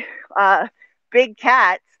realistically, big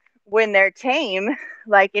cats, when they're tame,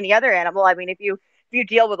 like any other animal, I mean, if you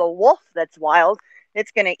deal with a wolf that's wild,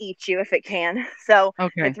 it's going to eat you if it can. So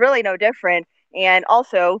it's really no different. And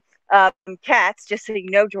also, cats, just so you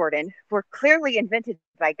know, Jordan, were clearly invented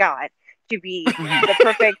by God to be the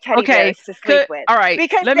perfect teddy bears to sleep with. All right.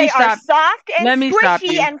 Because they are soft and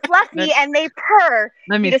squishy and fluffy, and they purr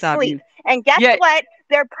you to sleep. And guess what?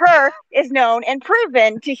 Their purr is known and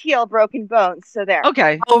proven to heal broken bones. So there.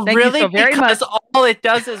 Okay. Oh, Thank really? you so very Because much. all it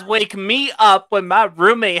does is wake me up when my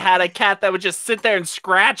roommate had a cat that would just sit there and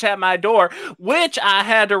scratch at my door, which I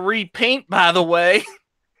had to repaint, by the way.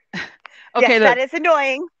 Okay, yes, that is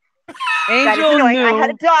annoying. Angel that is annoying. knew I had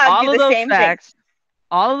a dog all do of the those same facts, thing.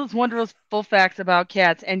 all of those wonderful facts about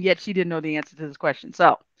cats, and yet she didn't know the answer to this question.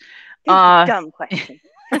 So, dumb question.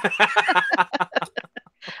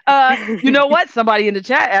 You know what? Somebody in the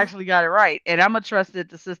chat actually got it right, and I'm gonna trust that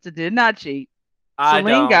the sister did not cheat.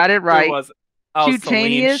 Celine got it right. Who was it? Oh,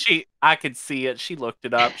 Cutaneous. Celine. I could see it. She looked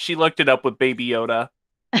it up. She looked it up with Baby Yoda.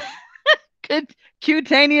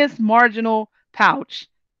 Cutaneous marginal pouch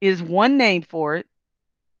is one name for it.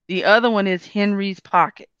 The other one is Henry's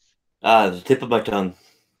pockets. The tip of my tongue.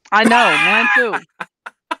 I know, mine too.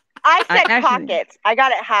 I said pockets. I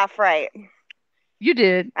got it half right. You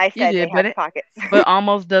did. I said they have pockets. But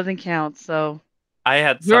almost doesn't count. So I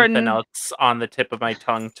had something else on the tip of my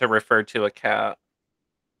tongue to refer to a cat.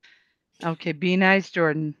 Okay, be nice,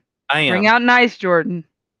 Jordan. I am. Bring out nice, Jordan.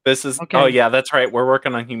 This is okay. Oh yeah, that's right. We're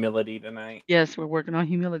working on humility tonight. Yes, we're working on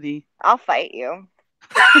humility. I'll fight you.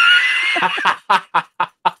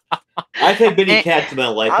 I've had many cats in my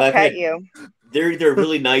life. I'll pet you. They're either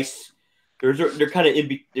really nice. They're kind of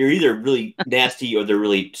they're either really nasty or they're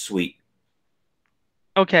really sweet.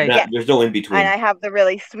 Okay. There's no in between. And I have the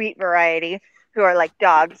really sweet variety who are like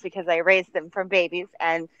dogs because I raised them from babies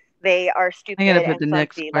and they are stupid and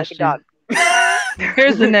funky like a dog.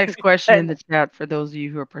 Here's the next question in the chat for those of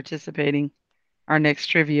you who are participating. Our next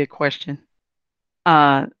trivia question.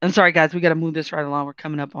 I'm sorry, guys. We got to move this right along. We're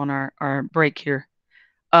coming up on our break here.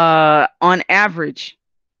 On average,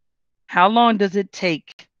 how long does it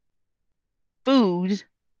take food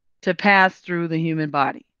to pass through the human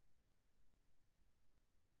body?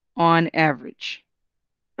 On average,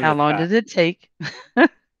 how long does it take?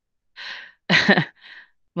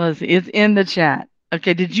 Let's see. It's in the chat.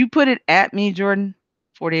 Okay, did you put it at me, Jordan?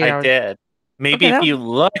 48 hours. I did. Maybe if you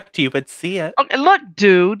looked, you would see it. Okay, look,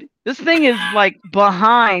 dude. This thing is like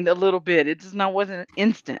behind a little bit. It just wasn't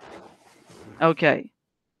instant. Okay.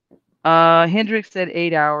 Hendrix said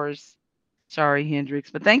 8 hours. Sorry,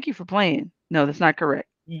 Hendrix, but thank you for playing. No, that's not correct.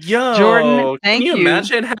 Yo, Jordan, thank you. Can you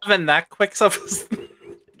imagine having that quick stuff?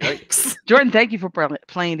 Jordan, thank you for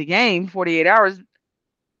playing the game. 48 hours,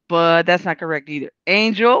 but that's not correct either.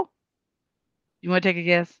 Angel, you want to take a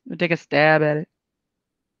guess? You want to take a stab at it?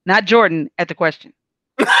 Not Jordan, at the question.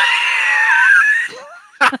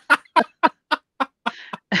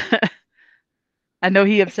 I know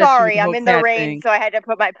he upset. Sorry, I'm in the rain, so I had to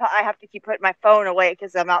I have to keep putting my phone away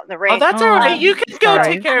because I'm out in the rain. Oh, that's all right. You can go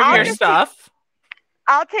take care of your stuff.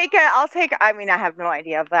 I'll take. I mean, I have no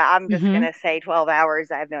idea, but I'm just gonna say 12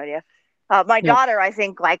 hours. I have no idea. My daughter, I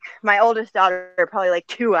think, like my oldest daughter, probably like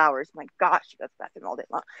 2 hours. My gosh, she goes bathroom all day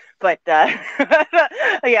long. But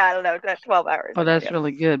yeah, I don't know. That's 12 hours. Oh, that's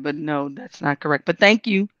really good, but no, that's not correct. But thank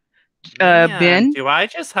you, Ben. Do I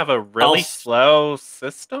just have a really slow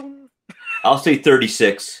system? I'll say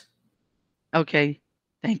 36. Okay,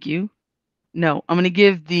 thank you. No, I'm going to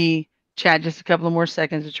give the chat just a couple of more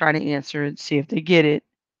seconds to try to answer it, see if they get it.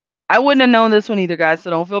 I wouldn't have known this one either, guys, so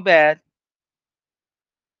don't feel bad.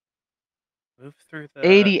 Move through the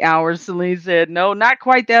 80 hours, Celine said. No, not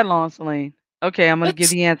quite that long, Celine. Okay, I'm going to give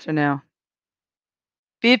the answer now.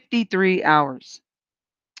 53 hours.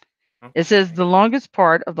 Okay. It says the longest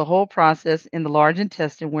part of the whole process in the large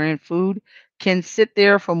intestine wherein food can sit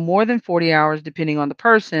there for more than 40 hours depending on the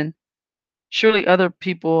person. Surely other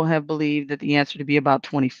people have believed that the answer to be about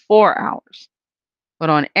 24 hours. but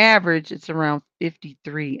on average, it's around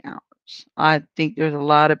 53 hours. I think there's a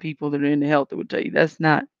lot of people that are in the health that would tell you that's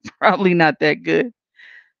not probably not that good.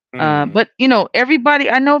 But everybody,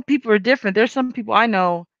 I know people are different. There's some people I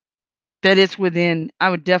know that it's within, I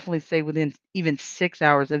would definitely say within even 6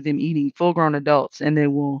 hours of them eating, full grown adults, and they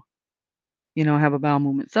will, have a bowel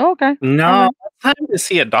movement. So okay. No, All right. it's time to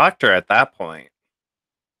see a doctor at that point.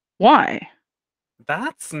 Why?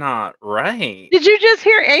 That's not right. Did you just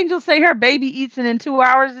hear Angel say her baby eats and in 2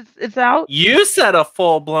 hours it's out? You said a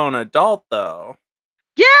full-blown adult, though.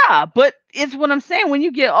 Yeah, but it's what I'm saying. When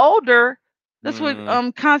you get older, that's what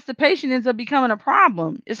constipation ends up becoming a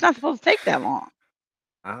problem. It's not supposed to take that long.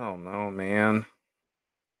 I don't know, man.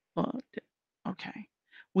 Well, okay.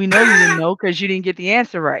 We know you didn't know because you didn't get the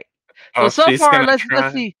answer right. So she's far, gonna let's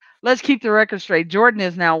try. see. Let's keep the record straight. Jordan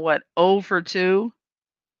is now what, 0 for 2?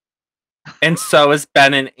 And so is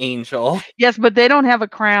Ben and Angel. Yes, but they don't have a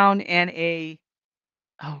crown and a,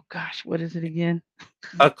 oh gosh, what is it again?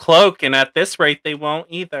 A cloak, and at this rate, they won't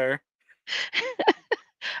either.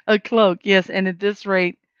 A cloak, yes. And at this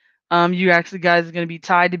rate, you actually guys are going to be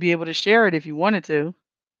tied to be able to share it if you wanted to.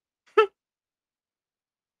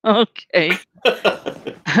 Okay.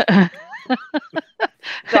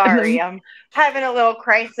 Sorry, I'm having a little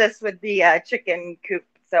crisis with the chicken coop,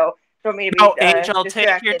 so don't mean to be. Oh, Angel,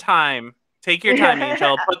 distracted. take your time. Take your time,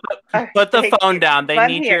 Angel. Put the phone down. They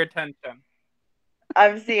need your attention.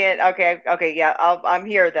 I'm seeing. Okay, yeah. I'm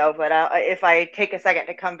here though, but if I take a second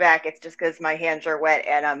to come back, it's just because my hands are wet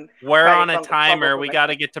and We're on a timer. We got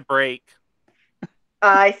to get to break.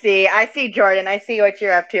 I see, Jordan. I see what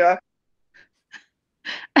you're up to.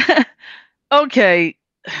 Okay.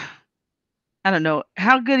 I don't know.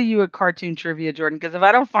 How good are you at cartoon trivia, Jordan? Because if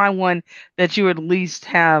I don't find one that you at least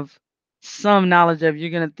have some knowledge of,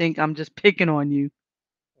 you're going to think I'm just picking on you.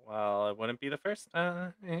 Well, it wouldn't be the first.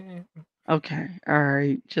 Okay. All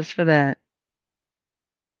right. Just for that.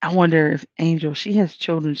 I wonder if Angel, she has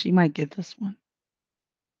children. She might get this one.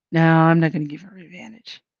 No, I'm not going to give her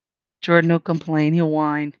advantage. Jordan will complain. He'll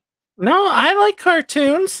whine. No, I like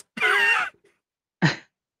cartoons.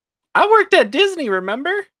 I worked at Disney,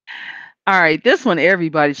 remember? All right, this one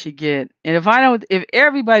everybody should get. And if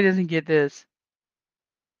everybody doesn't get this,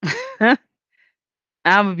 I'm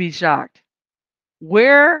gonna be shocked.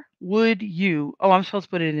 Where would you? Oh, I'm supposed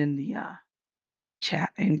to put it in the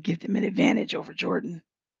chat and give them an advantage over Jordan.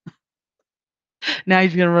 Now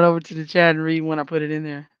he's gonna run over to the chat and read when I put it in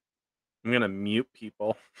there. I'm gonna mute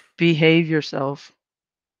people. Behave yourself.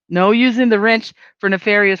 No using the wrench for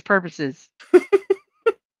nefarious purposes.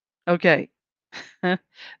 Okay.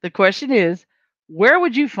 The question is, where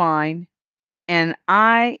would you find an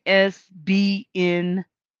ISBN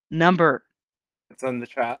number? It's on the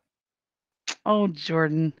chat. Oh,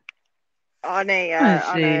 Jordan. On a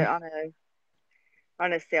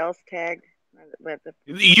sales tag.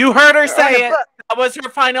 You heard her say it. That was her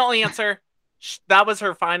final answer. That was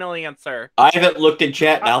her final answer. I haven't looked in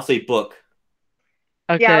chat, and I'll say book.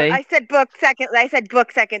 Okay. Yeah, I said book second.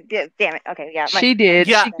 Damn it. Okay, yeah. She did.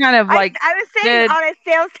 Yeah. She kind of like. I was saying on a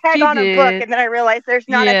sales tag on a book, and then I realized there's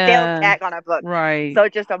not a sales tag on a book. Right. So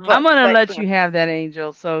just a book. I'm gonna let you have that,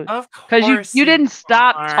 Angel. So because you didn't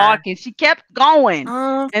stop talking, she kept going,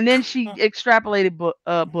 and then she extrapolated book.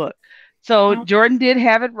 So Jordan did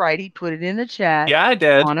have it right. He put it in the chat. Yeah, I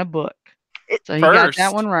did. On a book. So he got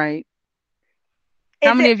that one right.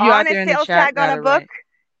 How many of you out there in the chat got it right?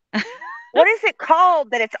 What is it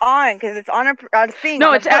called that it's on? Because it's on a thing.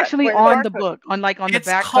 No, it's actually on the book, on the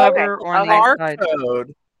back cover or on the inside.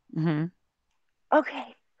 Mm-hmm.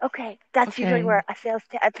 Okay. That's usually where a sales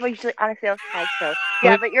tag. That's usually on a sales tag. So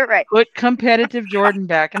yeah, but you're right. Put competitive Jordan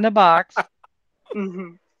back in the box.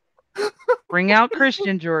 Mm-hmm. Bring out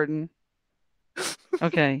Christian Jordan.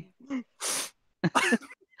 Okay.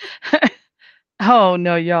 Oh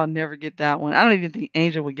no, y'all never get that one. I don't even think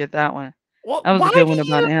Angel would get that one. Well, that was a good one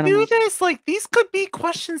about animals. Do this? Like, these could be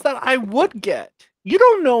questions that I would get. You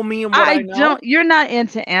don't know me and what I know. You're not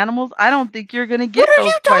into animals. I don't think you're gonna get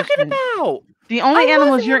those questions. What are you talking about? The only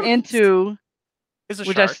animals you're into, is a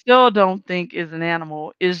which shark. I still don't think is an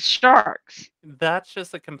animal, is sharks. That's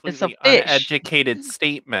just a completely uneducated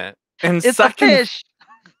statement. And it's second, a fish,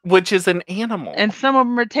 which is an animal. And some of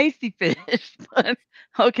them are tasty fish. But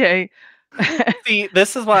okay. See,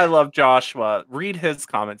 this is why I love Joshua. Read his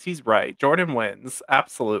comments. He's right. Jordan wins.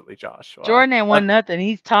 Absolutely, Joshua. Jordan ain't won nothing.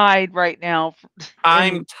 He's tied right now.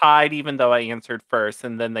 I'm tied even though I answered first,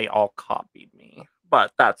 and then they all copied me.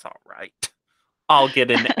 But that's all right. I'll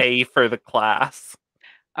get an A for the class.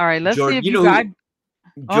 All right, let's Jordan, see if you got...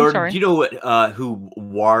 Jordan, do you know what who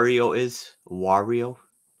Wario is? Wario?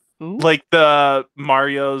 Who? Like the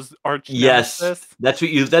Mario's arch Yes, nemesis? that's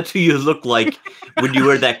who you look like when you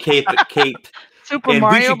wear that cape. Super And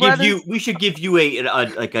Mario Brothers? we should give you a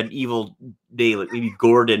like an evil name, like maybe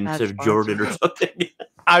Gordon Not instead of Jordan or sponsored. something.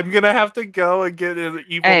 I'm gonna have to go and get an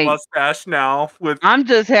evil Hey. mustache now. I'm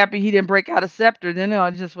just happy he didn't break out a scepter. Then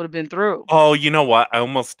I just would have been through. Oh, you know what? I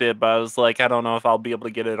almost did, but I was like, I don't know if I'll be able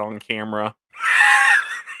to get it on camera.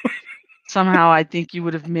 Somehow I think you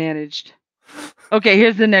would have managed. Okay,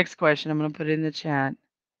 here's the next question. I'm gonna put it in the chat.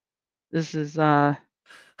 This is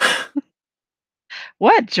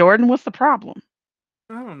what, Jordan? What's the problem?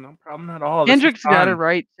 Oh, no problem at all. Hendrix got it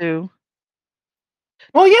right too.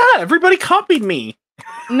 Well, yeah, everybody copied me.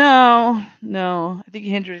 No. I think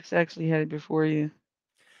Hendrix actually had it before you.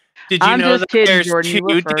 Did you I'm know just that kidding, there's Jordan. You were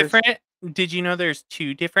two first. different? Did you know there's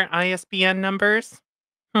 2 different ISBN numbers?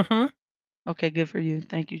 Okay, good for you.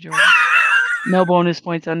 Thank you, Jordan. No bonus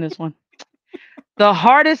points on this one. The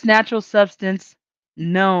hardest natural substance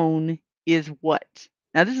known is what?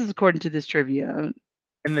 Now, this is according to this trivia.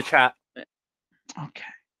 In the chat. Okay.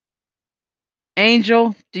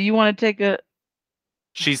 Angel, do you want to take a...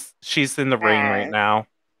 She's in the rain right now.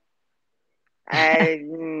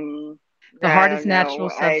 The hardest natural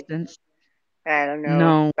substance. I don't know.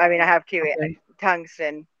 No. I mean, I have 2. Okay.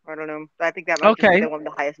 Tungsten. I don't know. I think that might just be the one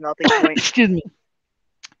with the highest melting point. Excuse me.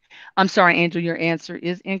 I'm sorry, Angel. Your answer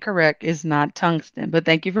is incorrect. It's not tungsten, but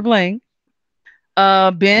thank you for playing.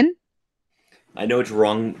 Ben? I know it's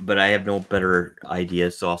wrong, but I have no better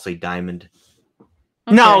idea, so I'll say diamond.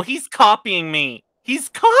 Okay. No, he's copying me. He's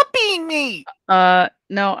copying me.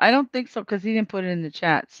 No, I don't think so because he didn't put it in the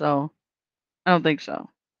chat, so I don't think so.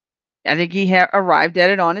 I think he had arrived at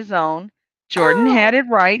it on his own. Jordan had it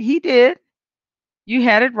right. He did. You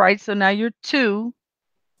had it right, so now you're 2.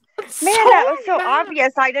 Man, that was so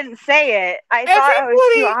obvious. I didn't say it. I thought it was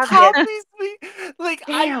too obvious. Copies me. Like,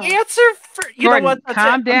 Damn. I answer for... You Jordan, know what? That's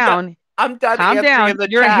calm it. down. I'm done Calm answering down. in the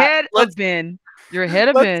You're chat. ahead of Ben. You're ahead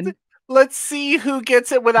of Ben. Let's see who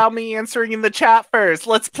gets it without me answering in the chat first.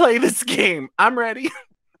 Let's play this game. I'm ready.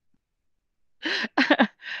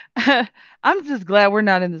 I'm just glad we're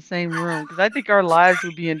not in the same room because I think our lives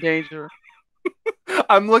would be in danger.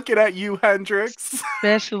 I'm looking at you, Hendrix.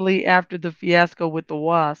 Especially after the fiasco with the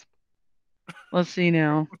wasp. Let's see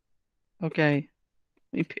now. Okay.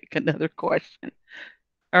 Let me pick another question.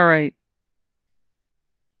 All right.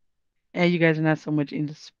 Yeah, you guys are not so much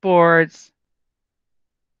into sports.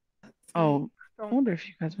 Oh, I wonder if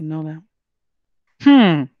you guys would know that.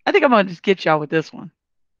 I think I'm gonna just get y'all with this one.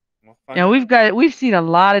 Now we've seen a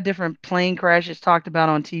lot of different plane crashes talked about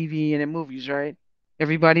on TV and in movies, right?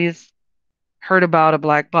 Everybody has heard about a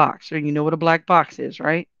black box, or you know what a black box is,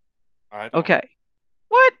 right? I don't. Okay.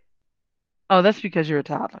 What? Oh, that's because you're a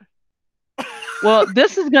toddler. Well,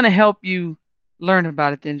 this is gonna help you learn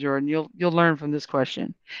about it then, Jordan. You'll learn from this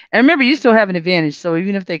question. And remember, you still have an advantage, so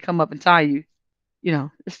even if they come up and tie you,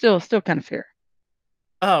 it's still kind of fair.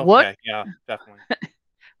 Oh, okay. What? Yeah, definitely.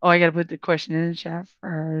 Oh, I gotta put the question in the chat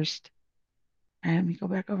first. And let me go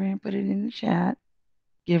back over here and put it in the chat.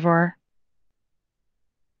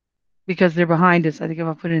 Because they're behind us, I think if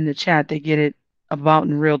I put it in the chat, they get it about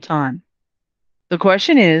in real time. The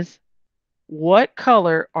question is, what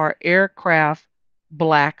color are aircraft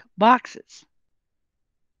black boxes?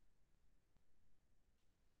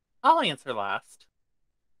 I'll answer last.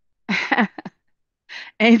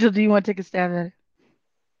 Angel, do you want to take a stab at it?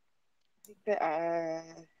 I'm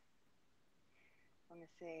going to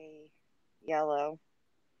say yellow.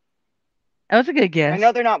 That was a good guess. I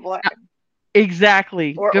know they're not black.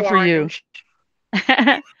 Exactly. Or good orange. For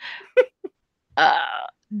you.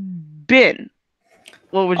 Ben,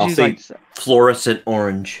 what would you like to say? Fluorescent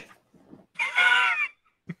orange.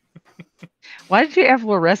 Why did you add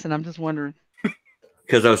fluorescent? I'm just wondering.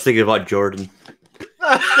 Because I was thinking about Jordan.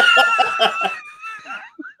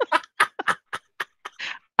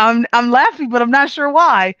 I'm laughing, but I'm not sure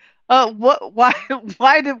why. Why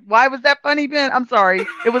was that funny, Ben? I'm sorry.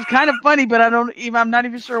 It was kind of funny, but I'm not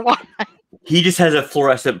even sure why. He just has a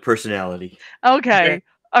fluorescent personality. Okay.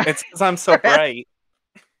 It's because I'm so bright.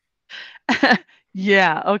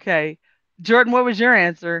 Yeah, okay. Jordan, what was your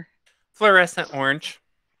answer? Fluorescent orange.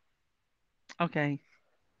 Okay.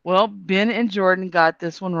 Well, Ben and Jordan got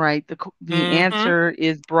this one right. The answer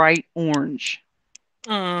is bright orange.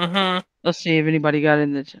 Let's see if anybody got it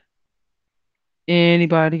in the chat.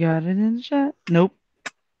 Anybody got it in the chat? Nope.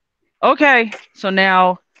 Okay, so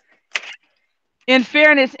now, in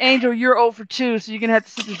fairness, Angel, you're 0 for 2, so you're going to have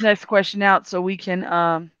to sit this next question out so we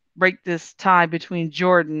can break this tie between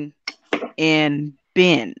Jordan and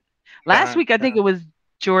Ben. Last week, I think it was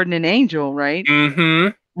Jordan and Angel, right?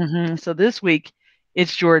 Mm-hmm. So this week,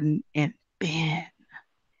 It's Jordan and Ben.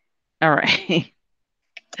 All right.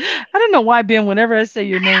 I don't know why, Ben, whenever I say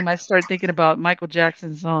your name, I start thinking about Michael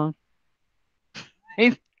Jackson's song.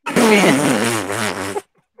 Hey, Ben.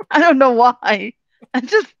 I don't know why. I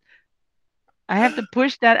have to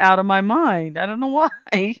push that out of my mind. I don't know why.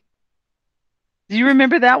 Do you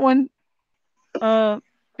remember that one,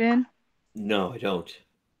 Ben? No, I don't.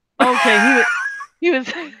 Okay, he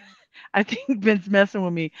was I think Ben's messing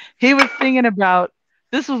with me. He was singing about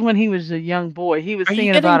this was when he was a young boy. He was Are you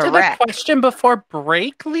singing getting about a to the rat. question before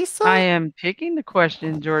break, Lisa? I am picking the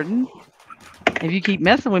question, Jordan. If you keep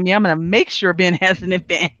messing with me, I'm gonna make sure Ben has an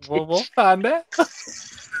advantage. Well, we'll find it.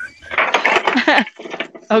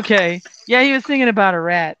 Okay. Yeah, he was singing about a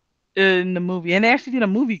rat in the movie. And they actually did a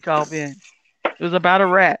movie called Ben. It was about a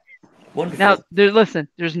rat. Wonderful. Now, listen,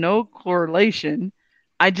 there's no correlation.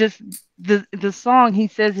 I just the song he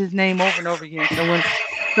says his name over and over again.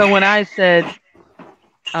 So when I said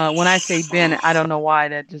when I say Ben, I don't know why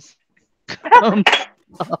that just comes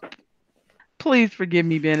up. Please forgive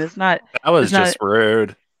me, Ben. That was it's not just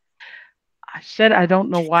rude. I said I don't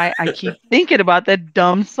know why I keep thinking about that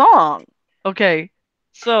dumb song. Okay.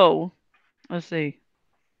 So let's see.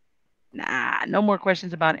 Nah, no more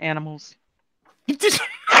questions about animals.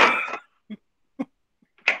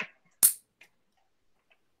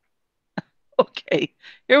 Okay,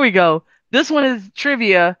 here we go. This one is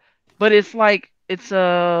trivia, but it's like it's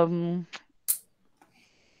I don't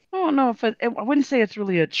know if I wouldn't say it's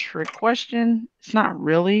really a trick question. It's not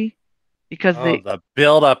really because Oh, the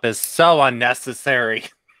buildup is so unnecessary.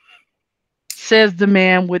 says the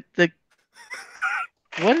man with the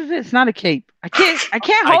what is it? It's not a cape. I can't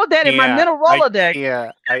hold that in my mental Rolodex.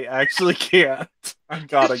 Yeah, I actually can't. I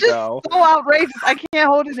gotta It's just go. so outrageous. I can't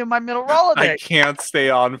hold it in my mental I Rolodex. can't stay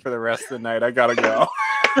on for the rest of the night. I gotta go.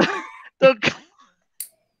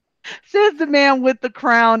 Says the man with the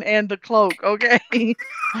crown and the cloak. Okay,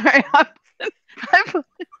 all right. I put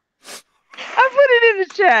it in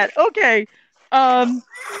the chat. Okay.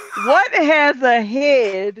 What has a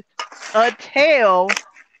head, a tail,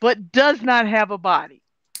 but does not have a body?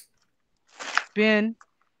 Ben.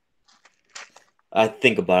 I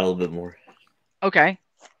think about it a little bit more. Okay.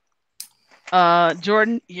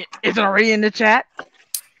 Jordan, is it already in the chat?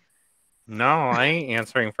 No, I ain't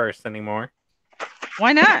answering first anymore.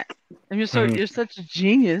 Why not? You're such a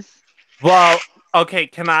genius. Well, okay,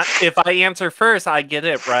 if I answer first, I get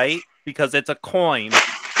it right because it's a coin.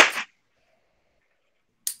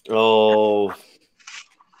 Oh.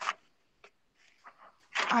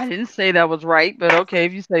 I didn't say that was right, but okay,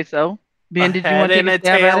 if you say so. Ben, did you want to take a a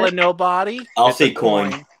stab at tail it? and no body? I'll say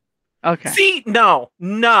coin. Okay. See, no.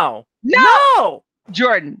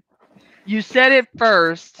 Jordan, you said it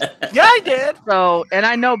first. Yeah, I did. So, and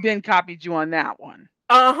I know Ben copied you on that one.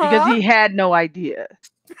 Uh-huh. Because he had no idea.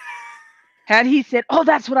 Had he said, "Oh,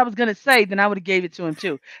 that's what I was gonna say," then I would have gave it to him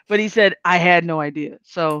too. But he said, "I had no idea."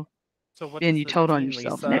 So Ben, you told on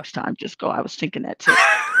yourself. Lisa? Next time, just go. I was thinking that too.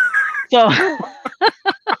 So,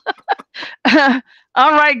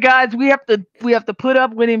 all right, guys, we have to put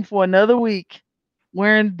up with him for another week,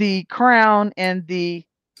 wearing the crown and the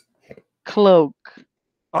cloak.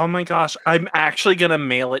 Oh my gosh, I'm actually gonna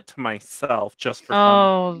mail it to myself just for fun.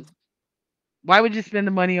 Oh, why would you spend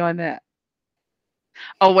the money on that?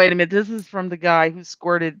 Oh, wait a minute. This is from the guy who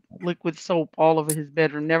squirted liquid soap all over his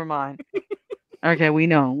bedroom. Never mind. Okay, we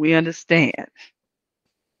know. We understand.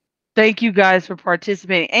 Thank you guys for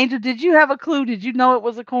participating. Angel, did you have a clue? Did you know it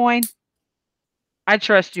was a coin? I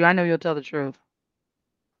trust you. I know you'll tell the truth.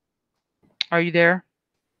 Are you there?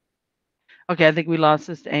 Okay, I think we lost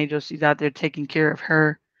Sister Angel. She's out there taking care of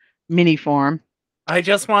her mini farm. I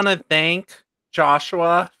just want to thank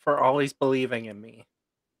Joshua for always believing in me.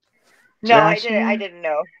 No, I didn't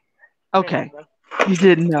know. Okay. You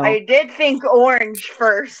didn't know. I did think orange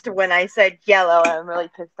first when I said yellow. I'm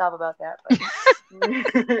really pissed off about that.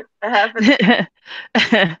 But that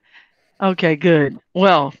happened. Okay, good.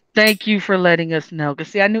 Well, thank you for letting us know.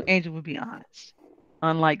 Because, see, I knew Angel would be honest,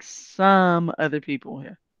 unlike some other people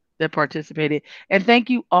here that participated. And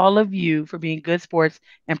thank you, all of you, for being good sports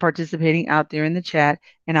and participating out there in the chat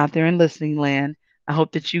and out there in listening land. I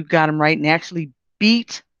hope that you got them right and actually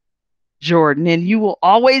beat Jordan. And you will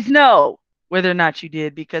always know whether or not you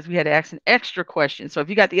did because we had to ask an extra question. So if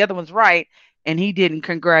you got the other ones right and he didn't,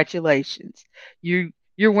 congratulations. You're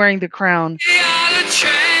wearing the crown.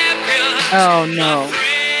 Oh,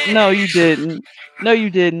 no. No, you didn't. No, you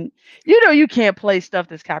didn't. You know you can't play stuff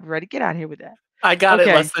that's copyrighted. Get out of here with that. I got it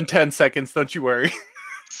less than 10 seconds. Don't you worry.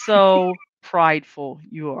 So prideful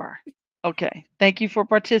you are. Okay. Thank you for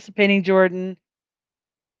participating, Jordan.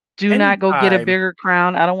 Do not go get a Anytime. bigger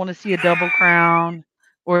crown. I don't want to see a double crown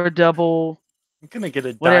or a double I'm gonna get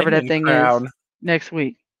a whatever that diamond thing is crown. next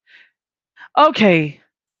week. Okay.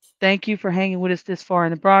 Thank you for hanging with us this far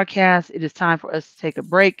in the broadcast. It is time for us to take a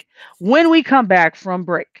break. When we come back from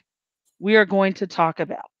break, we are going to talk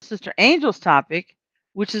about Sister Angel's topic,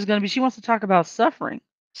 which is going to be, she wants to talk about suffering.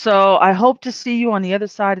 So I hope to see you on the other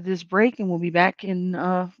side of this break, and we'll be back in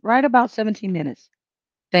right about 17 minutes.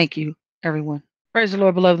 Thank you, everyone. Praise the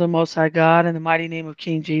Lord, beloved of the Most High God, in the mighty name of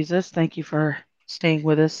King Jesus. Thank you for staying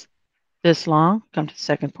with us this long. Come to the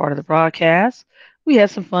second part of the broadcast. We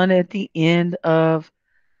had some fun at the end of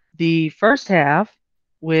the first half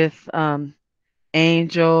with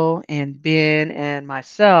Angel and Ben and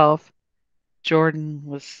myself. Jordan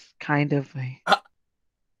was kind of a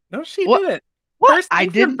No, she what? didn't. What? First I thing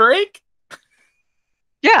for didn't. break.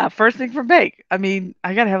 Yeah, first thing for bake. I mean,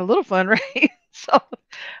 I gotta have a little fun, right? So,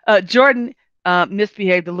 Jordan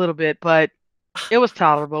misbehaved a little bit, but it was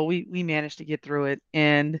tolerable. We managed to get through it.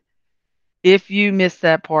 And if you missed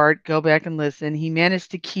that part, go back and listen. He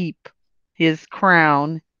managed to keep his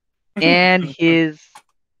crown and uh, his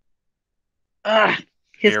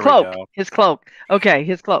Here we cloak. go. His cloak. Okay,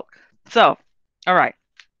 his cloak. So, all right.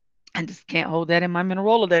 I just can't hold that in my mental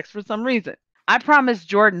Rolodex for some reason. I promised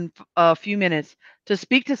Jordan a few minutes to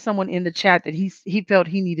speak to someone in the chat that he felt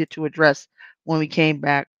he needed to address when we came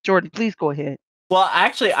back. Jordan, please go ahead. Well,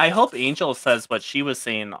 actually, I hope Angel says what she was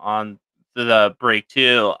saying on the break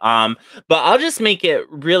too. But I'll just make it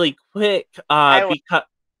really quick. I will. Because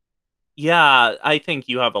yeah, I think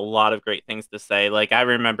you have a lot of great things to say. Like I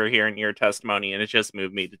remember hearing your testimony, and it just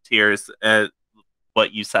moved me to tears at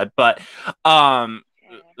what you said. But um,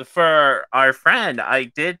 for our friend,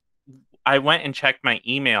 I went and checked my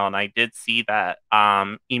email, and I did see that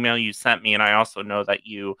email you sent me, and I also know that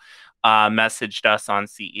you messaged us on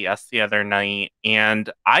CES the other night. And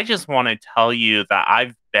I just want to tell you that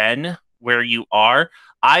I've been where you are.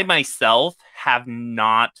 I myself have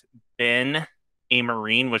not been a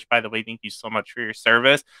Marine, which, by the way, thank you so much for your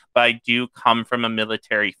service. But I do come from a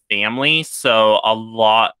military family, so a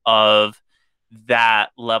lot of that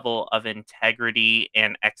level of integrity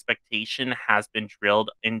and expectation has been drilled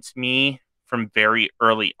into me from very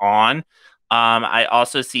early on. I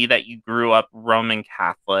also see that you grew up Roman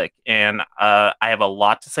Catholic, and I have a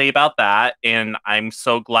lot to say about that. And I'm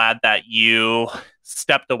so glad that you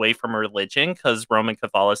stepped away from religion because Roman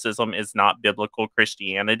Catholicism is not biblical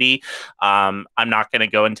Christianity. I'm not going to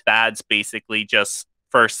go into that. It's basically just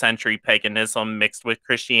first century paganism mixed with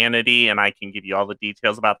Christianity, and I can give you all the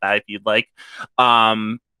details about that if you'd like.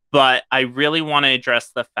 Um, but I really want to address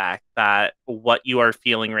the fact that what you are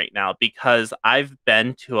feeling right now, because I've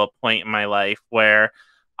been to a point in my life where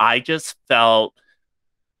I just felt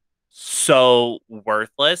so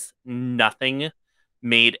worthless. Nothing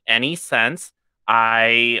made any sense.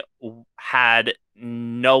 I had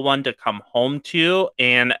no one to come home to,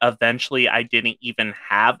 and eventually I didn't even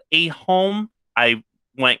have a home. I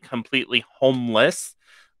went completely homeless,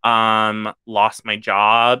 lost my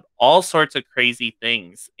job, all sorts of crazy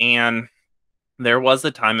things. And there was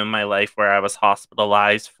a time in my life where I was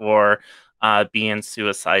hospitalized for being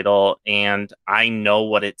suicidal, and I know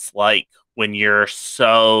what it's like when you're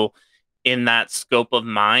so in that scope of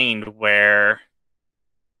mind where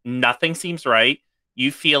nothing seems right.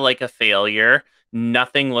 You feel like a failure.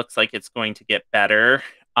 Nothing looks like it's going to get better.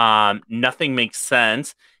 Nothing makes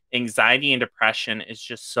sense. Anxiety and depression is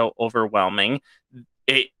just so overwhelming.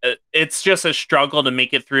 It's just a struggle to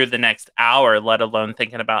make it through the next hour, let alone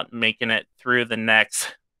thinking about making it through the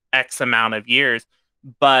next X amount of years.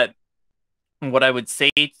 But what I would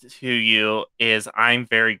say to you is I'm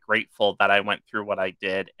very grateful that I went through what I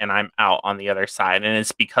did and I'm out on the other side. And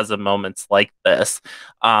it's because of moments like this.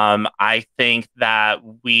 I think that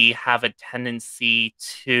we have a tendency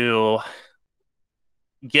to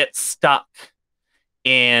get stuck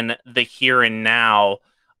in the here and now,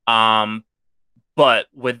 but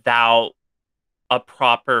without a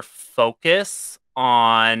proper focus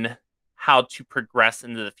on how to progress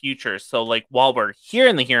into the future. So, like, while we're here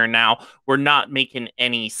in the here and now, we're not making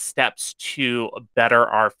any steps to better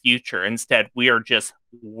our future. Instead, we are just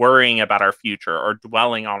worrying about our future or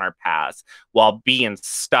dwelling on our past while being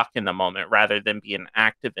stuck in the moment rather than being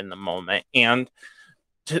active in the moment. And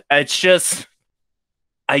it's just,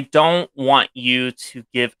 I don't want you to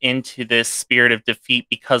give into this spirit of defeat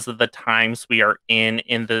because of the times we are in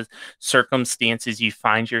the circumstances you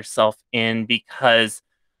find yourself in. Because,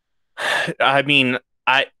 I mean,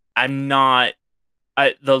 I'm not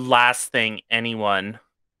the last thing anyone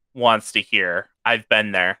wants to hear. I've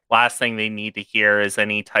been there. Last thing they need to hear is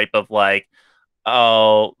any type of like,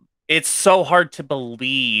 oh, it's so hard to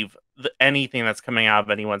believe anything that's coming out of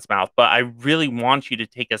anyone's mouth. But I really want you to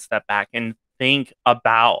take a step back and think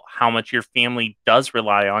about how much your family does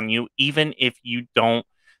rely on you, even if you don't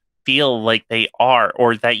feel like they are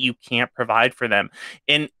or that you can't provide for them.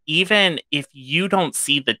 And even if you don't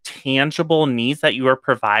see the tangible needs that you are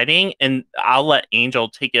providing, and I'll let Angel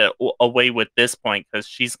take it away with this point because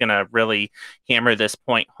she's going to really hammer this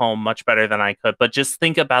point home much better than I could. But just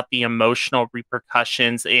think about the emotional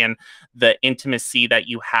repercussions and the intimacy that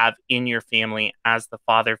you have in your family as the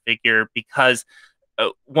father figure. Because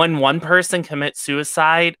when one person commits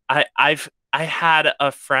suicide, I had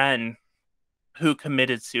a friend who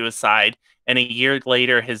committed suicide, and a year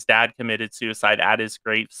later his dad committed suicide at his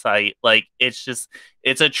gravesite. Like, it's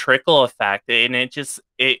a trickle effect, and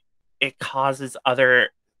it causes other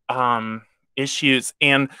issues.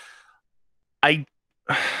 And I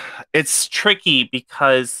it's tricky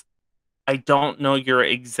because I don't know your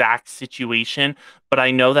exact situation, but I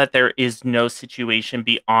know that there is no situation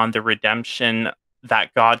beyond the redemption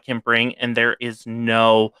that God can bring, and there is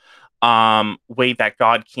no way that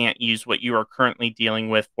God can't use what you are currently dealing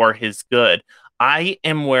with for his good. I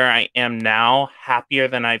am where I am now, happier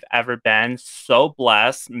than I've ever been, so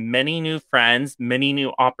blessed, many new friends, many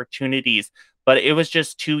new opportunities. But it was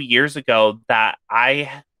just 2 years ago that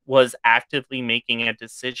I was actively making a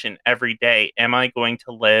decision every day. Am I going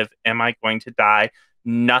to live? Am I going to die?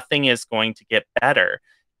 Nothing is going to get better.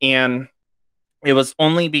 And it was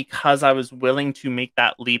only because I was willing to make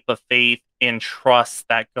that leap of faith and trust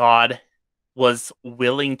that God was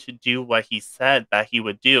willing to do what he said that he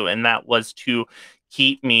would do, and that was to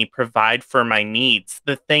keep me, provide for my needs.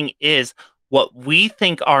 The thing is, what we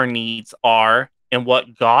think our needs are and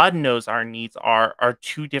what God knows our needs are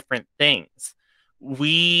two different things.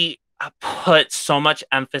 We put so much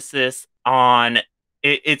emphasis on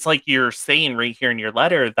it. It's like you're saying right here in your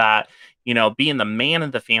letter that, being the man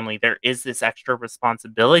of the family, there is this extra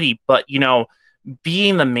responsibility, but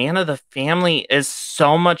being the man of the family is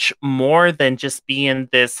so much more than just being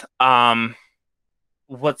this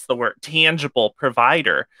what's the word, tangible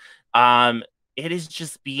provider. It is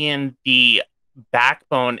just being the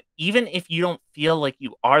backbone. Even if you don't feel like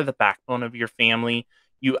you are the backbone of your family,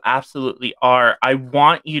 you absolutely are. I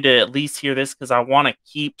want you to at least hear this because I want to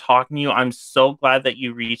keep talking to you. I'm so glad that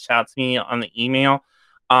you reached out to me on the email.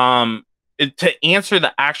 To answer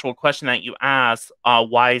the actual question that you asked,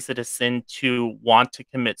 why is it a sin to want to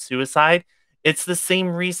commit suicide? It's the same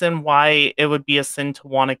reason why it would be a sin to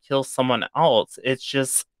want to kill someone else. It's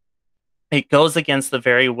just, it goes against the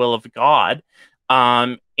very will of God.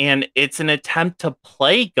 And it's an attempt to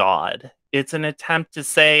play God. It's an attempt to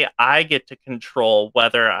say, I get to control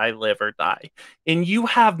whether I live or die. And you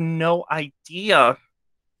have no idea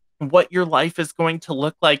what your life is going to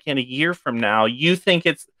look like in a year from now. You think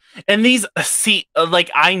it's, and these, see,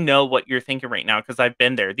 like, I know what you're thinking right now because I've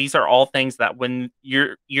been there. These are all things that when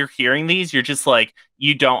you're hearing these, you're just like,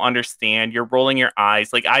 you don't understand. You're rolling your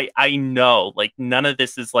eyes. Like, I know, like, none of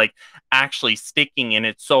this is like actually sticking, and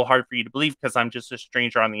it's so hard for you to believe because I'm just a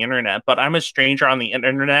stranger on the internet. But I'm a stranger on the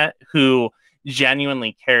internet who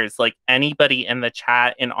genuinely cares. Like, anybody in the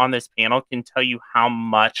chat and on this panel can tell you how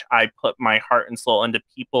much I put my heart and soul into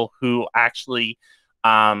people who actually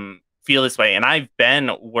feel this way. And I've been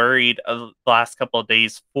worried the last couple of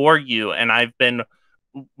days for you, and I've been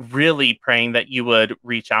really praying that you would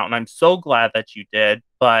reach out, and I'm so glad that you did.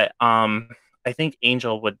 But I think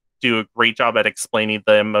Angel would do a great job at explaining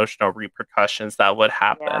the emotional repercussions that would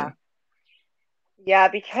happen. Yeah,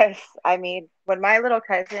 because I mean, when my little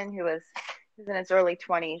cousin, who was in his early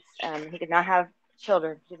 20s, he did not have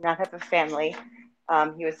children, he did not have a family.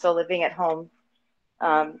 He was still living at home.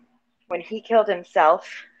 When he killed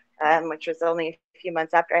himself, which was only a few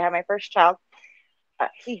months after I had my first child,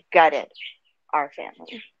 he gutted our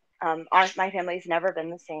family. My family's never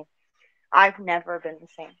been the same. I've never been the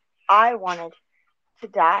same. I wanted to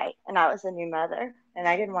die, and I was a new mother, and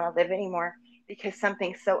I didn't want to live anymore because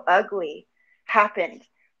something so ugly happened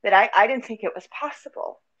that I didn't think it was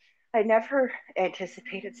possible. I never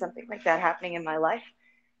anticipated something like that happening in my life.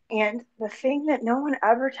 And the thing that no one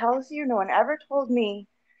ever tells you, no one ever told me,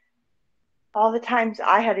 all the times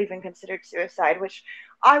I had even considered suicide, which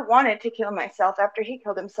I wanted to kill myself after he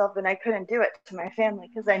killed himself, and I couldn't do it to my family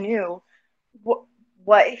because I knew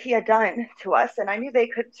what he had done to us, and I knew they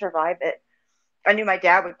couldn't survive it. I knew my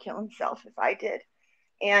dad would kill himself if I did.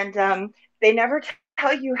 And they never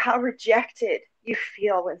tell you how rejected you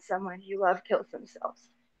feel when someone you love kills themselves.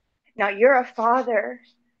 Now, you're a father,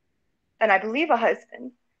 and I believe a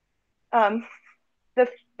husband. The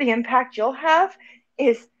impact you'll have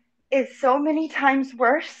is so many times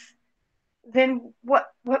worse than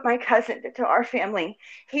what my cousin did to our family.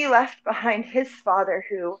 He left behind his father,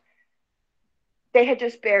 who they had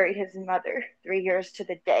just buried his mother 3 years to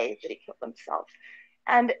the day that he killed himself.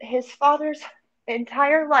 And his father's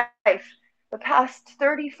entire life, the past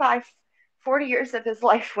 35, 40 years of his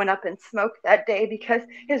life, went up in smoke that day because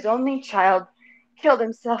his only child killed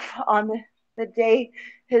himself on the day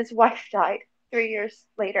his wife died 3 years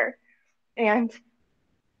later. And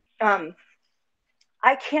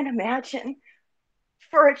I can't imagine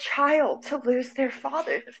for a child to lose their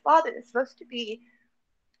father. The father is supposed to be,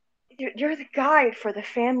 you're the guide for the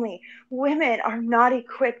family. Women are not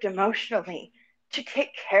equipped emotionally to take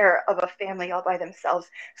care of a family all by themselves.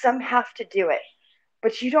 Some have to do it,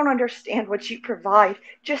 but you don't understand what you provide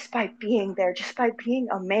just by being there, just by being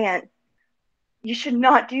a man. You should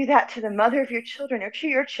not do that to the mother of your children or to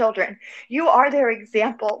your children. You are their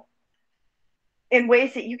example in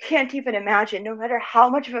ways that you can't even imagine. No matter how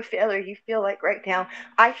much of a failure you feel like right now,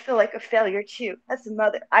 I feel like a failure too. As a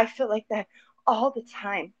mother, I feel like that all the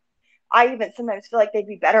time. I even sometimes feel like they'd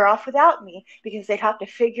be better off without me because they'd have to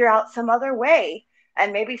figure out some other way,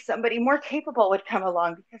 and maybe somebody more capable would come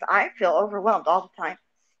along, because I feel overwhelmed all the time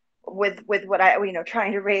with what I,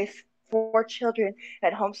 trying to raise 4 children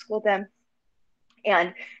and homeschool them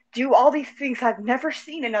and do all these things I've never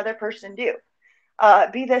seen another person do.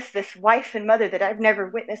 Be this wife and mother that I've never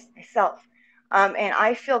witnessed myself. And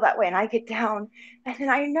I feel that way, and I get down, and then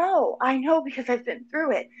I know because I've been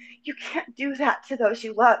through it. You can't do that to those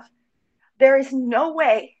you love. There is no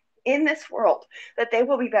way in this world that they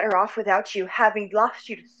will be better off without you, having lost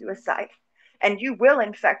you to suicide. And you will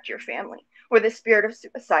infect your family with the spirit of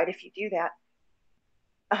suicide if you do that.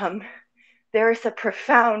 There is a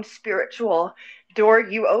profound spiritual door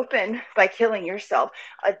you open by killing yourself,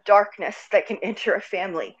 a darkness that can enter a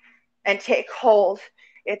family and take hold.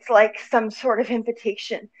 It's like some sort of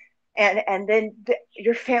invitation. And then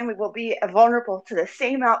your family will be vulnerable to the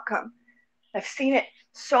same outcome. I've seen it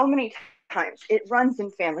so many times. It runs in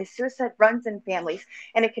families. Suicide runs in families,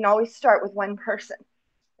 and it can always start with one person.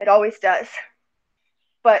 It always does.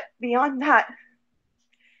 But beyond that,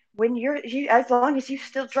 when as long as you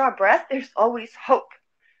still draw breath, there's always hope.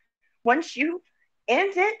 Once you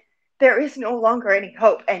end it, there is no longer any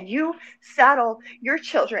hope, and you saddle your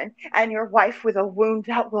children and your wife with a wound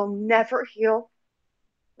that will never heal.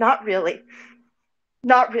 Not really.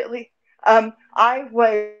 Not really. I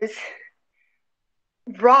was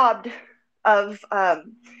robbed of a,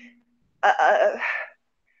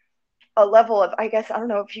 a level of, I guess, I don't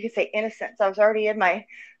know if you could say innocence. I was already in my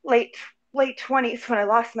late 20s when I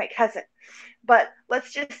lost my cousin. But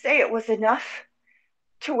let's just say it was enough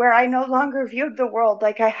to where I no longer viewed the world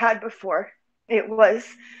like I had before. It was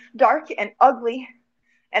dark and ugly,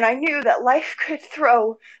 and I knew that life could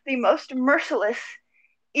throw the most merciless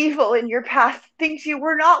evil in your path, things you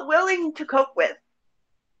were not willing to cope with.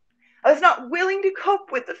 I was not willing to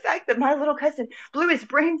cope with the fact that my little cousin blew his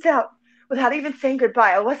brains out without even saying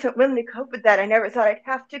goodbye. I wasn't willing to cope with that. I never thought I'd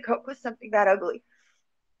have to cope with something that ugly.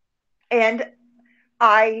 And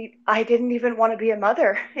I didn't even want to be a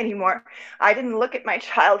mother anymore. I didn't look at my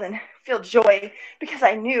child and feel joy, because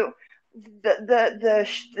I knew the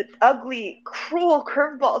ugly, cruel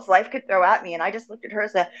curveballs life could throw at me, and I just looked at her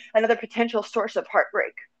as another potential source of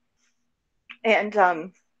heartbreak.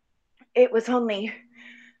 And it was only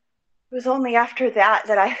after that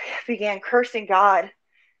I began cursing God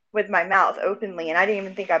with my mouth openly, and I didn't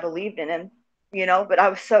even think I believed in him, but I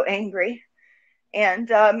was so angry. And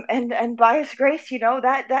by his grace,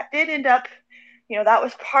 that did end up, that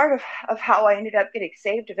was part of how I ended up getting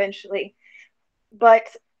saved eventually.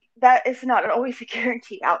 But that is not always a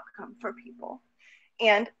guaranteed outcome for people.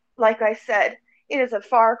 And like I said, it is a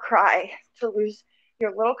far cry to lose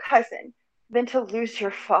your little cousin than to lose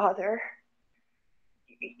your father.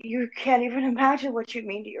 You can't even imagine what you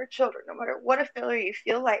mean to your children, no matter what a failure you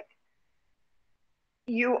feel like.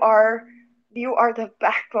 You are the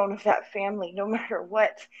backbone of that family, no matter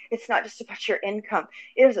what. It's not just about your income.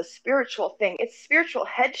 It is a spiritual thing. It's spiritual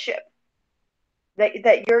headship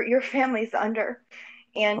that your family's under.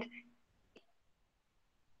 And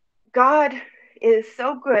God is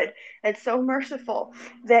so good and so merciful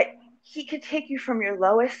that he could take you from your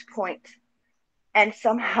lowest point and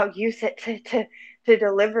somehow use it to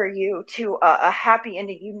deliver you to a happy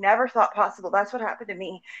ending you never thought possible. That's what happened to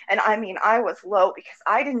me. And I mean, I was low because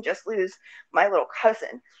I didn't just lose my little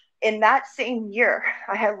cousin. In that same year,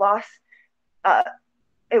 I had lost,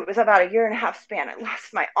 it was about a year and a half span. I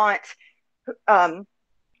lost my aunt,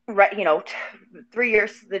 right, 3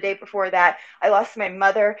 years the day before that. I lost my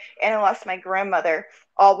mother, and I lost my grandmother,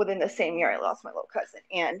 all within the same year. I lost my little cousin,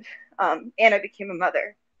 and I became a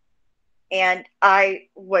mother. And I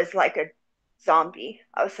was like a zombie.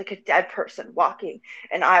 I was like a dead person walking,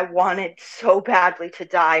 and I wanted so badly to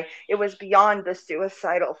die. It was beyond the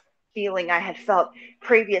suicidal feeling I had felt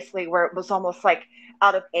previously, where it was almost like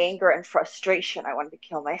out of anger and frustration. I wanted to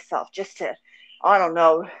kill myself just to, I don't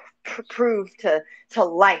know, prove to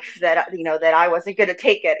life that that I wasn't going to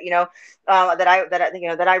take it.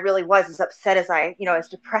 That I really was as upset as I, as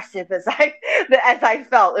depressive as I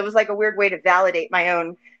felt. It was like a weird way to validate my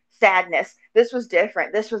own sadness. This was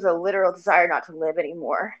different. This was a literal desire not to live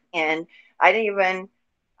anymore. And I didn't even,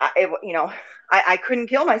 I couldn't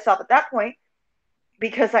kill myself at that point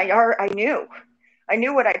because I knew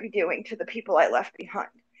what I'd be doing to the people I left behind.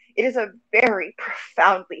 It is a very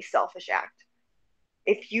profoundly selfish act.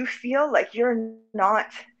 If you feel like you're not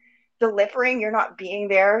delivering, you're not being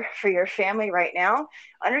there for your family right now,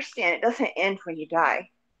 understand it doesn't end when you die.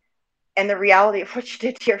 And the reality of what you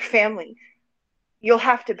did to your family, you'll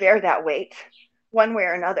have to bear that weight one way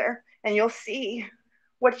or another. And you'll see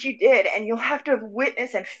what you did, and you'll have to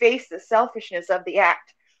witness and face the selfishness of the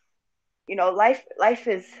act. Life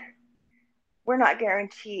is, we're not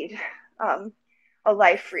guaranteed a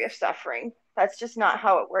life free of suffering. That's just not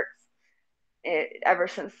how it works. Ever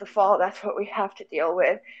since the fall, that's what we have to deal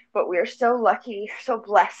with. But we are so lucky, so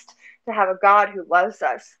blessed to have a God who loves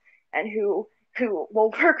us and who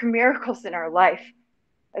will work miracles in our life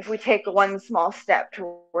if we take one small step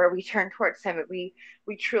to where we turn towards him and we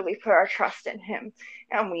truly put our trust in him,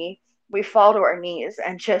 and we fall to our knees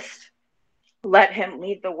and just let him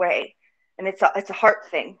lead the way. And it's a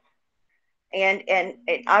heart thing. And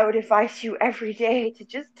I would advise you every day to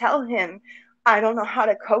just tell him, I don't know how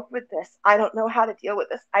to cope with this. I don't know how to deal with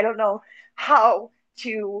this. I don't know how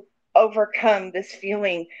to overcome this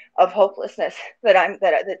feeling of hopelessness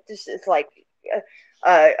that just is like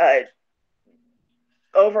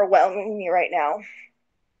overwhelming me right now.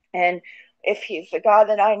 And if he's the God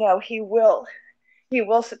that I know, he will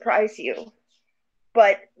surprise you.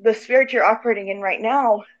 But the spirit you're operating in right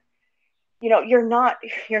now, you're not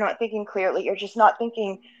thinking clearly. You're just not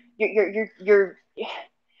thinking. You're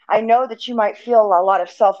I know that you might feel a lot of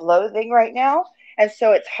self-loathing right now, and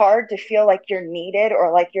so it's hard to feel like you're needed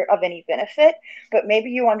or like you're of any benefit. But maybe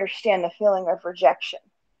you understand the feeling of rejection.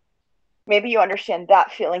 Maybe you understand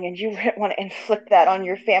that feeling, and you wouldn't want to inflict that on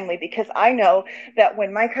your family, because I know that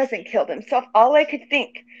when my cousin killed himself, all I could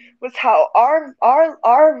think was how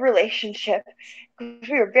our relationship, because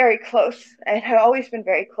we were very close and had always been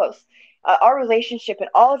very close, our relationship and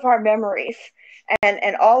all of our memories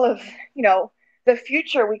and all of the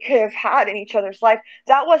future we could have had in each other's life,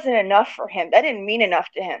 that wasn't enough for him. That didn't mean enough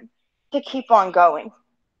to him to keep on going.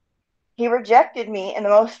 He rejected me in the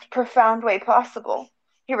most profound way possible.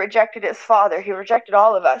 He rejected his father. He rejected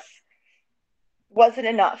all of us. Wasn't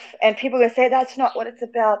enough. And people are going to say, that's not what it's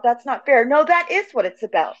about. That's not fair. No, that is what it's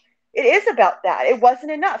about. It is about that. It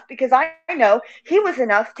wasn't enough, because I know he was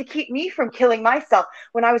enough to keep me from killing myself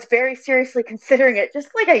when I was very seriously considering it, just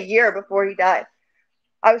like a year before he died.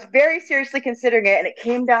 I was very seriously considering it, and it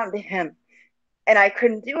came down to him, and I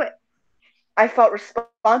couldn't do it. I felt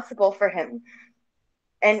responsible for him.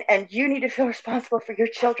 And you need to feel responsible for your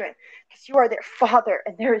children, because you are their father,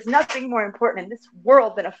 and there is nothing more important in this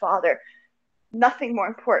world than a father. Nothing more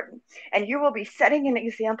important. And you will be setting an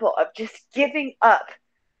example of just giving up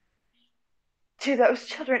to those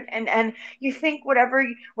children. And you think whatever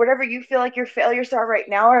you feel like your failures are right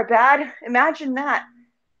now are bad. Imagine that.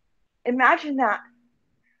 Imagine that.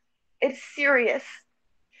 It's serious.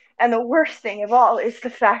 And the worst thing of all is the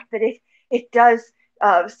fact that it does,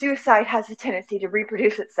 suicide has a tendency to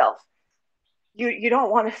reproduce itself. You don't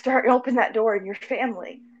want to open that door in your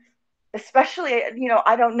family, especially,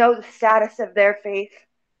 I don't know the status of their faith,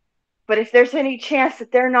 but if there's any chance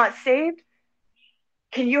that they're not saved,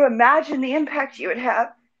 can you imagine the impact you would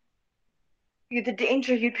have? The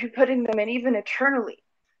danger you'd be putting them in, even eternally.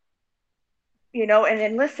 And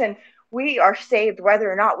then listen, we are saved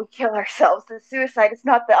whether or not we kill ourselves. The suicide is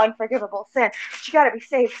not the unforgivable sin. But you got to be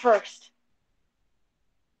saved first.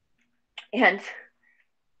 And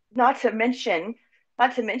not to mention,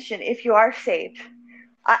 if you are saved,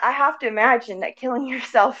 I have to imagine that killing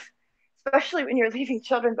yourself, especially when you're leaving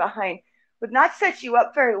children behind, would not set you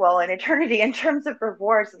up very well in eternity in terms of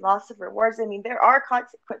rewards and loss of rewards. I mean, there are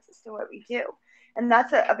consequences to what we do. And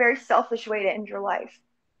that's a very selfish way to end your life.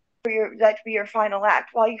 That to be your final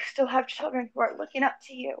act, while you still have children who are looking up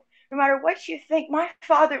to you. No matter what you think, my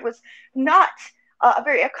father was not a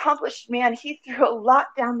very accomplished man. He threw a lot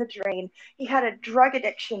down the drain. He had a drug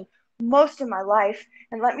addiction most of my life.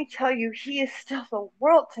 And let me tell you, he is still the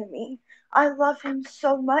world to me. I love him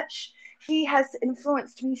so much. he has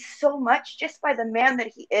influenced me so much just by the man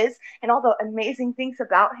that he is and all the amazing things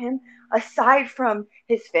about him, aside from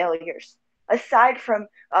his failures, aside from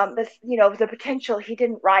the potential he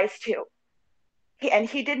didn't rise to.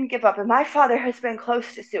 He didn't give up. And my father has been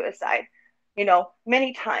close to suicide,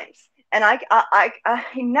 many times. And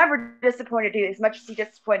he never disappointed me as much as he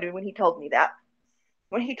disappointed me when he told me that.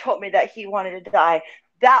 When he told me that he wanted to die,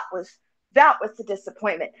 that was the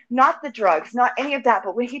disappointment. Not the drugs, not any of that.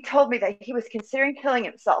 But when he told me that he was considering killing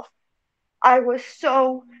himself, I was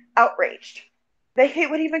so outraged that he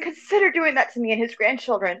would even consider doing that to me and his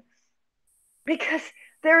grandchildren, because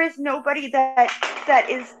there is nobody that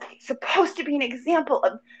is supposed to be an example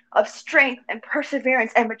of strength and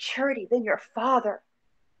perseverance and maturity than your father.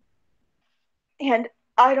 And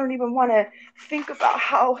I don't even want to think about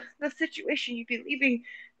how the situation you'd be leaving,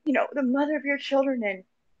 the mother of your children in.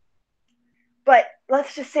 But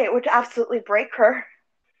let's just say it would absolutely break her,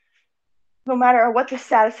 no matter what the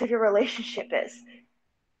status of your relationship is.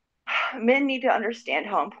 Men need to understand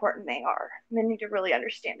how important they are. Men need to really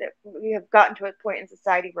understand it. We have gotten to a point in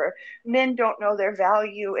society where men don't know their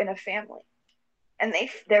value in a family. And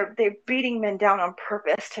they're beating men down on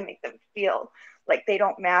purpose to make them feel like they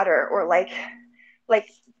don't matter, or like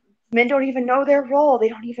men don't even know their role. They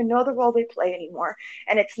don't even know the role they play anymore.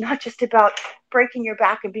 And it's not just about breaking your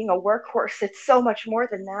back and being a workhorse. It's so much more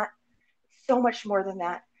than that. So much more than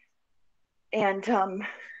that. And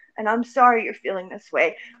I'm sorry you're feeling this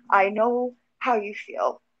way. I know how you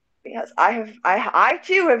feel, because I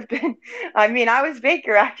too have been. I mean, I was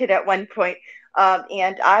Baker acted at one point,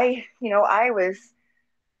 and I was,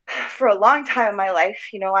 for a long time in my life,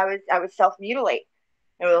 I would self mutilate.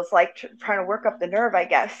 It was like trying to work up the nerve, I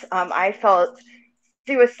guess. I felt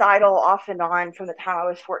suicidal off and on from the time I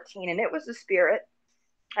was 14, and it was a spirit.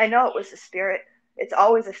 I know it was a spirit. It's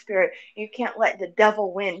always a spirit. You can't let the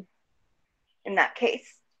devil win in that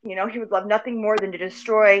case. He would love nothing more than to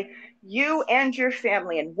destroy you and your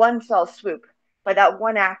family in one fell swoop by that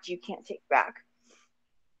one act you can't take back.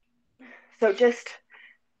 So just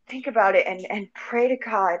think about it and pray to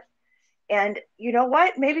God. And you know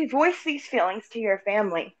what? Maybe voice these feelings to your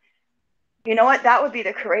family. You know what? That would be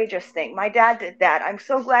the courageous thing. My dad did that. I'm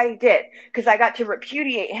so glad he did, because I got to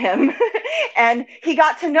repudiate him and he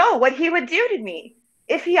got to know what he would do to me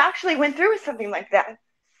if he actually went through with something like that.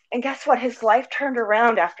 And guess what? His life turned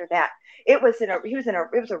around after that. He was in a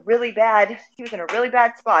really bad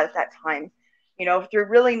spot at that time, through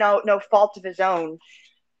really no fault of his own,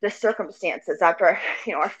 the circumstances after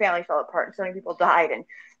our family fell apart and so many people died, and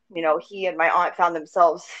he and my aunt found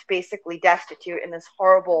themselves basically destitute in this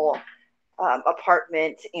horrible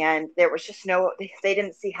apartment, and there was just they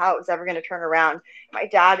didn't see how it was ever going to turn around. My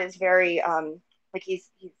dad is very he's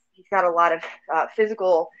got a lot of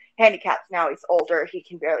physical handicaps now. He's older. He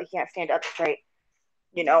can't stand up straight,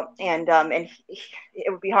 and it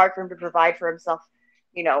would be hard for him to provide for himself.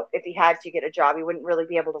 If he had to get a job, he wouldn't really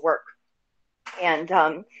be able to work.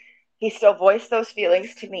 And he still voiced those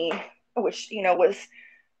feelings to me, which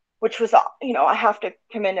was, I have to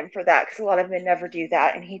commend him for that, because a lot of men never do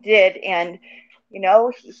that, and he did. And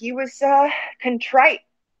he was contrite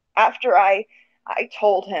after I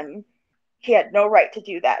told him he had no right to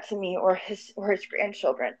do that to me or his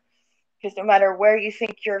grandchildren, because no matter where you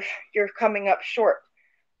think you're coming up short,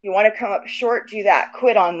 you want to come up short, do that.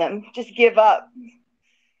 Quit on them. Just give up.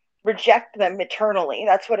 Reject them eternally.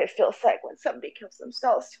 That's what it feels like when somebody kills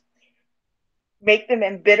themselves. Make them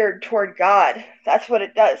embittered toward God. That's what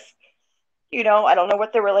it does. I don't know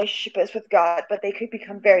what their relationship is with God, but they could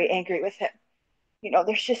become very angry with him.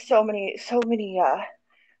 There's just so many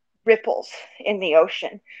ripples in the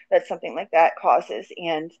ocean that something like that causes.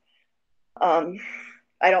 And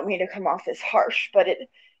I don't mean to come off as harsh, but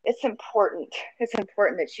it's important. It's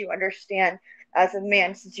important that you understand, as a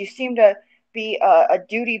man, since you seem to be a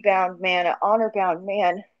duty-bound man, an honor-bound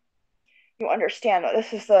man, you understand that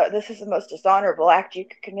this is the most dishonorable act you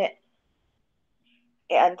could commit.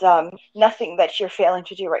 And nothing that you're failing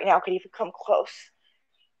to do right now could even come close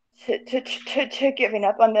to giving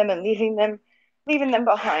up on them and leaving them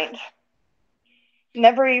behind.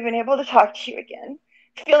 Never even able to talk to you again.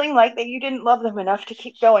 Feeling like that you didn't love them enough to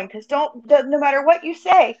keep going, because no matter what you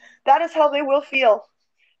say, that is how they will feel.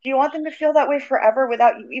 Do you want them to feel that way forever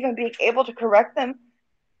without you even being able to correct them?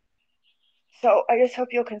 So I just hope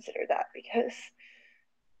you'll consider that, because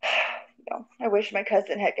I wish my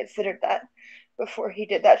cousin had considered that before he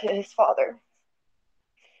did that to his father.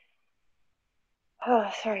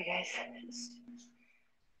 Oh, sorry, guys.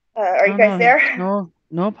 Are you guys there?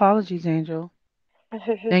 No apologies, Angel.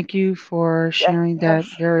 Thank you for sharing that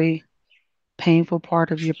very painful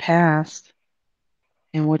part of your past.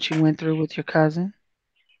 and what you went through with your cousin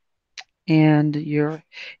and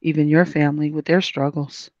even your family with their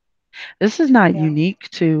struggles. This is not Yeah. unique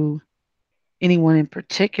to anyone in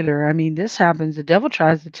particular. I mean, this happens. The devil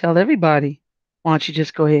tries to tell everybody, why don't you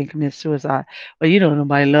just go ahead and commit suicide? Well, you don't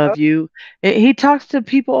nobody love Yep. you. He talks to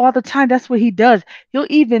people all the time. That's what he does. He'll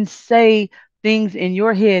even say things in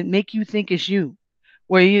your head, make you think it's you,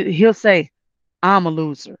 where he'll say, I'm a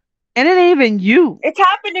loser. And it ain't even you. It's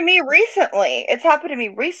happened to me recently.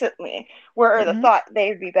 Where the Hmm. thought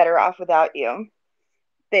they'd be better off without you.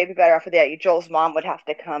 They'd be better off without you. Joel's mom would have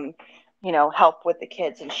to come, help with the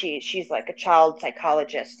kids, and she's like a child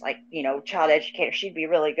psychologist, like, child educator. She'd be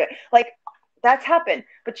really good. Like, that's happened.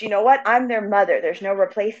 But you know what? I'm their mother. There's no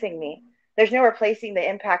replacing me. There's no replacing the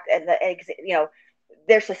impact and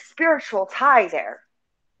there's a spiritual tie there.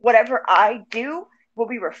 Whatever I do will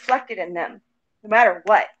be reflected in them, no matter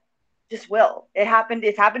what. Just will. It's happened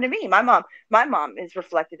to me. My mom is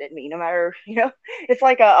reflected in me, no matter, it's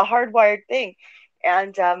like a hardwired thing.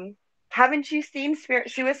 And haven't you seen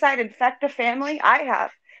suicide infect a family? I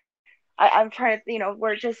have. I'm trying to,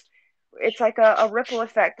 we're just, it's like a ripple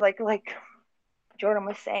effect, like Jordan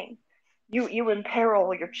was saying. You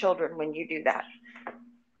imperil your children when you do that.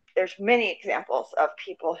 There's many examples of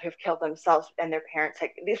people who've killed themselves and their parents,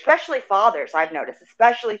 especially fathers. I've noticed,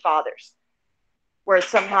 especially fathers, where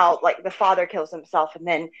somehow like the father kills himself, and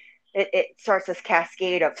then it starts this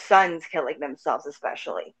cascade of sons killing themselves,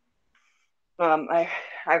 especially.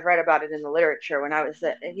 I've read about it in the literature when I was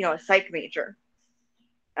a psych major.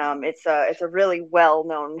 It's a really well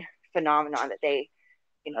known phenomenon that they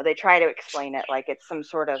try to explain it like it's some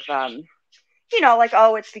sort of like,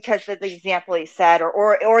 oh, it's because of the example he said,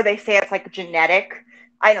 or they say it's like genetic.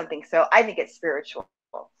 I don't think so. I think it's spiritual.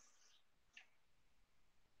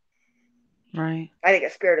 Right. I think a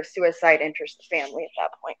spirit of suicide enters the family at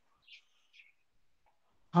that point.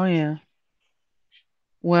 Oh, yeah.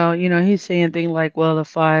 Well, he's saying things like, well,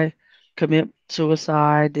 if I commit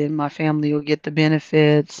suicide, then my family will get the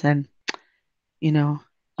benefits. And, you know,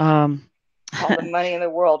 um, All the money in the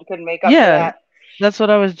world couldn't make up for yeah, that. that's what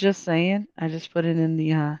I was just saying. I just put it in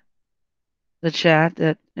the chat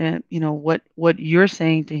that, what you're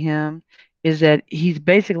saying to him is that he's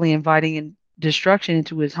basically inviting destruction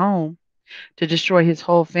into his home to destroy his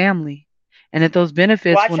whole family, and that those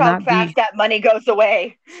benefits will Watch how not fast be, that money goes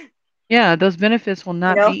away. yeah, those benefits will You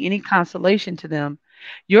not know, be any consolation to them.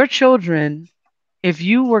 Your children, if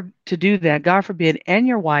you were to do that, God forbid, and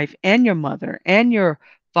your wife and your mother and your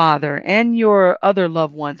father and your other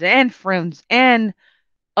loved ones and friends and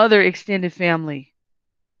other extended family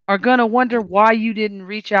are going to wonder why you didn't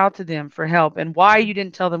reach out to them for help and why you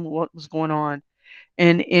didn't tell them what was going on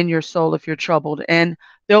in your soul if you're troubled. And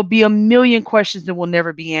there'll be a million questions that will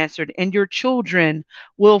never be answered. And your children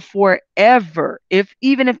will forever,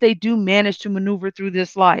 even if they do manage to maneuver through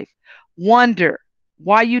this life, wonder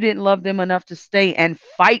why you didn't love them enough to stay and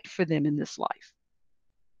fight for them in this life.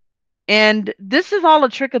 And this is all a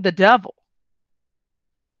trick of the devil.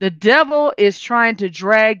 The devil is trying to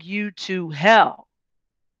drag you to hell.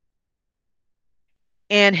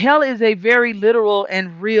 And hell is a very literal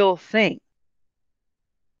and real thing.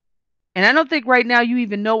 And I don't think right now you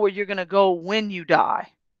even know where you're going to go when you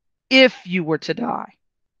die, if you were to die.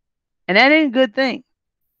 And that ain't a good thing.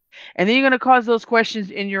 And then you're going to cause those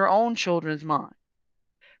questions in your own children's mind.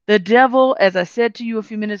 The devil, as I said to you a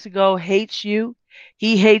few minutes ago, hates you.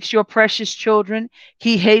 He hates your precious children.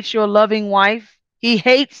 He hates your loving wife. He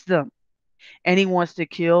hates them. And he wants to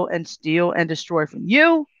kill and steal and destroy from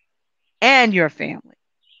you and your family.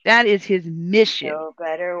 That is his mission. no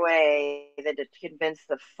better way than to convince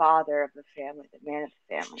the father of the family, the man of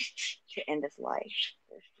the family, to end his life.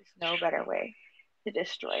 There's just no better way to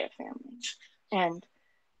destroy a family. And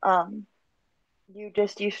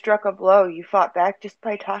you struck a blow. You fought back just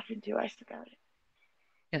by talking to us about it.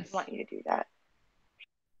 Yes. I want you to do that.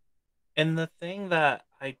 And the thing that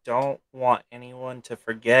I don't want anyone to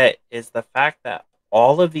forget is the fact that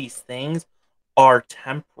all of these things are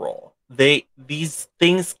temporal. These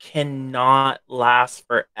things cannot last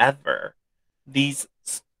forever. These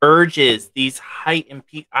urges, these height and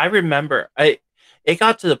peak. I remember it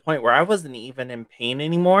got to the point where I wasn't even in pain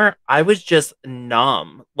anymore. I was just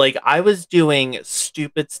numb. Like I was doing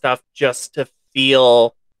stupid stuff just to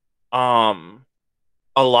feel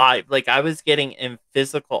alive. Like I was getting in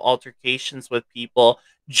physical altercations with people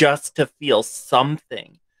just to feel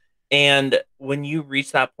something. And when you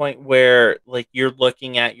reach that point where like you're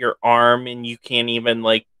looking at your arm and you can't even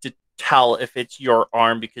like tell if it's your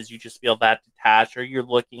arm because you just feel that detached, or you're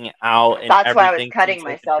looking out and That's why I was everything cutting seems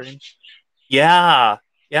like a myself. dream. Yeah.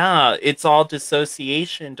 Yeah, it's all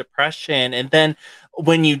dissociation, depression. And then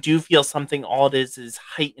when you do feel something, all it is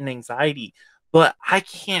heightened anxiety. But I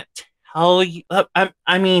can't tell you.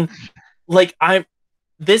 I mean, like I'm.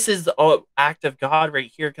 This is an act of God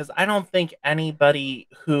right here, because I don't think anybody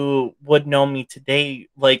who would know me today,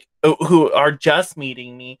 like who are just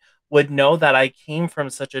meeting me, would know that I came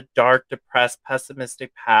from such a dark, depressed,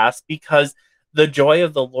 pessimistic past, because the joy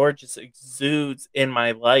of the Lord just exudes in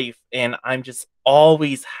my life, and I'm just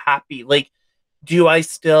always happy. Like, do I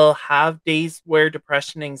still have days where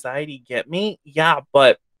depression, anxiety get me? Yeah,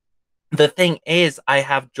 but the thing is, I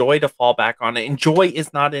have joy to fall back on, and joy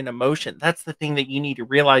is not an emotion. That's the thing that you need to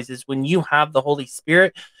realize, is when you have the Holy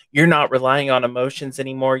Spirit, you're not relying on emotions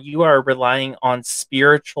anymore. You are relying on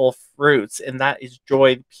spiritual fruits, and that is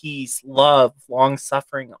joy, peace, love, long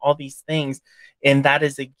suffering, all these things. And that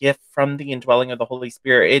is a gift from the indwelling of the Holy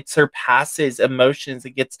Spirit. It surpasses emotions.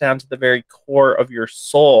 It gets down to the very core of your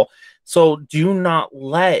soul. So do not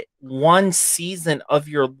let one season of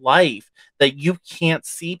your life that you can't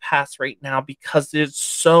see past right now, because it's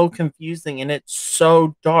so confusing and it's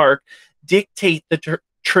so dark, dictate the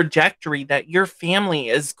trajectory that your family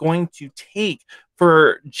is going to take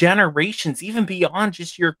for generations, even beyond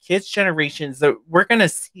just your kids' generations. That we're going to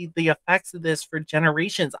see the effects of this for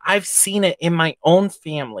generations. I've seen it in my own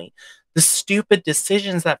family. The stupid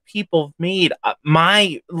decisions that people have made.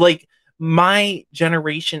 My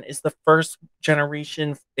generation is the first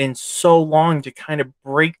generation in so long to kind of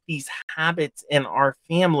break these habits in our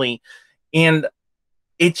family. And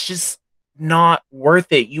it's just not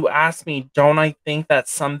worth it. You asked me, don't I think that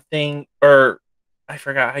something, or I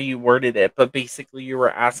forgot how you worded it, but basically you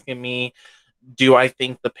were asking me, do I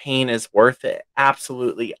think the pain is worth it?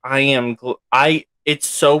 Absolutely. It's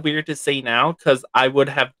so weird to say now, because I would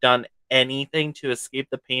have done anything to escape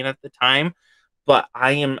the pain at the time, but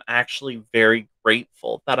I am actually very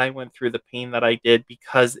grateful that I went through the pain that I did,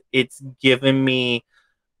 because it's given me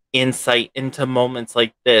insight into moments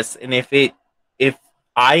like this. And if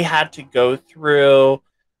I had to go through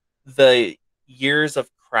the years of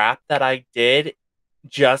crap that I did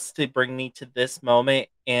just to bring me to this moment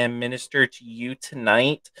and minister to you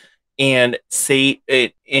tonight, and say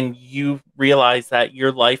it, and you realize that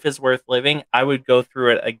your life is worth living, I would go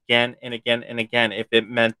through it again and again and again if it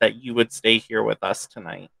meant that you would stay here with us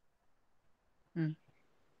tonight.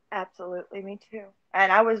 Absolutely, me too.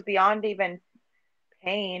 And I was beyond even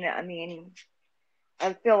pain. I mean,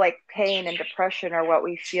 I feel like pain and depression are what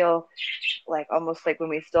we feel like, almost like when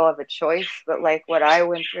we still have a choice. But like what I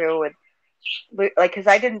went through with, like, because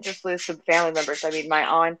I didn't just lose some family members. I mean, my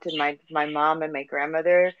aunt and my mom and my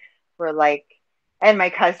grandmother were like, and my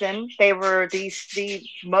cousin, they were the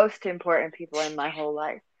most important people in my whole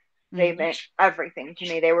life. They meant everything to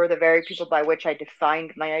me. They were the very people by which I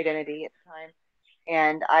defined my identity at the time,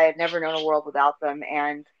 and I had never known a world without them.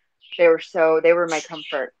 And they were my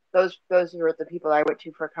comfort. Those were the people I went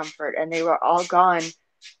to for comfort, and they were all gone.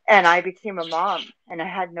 And I became a mom, and I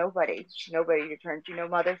had nobody to turn to, no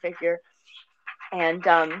mother figure. And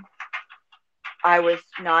I was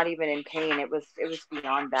not even in pain. It was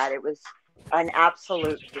beyond that. It was an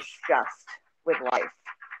absolute disgust with life,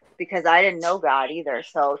 because I didn't know God either.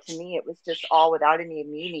 So to me, it was just all without any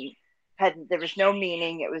meaning. There was no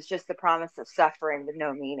meaning. It was just the promise of suffering with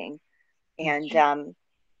no meaning. And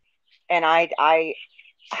I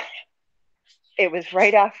it was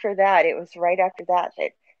right after that. It was right after that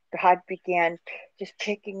that God began just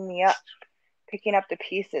picking up the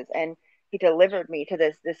pieces, and He delivered me to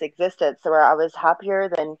this existence where I was happier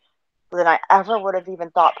than I ever would have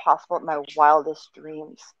even thought possible in my wildest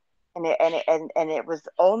dreams. And it was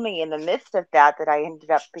only in the midst of that that I ended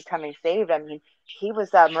up becoming saved. I mean, He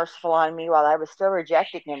was merciful on me while I was still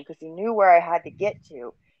rejecting Him, because He knew where I had to get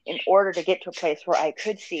to in order to get to a place where I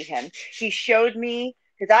could see Him. He showed me,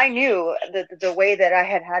 because I knew the way that I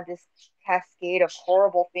had this cascade of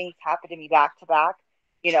horrible things happen to me back to back,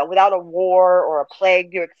 without a war or a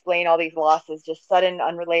plague to explain all these losses, just sudden,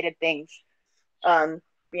 unrelated things.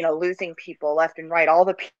 Losing people left and right, all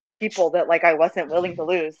the people that like I wasn't willing to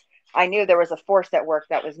lose. I knew there was a force at work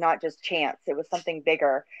that was not just chance. It was something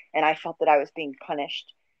bigger, and I felt that I was being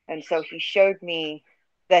punished. And so He showed me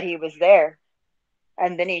that He was there.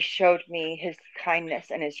 And then He showed me His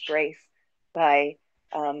kindness and His grace by,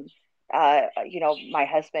 my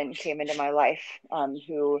husband came into my life,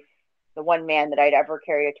 who the one man that I'd ever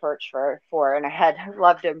carry a torch for, and I had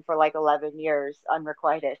loved him for like 11 years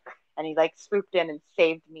unrequited, and he like swooped in and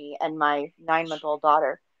saved me and my 9-month-old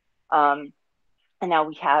daughter. And now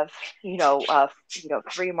we have,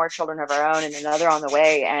 3 more children of our own and another on the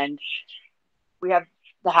way, and we have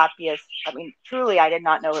the happiest. I mean, truly, I did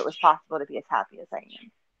not know it was possible to be as happy as I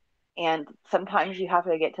am. And sometimes you have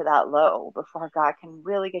to get to that low before God can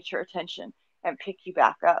really get your attention and pick you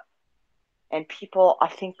back up. And people, I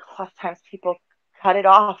think a lot of times people cut it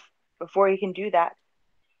off before he can do that.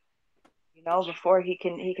 You know, before he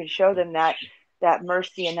can show them that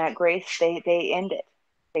mercy and that grace, they end it.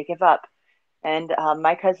 They give up. And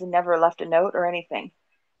my cousin never left a note or anything,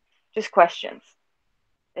 just questions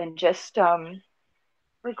and just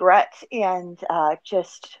regret, and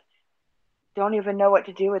just don't even know what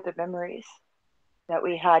to do with the memories that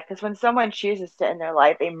we had. Because when someone chooses to end their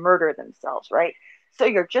life, they murder themselves, right? So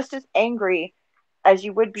you're just as angry as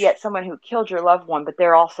you would be at someone who killed your loved one, but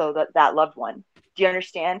they're also that loved one. Do you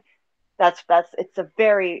understand? That's it's a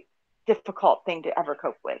very difficult thing to ever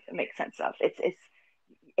cope with and make sense of.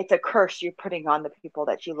 It's a curse you're putting on the people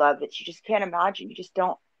that you love that you just can't imagine.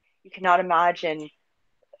 You cannot imagine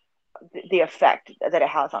the effect that it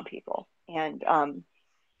has on people. And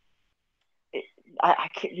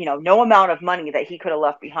no amount of money that he could have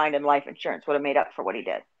left behind in life insurance would have made up for what he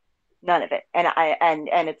did. None of it. And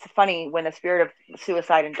it's funny when the spirit of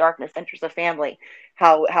suicide and darkness enters a family,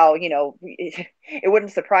 how it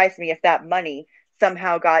wouldn't surprise me if that money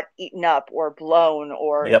somehow got eaten up or blown,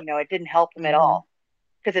 or Yep. it didn't help them at all,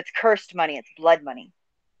 because it's cursed money, it's blood money.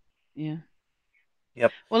 Yeah.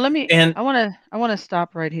 Yep. Well, And I want to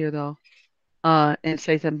stop right here though, and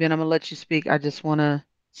say something. Ben, I'm gonna let you speak. I just want to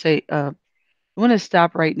say, I want to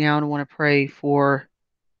stop right now and I want to pray for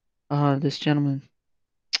this gentleman,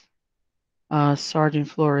 Sergeant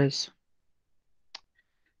Flores.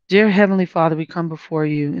 Dear Heavenly Father, we come before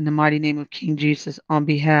you in the mighty name of King Jesus on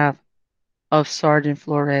behalf of Sergeant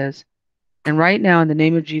Flores. And right now, in the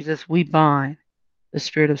name of Jesus, we bind the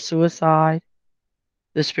spirit of suicide,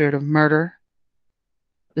 the spirit of murder,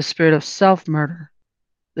 the spirit of self-murder,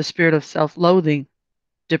 the spirit of self-loathing,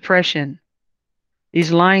 depression,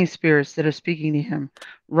 these lying spirits that are speaking to him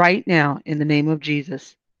right now in the name of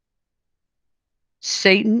Jesus.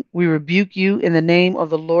 Satan, we rebuke you in the name of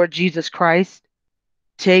the Lord Jesus Christ.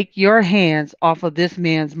 Take your hands off of this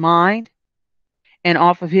man's mind and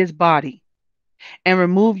off of his body, and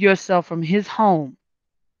remove yourself from his home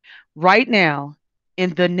right now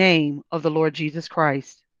in the name of the Lord Jesus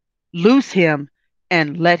Christ. Loose him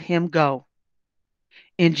and let him go.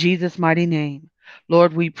 In Jesus' mighty name.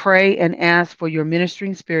 Lord, we pray and ask for your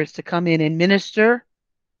ministering spirits to come in and minister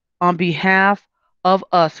on behalf of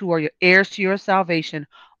us who are your heirs to your salvation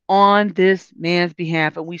on this man's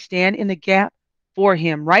behalf. And we stand in the gap for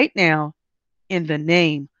him right now in the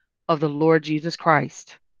name of the Lord Jesus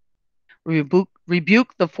Christ.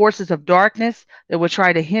 Rebuke the forces of darkness that would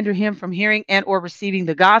try to hinder him from hearing and or receiving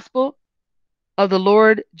the gospel of the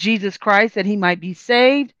Lord Jesus Christ, that he might be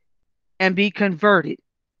saved and be converted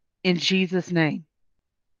in Jesus' name.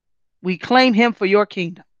 We claim him for your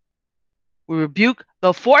kingdom. We rebuke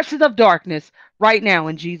the forces of darkness right now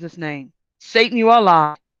in Jesus' name. Satan, you are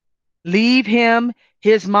alive. Leave him,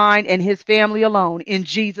 his mind, and his family alone in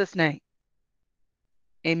Jesus' name.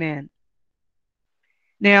 Amen.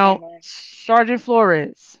 Now, Amen. Sergeant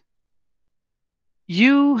Flores,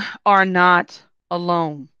 you are not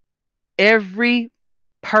alone. Every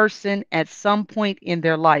person at some point in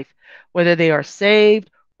their life, whether they are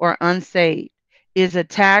saved or unsaved, is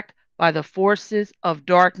attacked by the forces of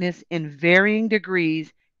darkness in varying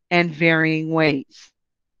degrees and varying ways.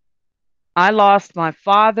 I lost my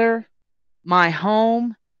father, my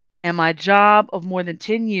home, and my job of more than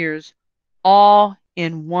 10 years, all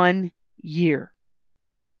in 1 year.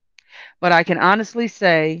 But I can honestly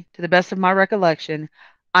say, to the best of my recollection,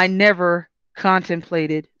 I never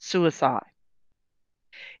contemplated suicide.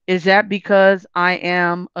 Is that because I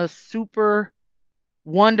am a super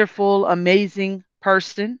wonderful, amazing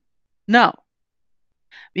person? No.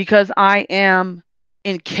 Because I am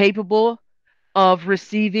incapable of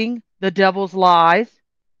receiving the devil's lies?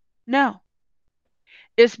 No.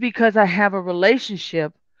 It's because I have a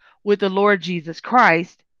relationship with the Lord Jesus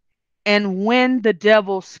Christ. And when the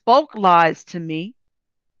devil spoke lies to me,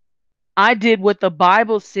 I did what the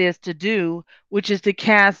Bible says to do, which is to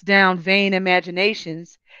cast down vain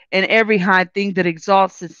imaginations and every high thing that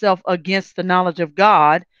exalts itself against the knowledge of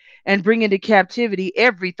God, and bring into captivity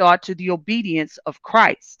every thought to the obedience of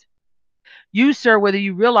Christ. You, sir, whether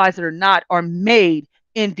you realize it or not, are made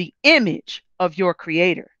in the image of your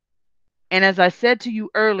Creator. And as I said to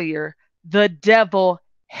you earlier, the devil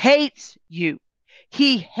hates you.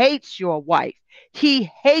 He hates your wife. He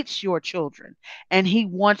hates your children, and he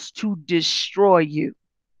wants to destroy you.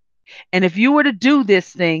 And if you were to do this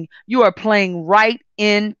thing, you are playing right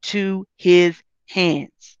into his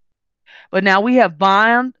hands. But now we have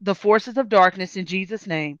bound the forces of darkness in Jesus'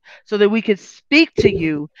 name so that we could speak to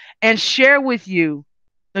you and share with you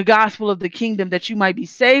the gospel of the kingdom, that you might be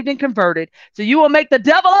saved and converted, so you will make the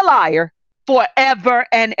devil a liar forever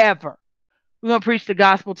and ever. We're going to preach the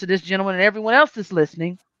gospel to this gentleman and everyone else that's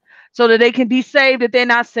listening, so that they can be saved if they're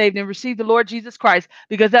not saved and receive the Lord Jesus Christ,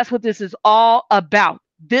 because that's what this is all about.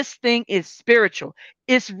 This thing is spiritual.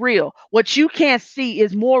 It's real. What you can't see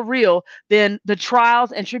is more real than the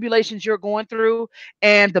trials and tribulations you're going through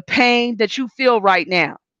and the pain that you feel right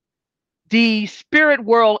now. The spirit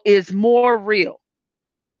world is more real.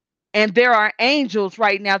 And there are angels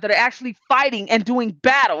right now that are actually fighting and doing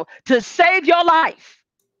battle to save your life.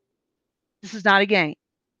 This is not a game.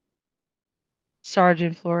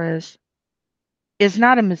 Sergeant Flores, it's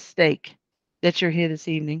not a mistake that you're here this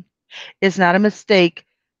evening. It's not a mistake.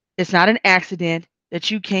 It's not an accident that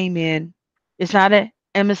you came in. It's not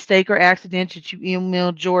a mistake or accident that you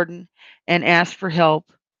emailed Jordan and asked for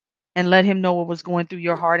help and let him know what was going through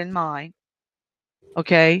your heart and mind.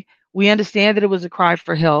 Okay? We understand that it was a cry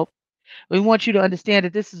for help. We want you to understand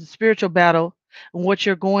that this is a spiritual battle and what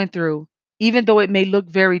you're going through, even though it may look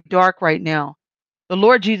very dark right now. The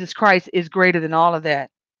Lord Jesus Christ is greater than all of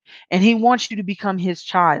that. And he wants you to become his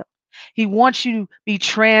child. He wants you to be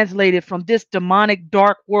translated from this demonic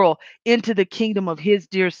dark world into the kingdom of his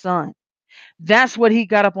dear son. That's what he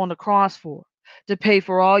got up on the cross for, to pay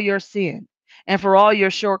for all your sin and for all your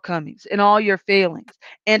shortcomings and all your failings,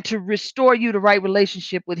 and to restore you to right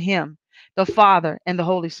relationship with him, the Father and the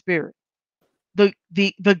Holy Spirit, the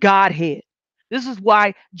Godhead. This is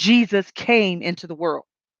why Jesus came into the world.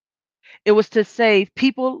 It was to save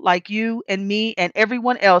people like you and me and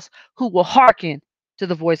everyone else who will hearken to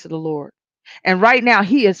the voice of the Lord. And right now,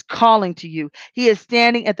 he is calling to you. He is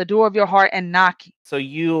standing at the door of your heart and knocking. So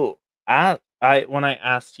when I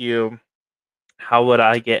asked you, how would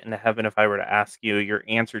I get into heaven if I were to ask you, your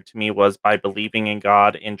answer to me was by believing in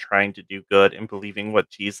God and trying to do good and believing what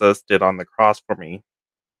Jesus did on the cross for me.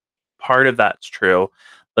 Part of that's true,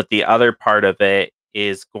 but the other part of it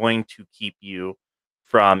is going to keep you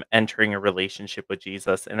from entering a relationship with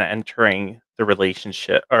Jesus and entering the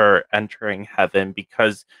relationship or entering heaven,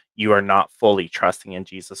 because you are not fully trusting in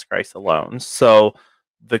Jesus Christ alone. So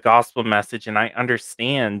the gospel message, and I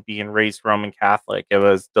understand being raised Roman Catholic, it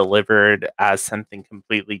was delivered as something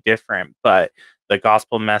completely different, but the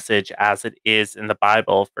gospel message as it is in the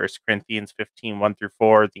Bible, 1 Corinthians 15,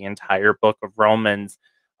 1-4, the entire book of Romans,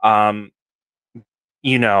 um,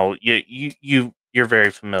 you're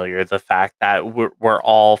very familiar. The fact that we're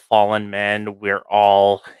all fallen men, we're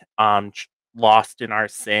all lost in our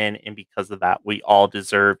sin, and because of that, we all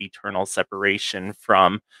deserve eternal separation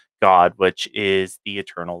from God, which is the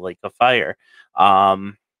eternal lake of fire.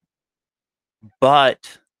 But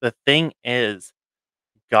the thing is,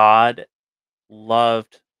 God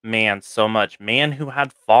loved man so much. Man who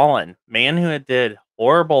had fallen, man who had did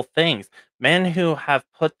horrible things, men who have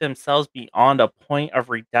put themselves beyond a point of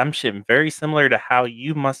redemption, very similar to how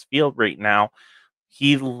you must feel right now.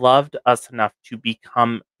 He loved us enough to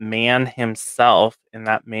become man himself, and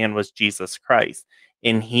that man was Jesus Christ.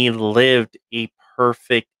 And he lived a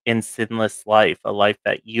perfect and sinless life, a life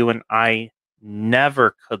that you and I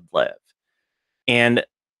never could live. And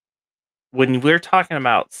when we're talking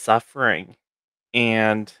about suffering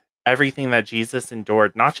and everything that Jesus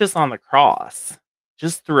endured, not just on the cross,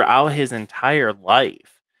 just throughout his entire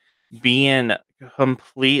life, being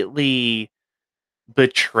completely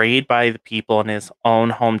betrayed by the people in his own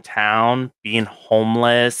hometown, being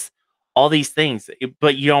homeless, all these things.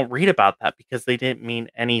 But you don't read about that because they didn't mean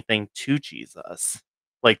anything to Jesus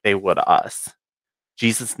like they would us.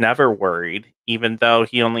 Jesus never worried, even though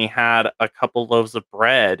he only had a couple loaves of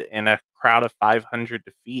bread and a crowd of 500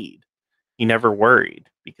 to feed. He never worried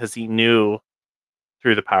because he knew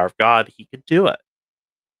through the power of God he could do it.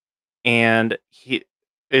 And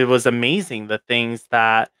it was amazing the things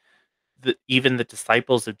that even the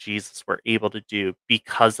disciples of Jesus were able to do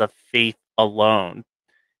because of faith alone.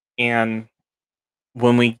 And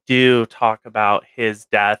when we do talk about his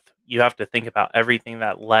death, you have to think about everything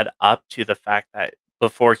that led up to the fact that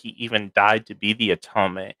before he even died to be the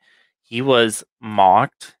atonement, he was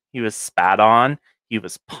mocked, he was spat on, he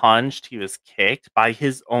was punched, he was kicked by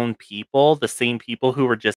his own people. The same people who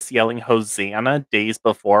were just yelling Hosanna days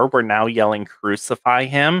before were now yelling crucify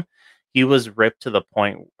him. He was ripped to the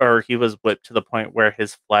point, or he was whipped to the point where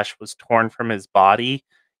his flesh was torn from his body.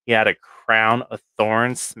 He had a crown of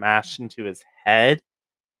thorns smashed into his head.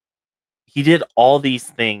 He did all these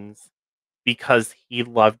things because he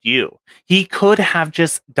loved you. He could have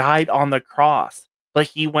just died on the cross, but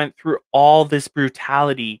he went through all this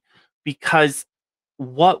brutality because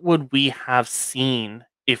what would we have seen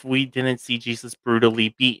if we didn't see Jesus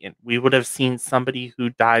brutally beaten. We would have seen somebody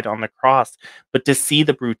who died on the cross, but to see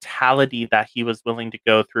the brutality that he was willing to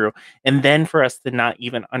go through, and then for us to not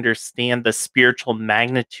even understand the spiritual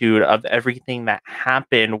magnitude of everything that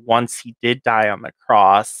happened once he did die on the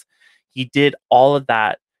cross. He did all of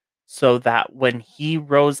that so that when he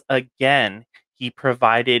rose again, he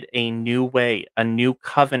provided a new way, a new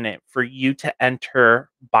covenant for you to enter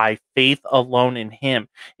by faith alone in him.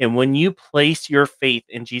 And when you place your faith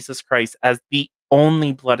in Jesus Christ as the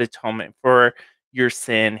only blood atonement for your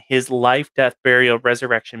sin, his life, death, burial,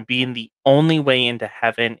 resurrection being the only way into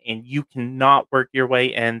heaven, and you cannot work your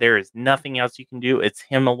way in, there is nothing else you can do, it's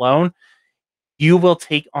him alone. You will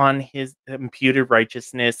take on his imputed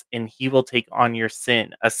righteousness and he will take on your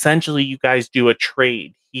sin. Essentially, you guys do a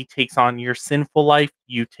trade. He takes on your sinful life,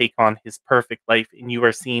 you take on his perfect life, and you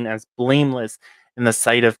are seen as blameless in the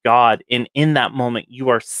sight of God. And in that moment, you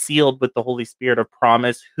are sealed with the Holy Spirit of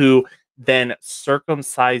promise, who then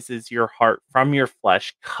circumcises your heart from your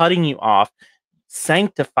flesh, cutting you off,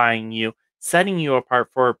 sanctifying you, setting you apart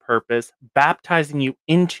for a purpose, baptizing you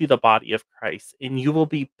into the body of Christ, and you will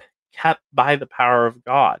be kept by the power of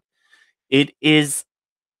God. It is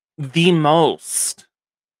the most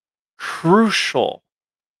crucial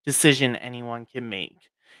decision anyone can make.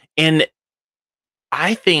 And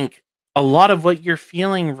I think a lot of what you're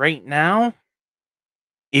feeling right now,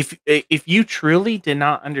 if you truly did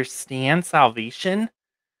not understand salvation,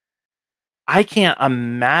 I can't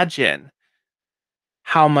imagine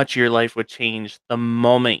how much your life would change the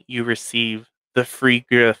moment you receive the free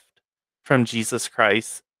gift from Jesus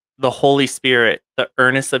Christ, the Holy Spirit, the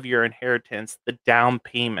earnest of your inheritance, the down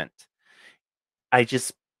payment. I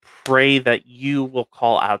just pray that you will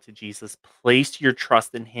call out to Jesus, place your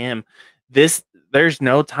trust in him. There's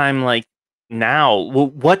no time like now.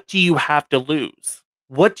 What do you have to lose?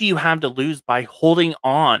 What do you have to lose by holding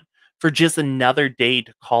on for just another day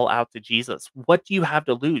to call out to Jesus? What do you have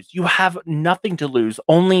to lose? You have nothing to lose,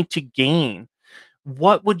 only to gain.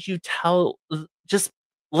 What would you tell? Just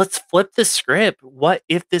let's flip the script. What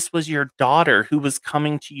if this was your daughter who was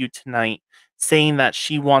coming to you tonight saying that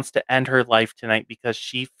she wants to end her life tonight because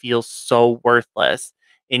she feels so worthless,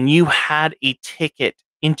 and you had a ticket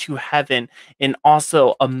into heaven and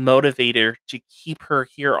also a motivator to keep her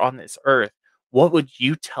here on this earth? What would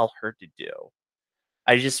you tell her to do?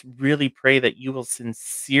 I just really pray that you will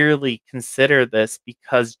sincerely consider this,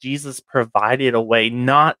 because Jesus provided a way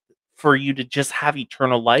not for you to just have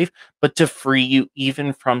eternal life, but to free you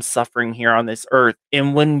even from suffering here on this earth.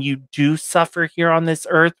 And when you do suffer here on this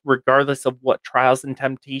earth, regardless of what trials and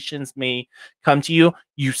temptations may come to you,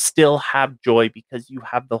 you still have joy because you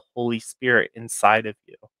have the Holy Spirit inside of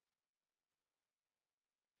you.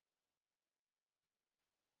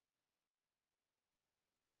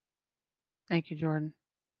 Thank you, Jordan.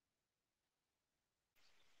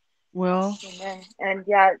 Well, Amen. And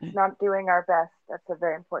yeah, it's not doing our best. That's a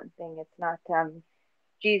very important thing. It's not,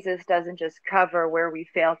 Jesus doesn't just cover where we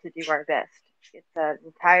fail to do our best. It's an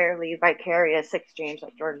entirely vicarious exchange,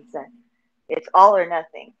 like Jordan said. It's all or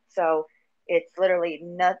nothing. So it's literally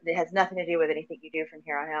nothing. It has nothing to do with anything you do from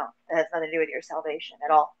here on out. It has nothing to do with your salvation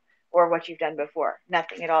at all, or what you've done before.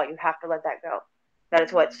 Nothing at all. You have to let that go. That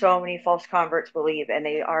is what so many false converts believe, and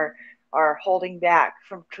they are holding back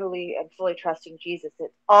from truly and fully trusting Jesus.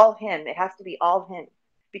 It's all him. It has to be all him,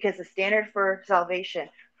 because the standard for salvation,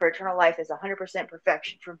 for eternal life, is 100%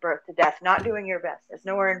 perfection from birth to death, not doing your best. It's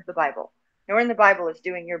nowhere in the Bible. Nowhere in the Bible is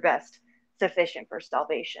doing your best sufficient for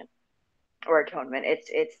salvation or atonement.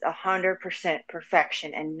 It's 100%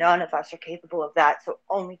 perfection, and none of us are capable of that. So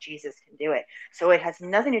only Jesus can do it. So it has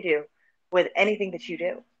nothing to do with anything that you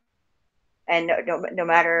do. And no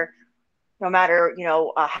matter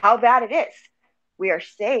how bad it is, we are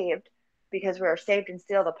saved because we are saved and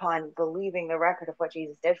sealed upon believing the record of what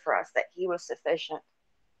Jesus did for us, that he was sufficient.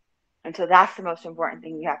 And so that's the most important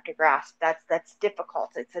thing you have to grasp. That's difficult.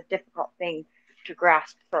 It's a difficult thing to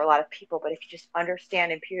grasp for a lot of people. But if you just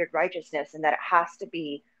understand imputed righteousness and that it has to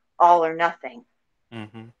be all or nothing,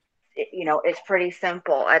 Mm-hmm. it's pretty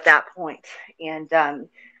simple at that point. And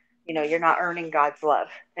you're not earning God's love,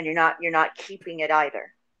 and you're not keeping it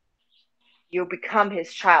either. You become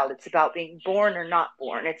his child. It's about being born or not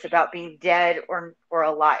born. It's about being dead or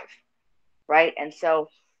alive, right? And so,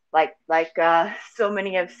 like so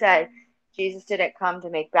many have said, Jesus didn't come to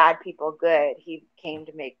make bad people good. He came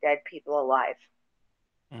to make dead people alive.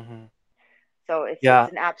 Mm-hmm. So it's Yeah.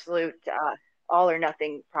 an absolute all or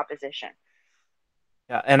nothing proposition.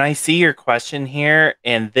 Yeah, and I see your question here,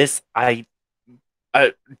 and this I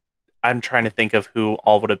I'm trying to think of who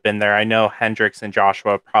all would have been there. I know Hendrix and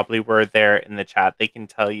Joshua probably were there in the chat. They can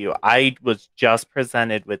tell you. I was just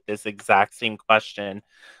presented with this exact same question.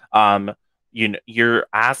 You're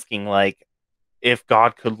asking like if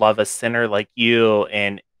God could love a sinner like you,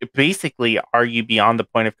 and basically, are you beyond the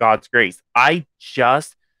point of God's grace? I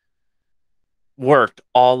just worked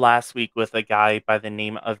all last week with a guy by the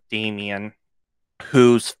name of Damien,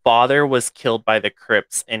 whose father was killed by the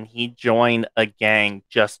Crips, and he joined a gang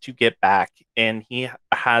just to get back. And he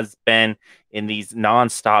has been in these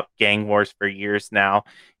nonstop gang wars for years now.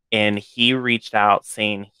 And he reached out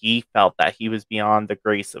saying he felt that he was beyond the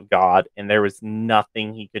grace of God and there was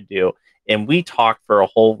nothing he could do. And we talked for a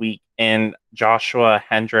whole week. And Joshua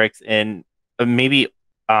Hendricks and maybe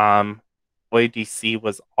OADC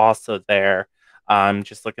was also there.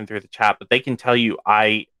 Just looking through the chat, but they can tell you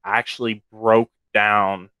I actually broke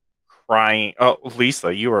down crying. Oh,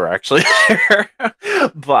 Lisa, you were actually there.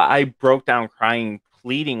 But I broke down crying,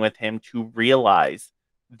 pleading with him to realize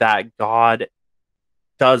that God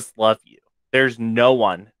does love you. There's no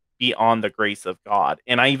one beyond the grace of God.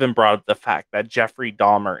 And I even brought up the fact that Jeffrey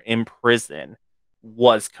Dahmer in prison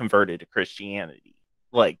was converted to Christianity.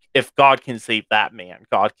 Like, if God can save that man,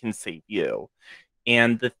 God can save you.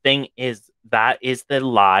 And the thing is, that is the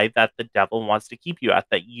lie that the devil wants to keep you at,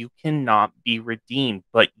 that you cannot be redeemed,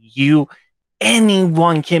 but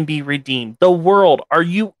anyone can be redeemed. The world, are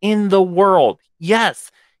you in the world?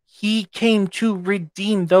 Yes, he came to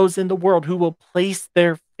redeem those in the world who will place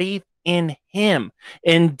their faith in him.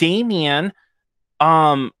 And Damien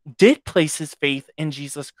did place his faith in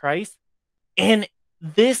Jesus Christ. And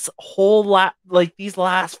this whole these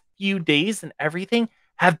last few days and everything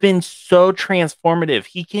have been so transformative.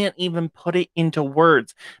 He can't even put it into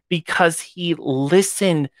words because he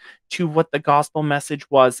listened to what the gospel message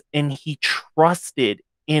was and he trusted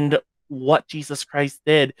in what Jesus Christ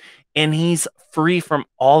did. And he's free from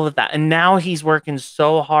all of that. And now he's working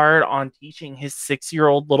so hard on teaching his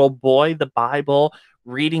 6-year-old little boy the Bible,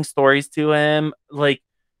 reading stories to him. Like,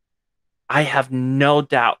 I have no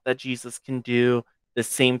doubt that Jesus can do the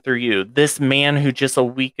same through you. This man who just a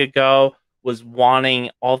week ago was wanting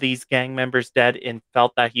all these gang members dead and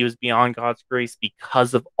felt that he was beyond God's grace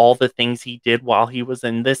because of all the things he did while he was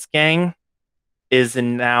in this gang is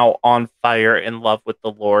now on fire in love with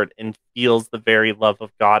the Lord and feels the very love of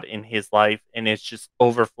God in his life, and it's just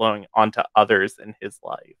overflowing onto others in his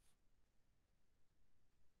life.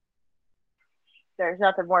 There's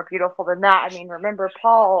nothing more beautiful than that. I mean, remember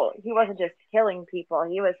Paul, he wasn't just killing people,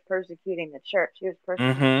 he was persecuting the church. He was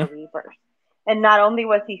persecuting believers. And not only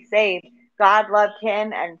was he saved, God loved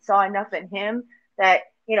him and saw enough in him that,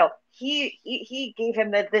 you know, he gave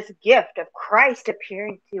him this gift of Christ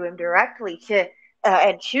appearing to him directly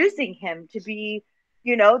and choosing him to be,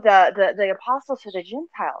 you know, the apostle to the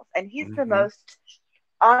Gentiles. And he's the most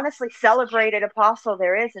honestly celebrated apostle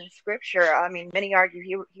there is in scripture. I mean, many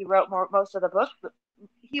argue he wrote most of the books, but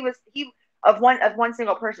he of one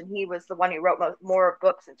single person, he was the one who wrote more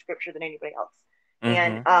books in scripture than anybody else.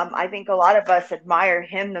 And I think a lot of us admire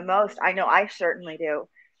him the most. I know I certainly do.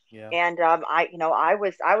 Yeah. And I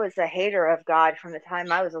was a hater of God from the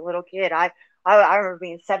time I was a little kid. I remember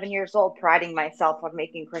being 7 years old, priding myself on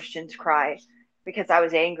making Christians cry because I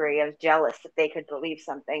was angry. I was jealous that they could believe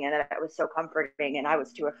something, and that it was so comforting, and I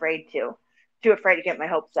was too afraid to get my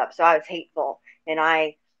hopes up. So I was hateful, and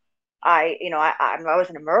I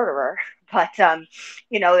wasn't a murderer, but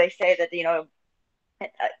they say that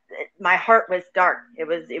my heart was dark. It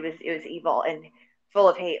was evil and full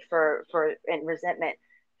of hate for and resentment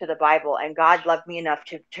to the Bible. And God loved me enough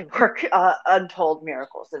to work untold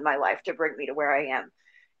miracles in my life to bring me to where I am.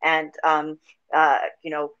 And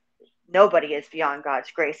nobody is beyond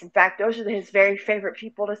God's grace. In fact, those are his very favorite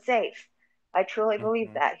people to save. I truly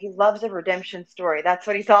believe that. He loves a redemption story. That's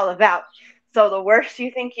what he's all about. So the worse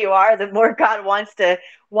you think you are, the more God wants to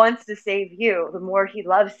save you, the more he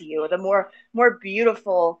loves you, the more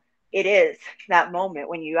beautiful it is, that moment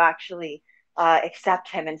when you actually accept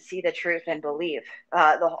him and see the truth and believe.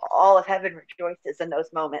 All of heaven rejoices in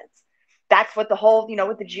those moments. That's what the whole,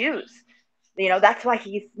 with the Jews, that's why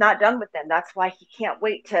he's not done with them. That's why he can't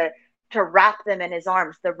wait to wrap them in his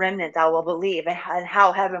arms, the remnant that will believe, and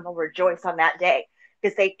how heaven will rejoice on that day,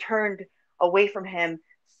 because they turned away from him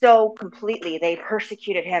so completely. They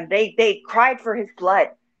persecuted him. They cried for his blood,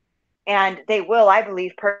 and they will, I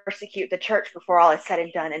believe, persecute the church before all is said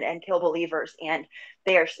and done, and kill believers. And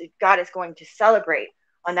God is going to celebrate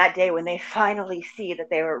on that day when they finally see that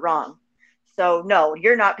they were wrong. So no,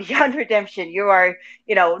 you're not beyond redemption. You are,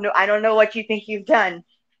 no, I don't know what you think you've done,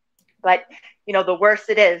 but the worse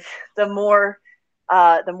it is, the more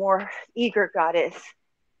eager God is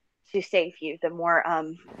to save you, the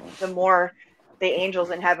more the angels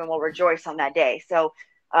in heaven will rejoice on that day. So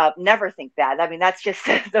never think that. I mean, that's just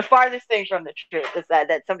the farthest thing from the truth, is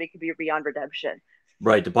that somebody could be beyond redemption.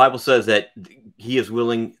 Right. The Bible says that he is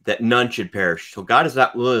willing that none should perish. So God is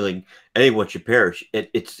not willing anyone should perish.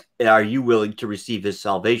 It's are you willing to receive his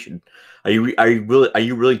salvation? Are you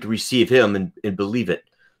willing to receive him and believe it?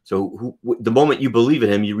 So the moment you believe in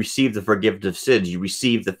him, you receive the forgiveness of sins. You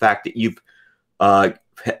receive the fact that you've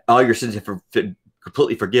all your sins have been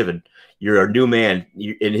completely forgiven. You're a new man.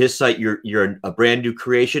 In his sight, you're a brand new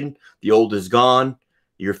creation. The old is gone.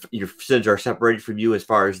 Your sins are separated from you as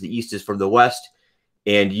far as the east is from the west.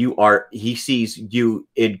 And he sees you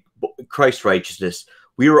in Christ's righteousness.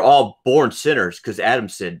 We were all born sinners because Adam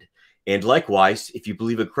sinned. And likewise, if you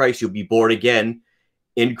believe in Christ, you'll be born again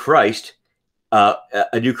in Christ, a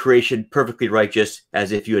new creation, perfectly righteous,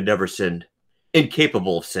 as if you had never sinned,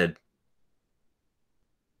 incapable of sin.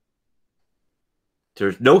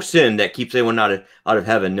 There's no sin that keeps anyone out of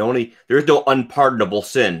heaven. There's no unpardonable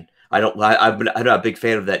sin. I'm not a big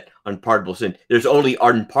fan of that unpardonable sin. There's only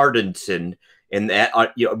unpardoned sin. And that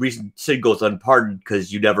reason sin goes unpardoned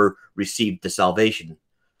because you never received the salvation.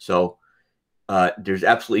 So there's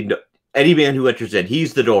absolutely no any man who enters in.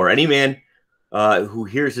 He's the door. Any man who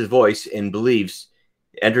hears his voice and believes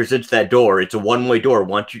enters into that door. It's a one-way door.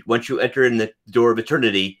 Once you enter in the door of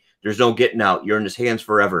eternity, there's no getting out. You're in his hands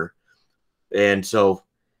forever. And so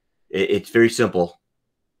it's very simple.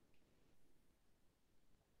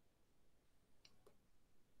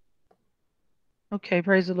 Okay,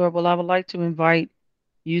 praise the Lord. Well, I would like to invite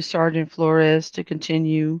you, Sergeant Flores, to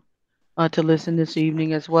continue to listen this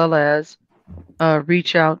evening, as well as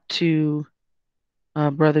reach out to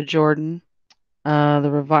Brother Jordan,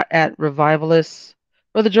 at Revivalists.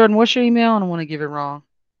 Brother Jordan, what's your email? I don't want to give it wrong.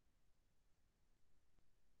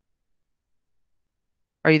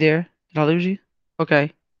 Are you there? Did I lose you?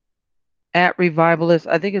 Okay. At Revivalist.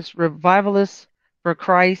 I think it's Revivalists for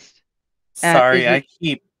Christ. Sorry,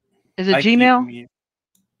 Is it Gmail?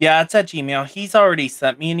 Yeah, it's at Gmail. He's already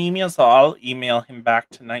sent me an email, so I'll email him back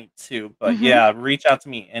tonight too. But yeah, reach out to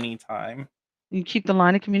me anytime. You keep the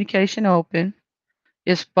line of communication open.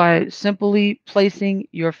 It's by simply placing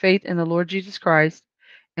your faith in the Lord Jesus Christ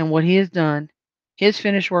and what he has done, his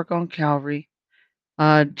finished work on Calvary.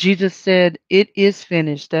 Jesus said, "It is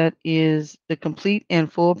finished." That is the complete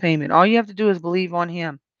and full payment. All you have to do is believe on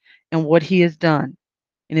him and what he has done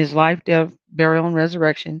in his life, death, burial, and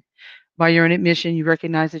resurrection. By your own admission, you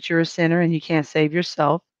recognize that you're a sinner and you can't save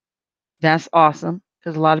yourself. That's awesome,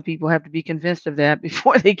 because a lot of people have to be convinced of that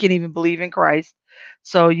before they can even believe in Christ.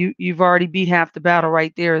 So you've already beat half the battle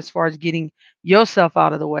right there as far as getting yourself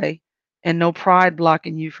out of the way, and no pride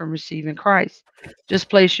blocking you from receiving Christ. Just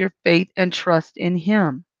place your faith and trust in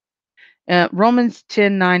him. Romans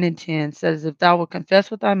 10:9 and 10 says, "If thou wilt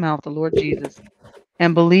confess with thy mouth the Lord Jesus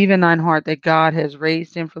and believe in thine heart that God has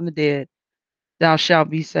raised him from the dead, thou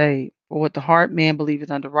shalt be saved. For with the heart man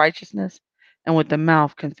believeth unto righteousness, and with the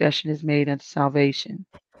mouth confession is made unto salvation."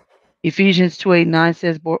 Ephesians 2:8-9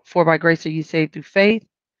 says, "For by grace are ye saved through faith,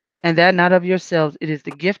 and that not of yourselves, it is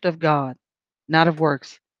the gift of God, not of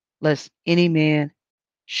works, lest any man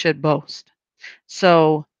should boast."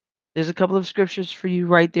 So there's a couple of scriptures for you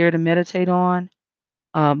right there to meditate on.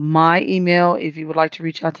 My email, if you would like to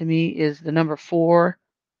reach out to me, is the number 4,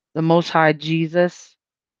 the Most High Jesus,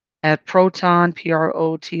 at proton,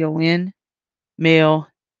 PROTON,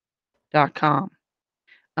 mail.com.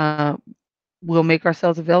 We'll make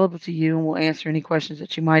ourselves available to you, and we'll answer any questions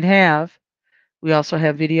that you might have. We also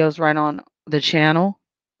have videos right on the channel,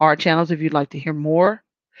 our channels, if you'd like to hear more,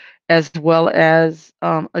 as well as,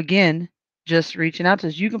 again, just reaching out to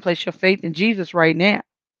us. You can place your faith in Jesus right now.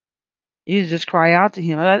 You just cry out to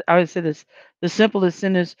him. I would say this: the simplest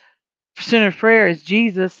sinner's prayer is,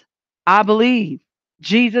 "Jesus, I believe.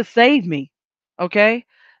 Jesus, save me." Okay?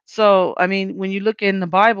 So, I mean, when you look in the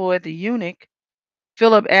Bible at the eunuch,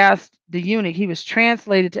 Philip asked the eunuch, he was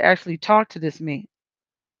translated to actually talk to this man.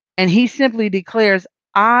 And he simply declares,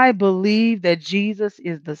 "I believe that Jesus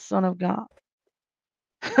is the Son of God."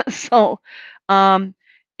 So,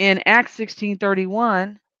 in Acts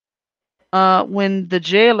 16:31, when the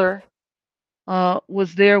jailer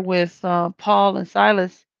was there with Paul and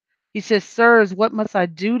Silas, he says, "Sirs, what must I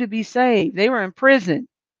do to be saved?" They were in prison,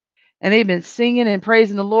 and they've been singing and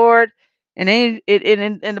praising the Lord. And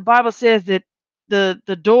and the Bible says that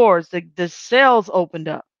the doors, the cells opened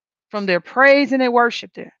up from their praise and their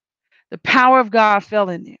worship there. The power of God fell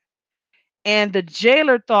in there. And the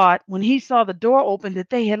jailer thought, when he saw the door open, that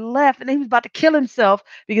they had left, and he was about to kill himself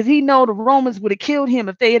because he know the Romans would have killed him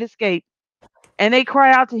if they had escaped. And they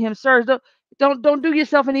cry out to him, "Sirs, Don't do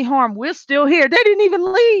yourself any harm. We're still here. They didn't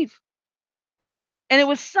even leave. And it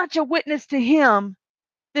was such a witness to him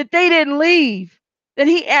that they didn't leave. That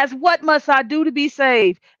he asked, what must I do to be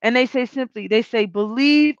saved? And they say simply, they say,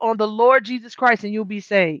 believe on the Lord Jesus Christ and you'll be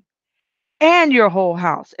saved. And your whole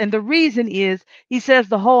house. And the reason is, he says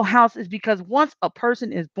the whole house is because once a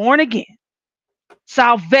person is born again,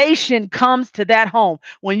 salvation comes to that home.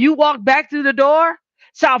 When you walk back through the door,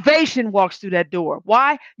 salvation walks through that door.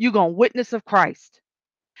 Why? You're going to witness of Christ.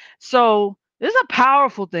 So this is a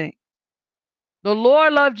powerful thing. The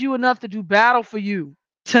Lord loved you enough to do battle for you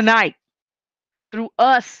tonight through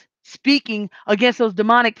us speaking against those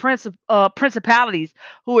demonic principalities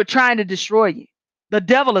who are trying to destroy you. The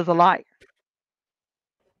devil is a liar.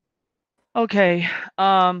 Okay.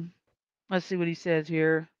 Let's see what he says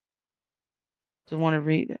here. Just want to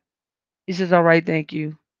read it. He says, all right, thank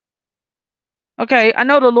you. Okay, I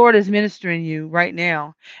know the Lord is ministering you right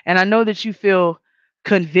now, and I know that you feel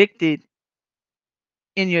convicted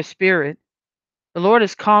in your spirit. The Lord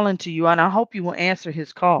is calling to you, and I hope you will answer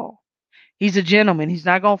his call. He's a gentleman. He's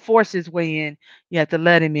not going to force his way in. You have to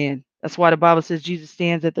let him in. That's why the Bible says Jesus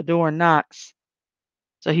stands at the door and knocks.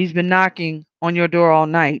 So he's been knocking on your door all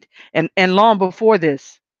night. And long before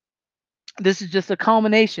this, this is just a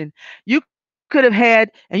culmination. You could have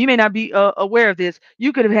had, and you may not be aware of this,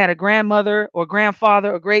 you could have had a grandmother or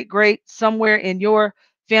grandfather or great somewhere in your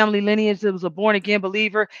family lineage that was a born again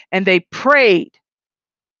believer, and they prayed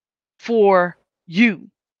for you,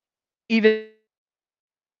 even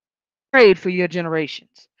prayed for your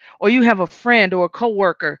generations. Or you have a friend or a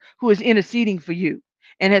coworker who is interceding for you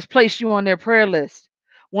and has placed you on their prayer list.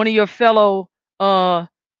 One of your fellow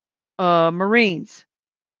Marines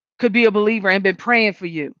could be a believer and been praying for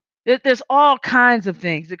you. There's all kinds of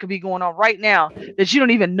things that could be going on right now that you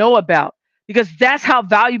don't even know about, because that's how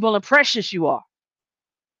valuable and precious you are.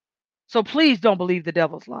 So please don't believe the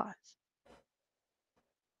devil's lies.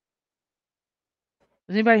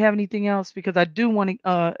 Does anybody have anything else? Because I do want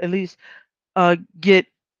to at least get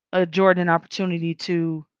Jordan an opportunity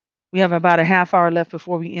to. We have about a half hour left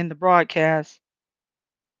before we end the broadcast.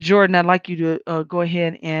 Jordan, I'd like you to go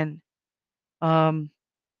ahead and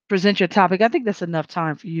present your topic. I think that's enough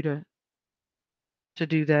time for you to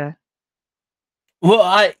do that. Well,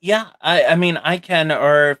 I mean, I can,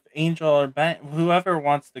 or if Angel or Ben, whoever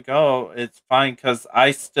wants to go, it's fine, because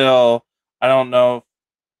I don't know, if,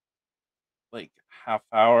 like, half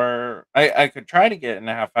hour. I could try to get in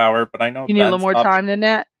a half hour, but I know You need a little Ben's more topic. time than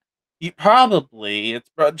that? Probably. It's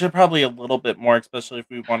probably a little bit more, especially if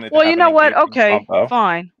we wanted to Well, have you an know what? engaging Okay, combo.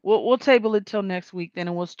 fine. We'll table it till next week then,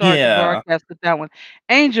 and we'll start the Yeah. broadcast with that one.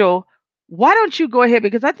 Angel, why don't you go ahead,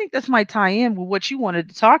 because I think this might tie in with what you wanted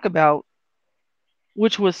to talk about,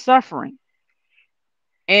 which was suffering.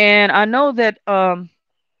 And I know that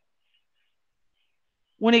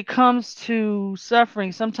when it comes to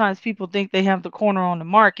suffering, sometimes people think they have the corner on the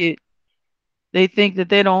market. They think that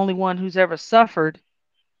they're the only one who's ever suffered.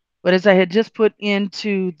 But as I had just put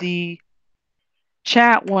into the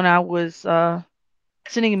chat when I was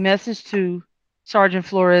sending a message to Sergeant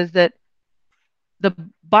Flores, that the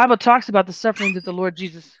Bible talks about the suffering that the Lord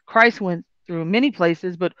Jesus Christ went through in many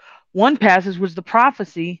places, but one passage was the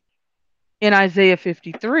prophecy in Isaiah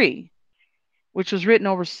 53, which was written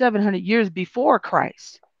over 700 years before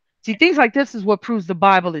Christ. See, things like this is what proves the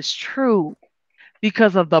Bible is true,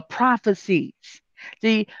 because of the prophecies.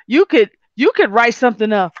 See, you could write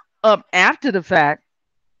something up after the fact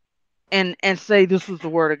and say this was the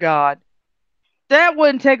word of God. That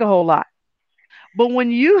wouldn't take a whole lot. But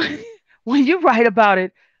when you when you write about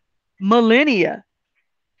it millennia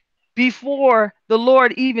before the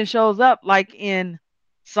Lord even shows up, like in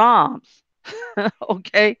Psalms,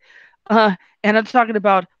 okay? And I'm talking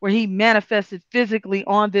about where he manifested physically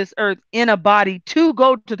on this earth in a body to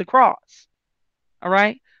go to the cross, all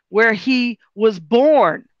right? Where he was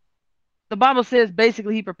born. The Bible says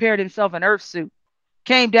basically he prepared himself an earth suit,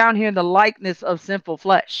 came down here in the likeness of sinful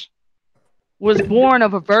flesh, was born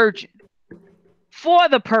of a virgin for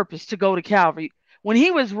the purpose to go to Calvary. When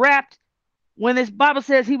he was wrapped, when this Bible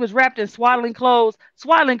says he was wrapped in swaddling clothes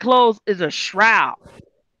is a shroud.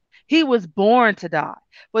 He was born to die.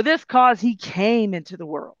 For this cause, he came into the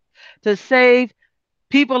world to save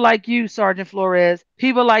people like you, Sergeant Flores,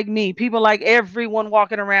 people like me, people like everyone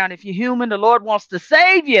walking around. If you're human, the Lord wants to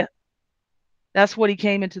save you. That's what he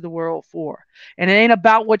came into the world for. And it ain't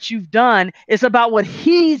about what you've done. It's about what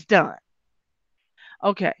he's done.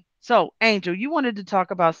 Okay. So, Angel, you wanted to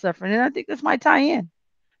talk about suffering, and I think this might tie in,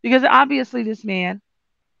 because obviously this man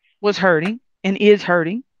was hurting and is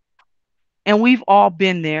hurting. And we've all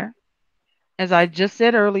been there. As I just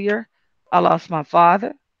said earlier, I lost my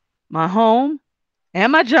father, my home,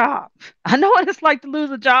 and my job. I know what it's like to lose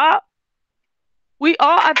a job. We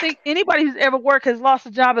all, I think anybody who's ever worked has lost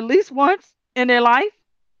a job at least once in their life,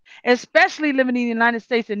 especially living in the United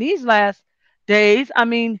States in these last days. I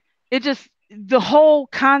mean, it just, the whole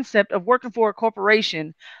concept of working for a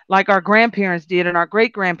corporation like our grandparents did and our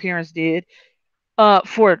great grandparents did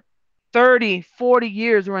for 30, 40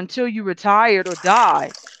 years or until you retired or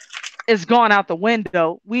died is gone out the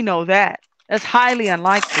window. We know that. That's highly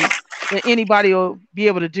unlikely that anybody will be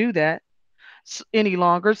able to do that any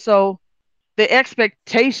longer. So the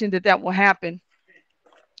expectation that that will happen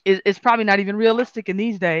is probably not even realistic in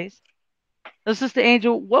these days. So, Sister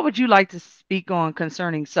Angel, what would you like to speak on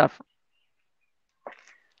concerning suffering?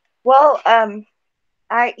 Well, I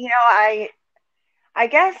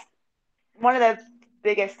guess one of the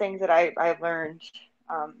biggest things that I've learned,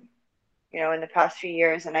 um, in the past few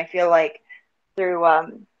years, and I feel like through,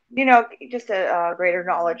 just a greater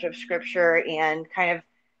knowledge of Scripture and kind of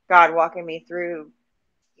God walking me through,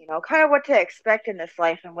 kind of what to expect in this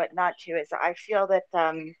life and what not to, is I feel that,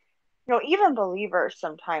 even believers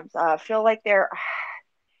sometimes feel like they'll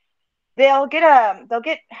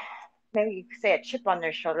get maybe you could say a chip on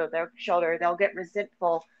their shoulder. They'll get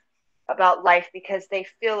resentful about life because they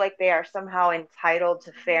feel like they are somehow entitled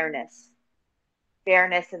to fairness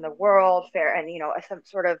in the world, fair, and some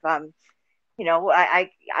sort of I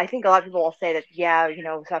think a lot of people will say that, yeah,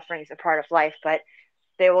 suffering is a part of life, but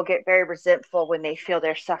they will get very resentful when they feel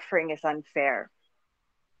their suffering is unfair.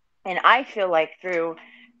 And I feel like through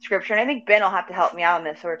Scripture, and I think Ben will have to help me out on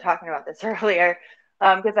this. So we were talking about this earlier,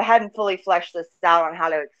 because I hadn't fully fleshed this out on how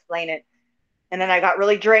to explain it. And then I got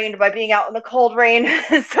really drained by being out in the cold rain,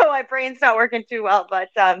 so my brain's not working too well. But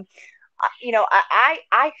I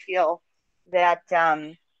feel that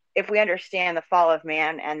if we understand the fall of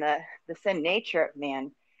man and the sin nature of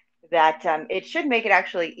man, that it should make it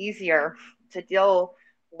actually easier to deal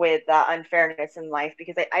with unfairness in life,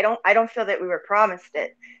 because I don't feel that we were promised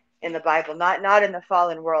it in the Bible, not in the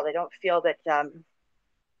fallen world. I don't feel that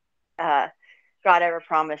uh, God ever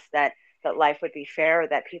promised that life would be fair,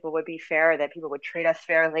 that people would be fair, that people would treat us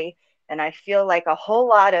fairly. And I feel like a whole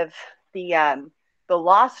lot of the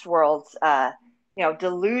lost world's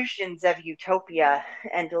delusions of utopia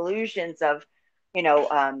and delusions of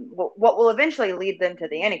what will eventually lead them to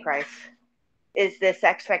the Antichrist is this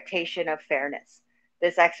expectation of fairness,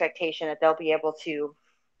 this expectation that they'll be able to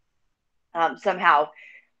somehow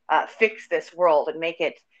fix this world and make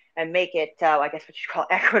it I guess what you call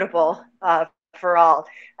equitable for all.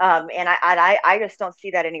 And I just don't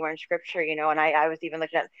see that anywhere in Scripture, and I was even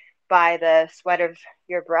looking at, by the sweat of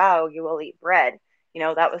your brow you will eat bread.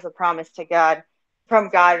 That was a promise to God, from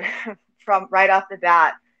God, from right off the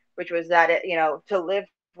bat, which was that to live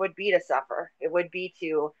would be to suffer. It would be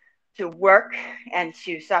to work and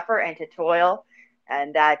to suffer and to toil,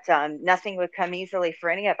 and that nothing would come easily for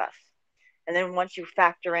any of us. And then once you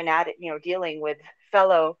factor in at it, dealing with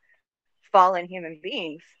fellow fallen human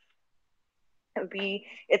beings,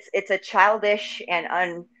 it's a childish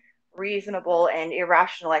and unreasonable and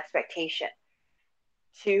irrational expectation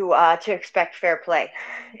to expect fair play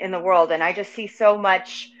in the world. And I just see so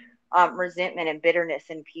much resentment and bitterness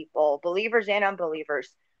in people, believers and unbelievers,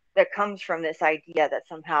 that comes from this idea that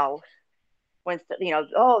somehow, when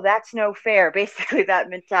oh, that's no fair, basically that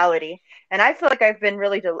mentality. And I feel like I've been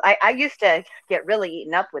really I used to get really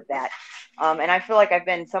eaten up with that, and I feel like I've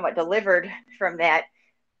been somewhat delivered from that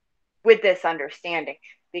with this understanding,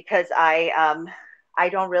 because I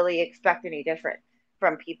don't really expect any different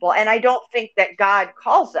from people, and I don't think that God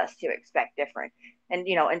calls us to expect different. And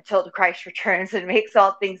until the Christ returns and makes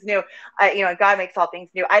all things new, God makes all things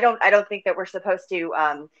new. I don't think that we're supposed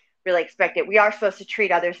to really expect it. We are supposed to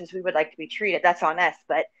treat others as we would like to be treated. That's on us.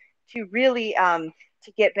 But to really to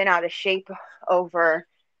get bent out of shape over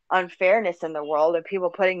unfairness in the world, and people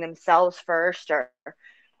putting themselves first, or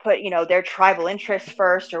put their tribal interests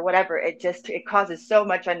first, or whatever, it causes so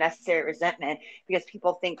much unnecessary resentment, because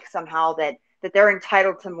people think somehow that they're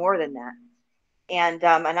entitled to more than that. And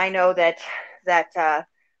I know that a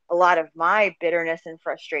lot of my bitterness and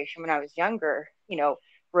frustration when I was younger,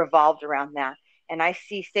 revolved around that. And I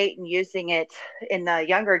see Satan using it in the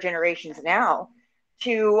younger generations now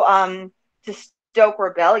to stoke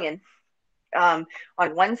rebellion on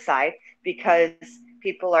one side, because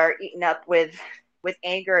people are eaten up with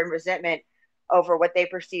anger and resentment over what they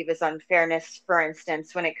perceive as unfairness. For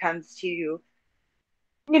instance, when it comes to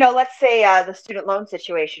let's say the student loan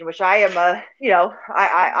situation, which I am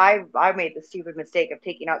I made the stupid mistake of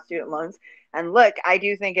taking out student loans. And look, I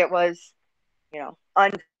do think it was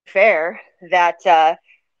unfair that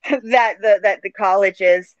that the college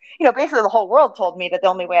is, you know, basically the whole world told me that the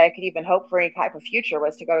only way I could even hope for any type of future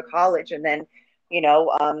was to go to college, and then, you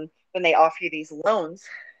know, when they offer you these loans,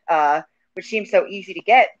 which seems so easy to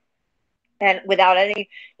get, and without any,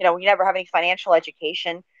 you know, we never have any financial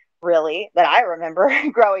education really that I remember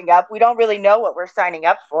growing up. We don't really know what we're signing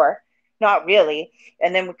up for, not really,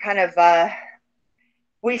 and then we kind of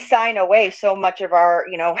we sign away so much of our,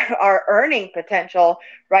 you know, our earning potential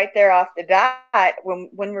right there off the bat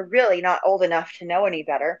when we're really not old enough to know any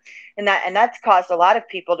better. And that's caused a lot of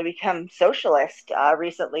people to become socialist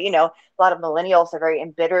recently. You know, a lot of millennials are very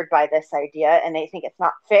embittered by this idea, and they think it's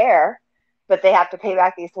not fair, but they have to pay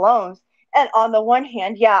back these loans. And on the one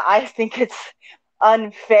hand, yeah, I think it's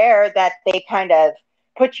unfair that they kind of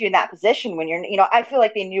put you in that position when you're, you know, I feel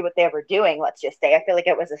like they knew what they were doing. Let's just say, I feel like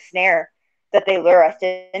it was a snare that they lure us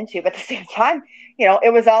into. But at the same time, you know,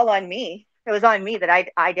 it was all on me. It was on me that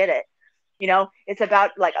I did it. You know, it's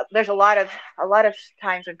about, like, there's a lot of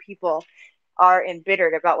times when people are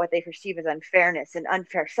embittered about what they perceive as unfairness and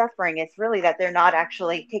unfair suffering. It's really that they're not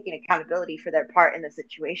actually taking accountability for their part in the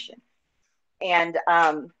situation. And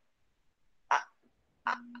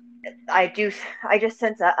I just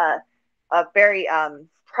sense a very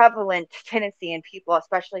prevalent tendency in people,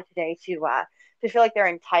 especially today, to feel like they're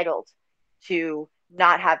entitled to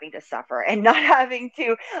not having to suffer and not having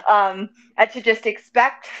to just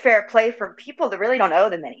expect fair play from people that really don't owe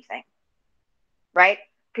them anything, right?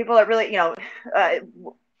 People that really, you know,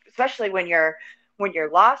 especially when you're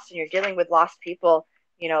lost and you're dealing with lost people,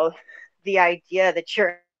 you know, the idea that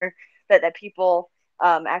that people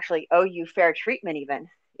actually owe you fair treatment even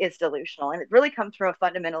is delusional, and it really comes from a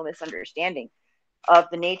fundamental misunderstanding of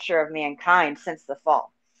the nature of mankind since the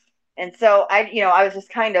fall. And so I was just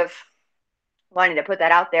kind of wanting to put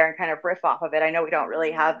that out there and kind of riff off of it. I know we don't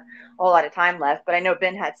really have a whole lot of time left, but I know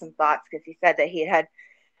Ben had some thoughts because he said that he had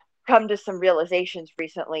come to some realizations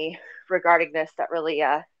recently regarding this that really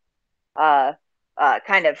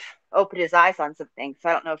kind of opened his eyes on some things. So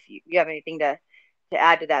I don't know if you have anything to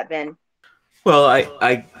add to that, Ben. Well,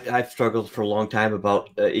 I've struggled for a long time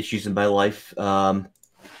about issues in my life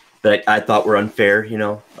that I thought were unfair, you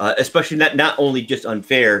know, especially not only just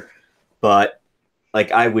unfair, but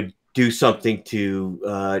like I would do something to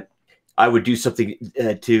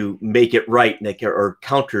make it right, or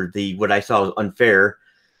counter what I saw as unfair,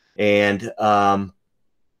 and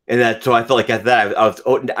that, so I felt like at that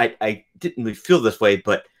I didn't really feel this way,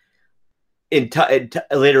 but in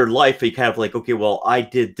later in life, you kind of like, okay, well, I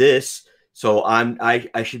did this, so I'm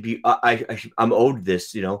owed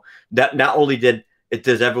this, you know. That not only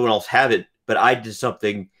does everyone else have it, but I did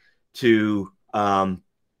something to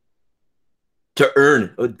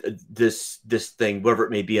earn this thing, whatever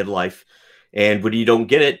it may be in life. And when you don't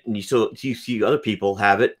get it, and you see other people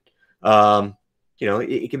have it, you know,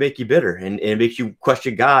 it can make you bitter, and it makes you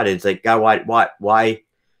question God. And it's like, God, why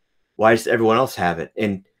does everyone else have it?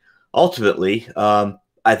 And ultimately, I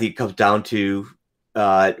think it comes down to,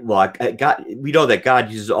 God. We know that God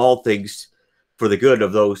uses all things for the good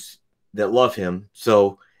of those that love Him.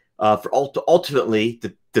 So, ultimately,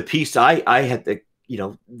 the peace I had to, you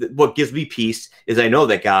know, what gives me peace is I know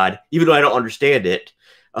that God, even though I don't understand it,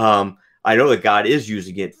 I know that God is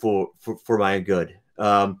using it for my good.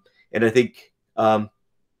 And I think, you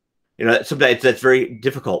know, sometimes that's very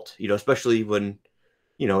difficult, you know, especially when,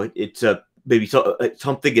 you know, it's maybe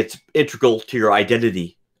something that's integral to your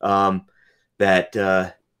identity,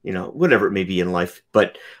 that, you know, whatever it may be in life.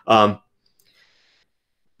 But, you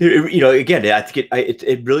know, again, I think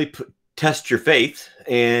it really tests your faith.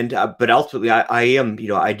 And, but ultimately I am, you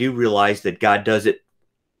know, I do realize that God does it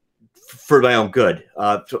for my own good.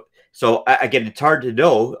 So again, it's hard to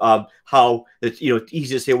know how it's, you know, it's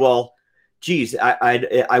easy to say, well, geez,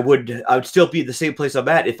 I would still be the same place I'm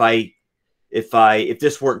at if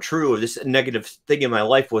this weren't true, or this negative thing in my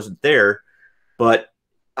life wasn't there. But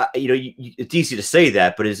you know, it's easy to say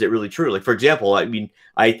that, but is it really true? Like, for example, I mean,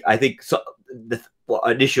 I think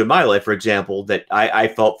an issue in my life, for example, that I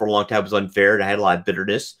felt for a long time was unfair, and I had a lot of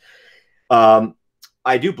bitterness. I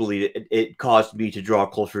do believe it caused me to draw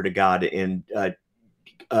closer to God, and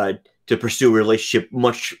to pursue a relationship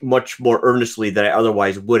much more earnestly than I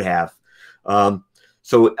otherwise would have.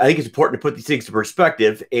 So I think it's important to put these things in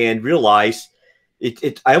perspective and realize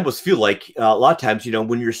I almost feel like a lot of times, you know,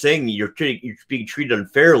 when you're saying you're being treated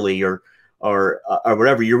unfairly or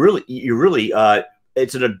whatever, you're really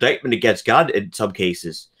it's an indictment against God in some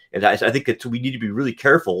cases. And I think that we need to be really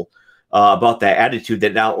careful about that attitude,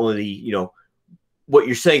 that not only, you know, what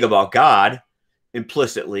you're saying about God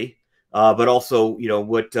implicitly, but also, you know,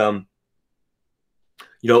 what are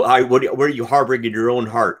you harboring in your own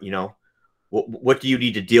heart, you know? what do you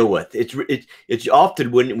need to deal with? It's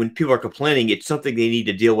often when people are complaining, it's something they need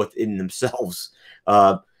to deal with in themselves.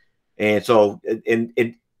 And so,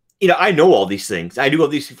 and I know all these things. I do all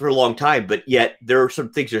these things for a long time, but yet there are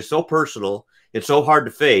some things that are so personal and so hard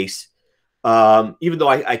to face. Even though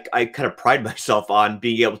I kind of pride myself on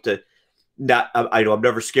being able to I know I'm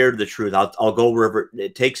never scared of the truth. I'll go wherever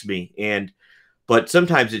it takes me. But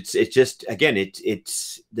sometimes it's just, again,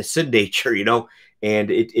 it's the sin nature,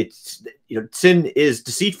 and it's sin is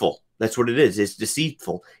deceitful. That's what it is. It's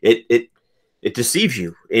deceitful. It deceives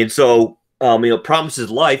you. And so, it promises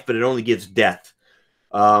life, but it only gives death.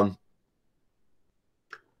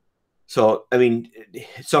 So, I mean,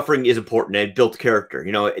 suffering is important and it builds character.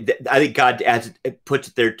 I think God puts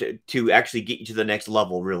it there to actually get you to the next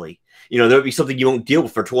level, really. There'll be something you won't deal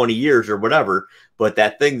with for 20 years or whatever, but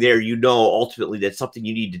that thing there, ultimately that's something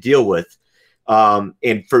you need to deal with.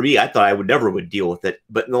 And for me, I thought I would deal with it.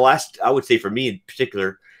 But I would say for me in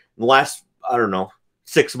particular, in the last, I don't know,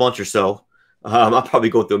 6 months or so, I'll probably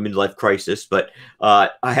go through a midlife crisis, but I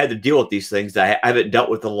had to deal with these things that I haven't dealt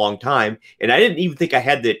with in a long time. And I didn't even think I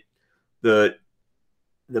had the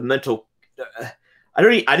mental, I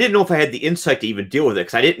didn't know if I had the insight to even deal with it,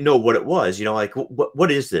 because I didn't know what it was. Like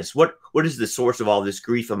what is this? What is the source of all this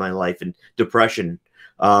grief in my life and depression?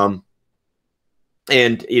 And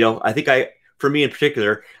I think for me in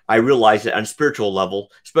particular, I realized that on a spiritual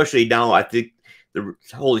level, especially now, I think the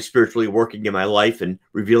Holy Spirit's really working in my life and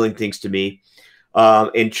revealing things to me,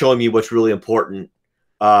 and showing me what's really important.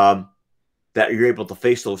 That you're able to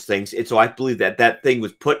face those things. And so I believe that thing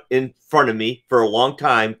was put in front of me for a long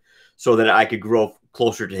time so that I could grow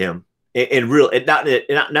closer to him, and not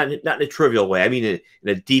in a trivial way. I mean, in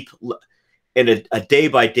a deep, in a day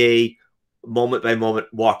by day, moment by moment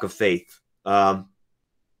walk of faith.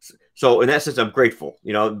 So in that sense, I'm grateful.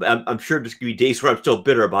 I'm sure there's gonna be days where I'm still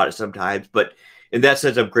bitter about it sometimes, but in that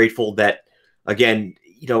sense, I'm grateful that, again,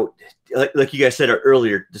 like you guys said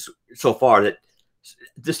earlier, so far, that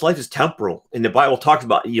this life is temporal, and the Bible talks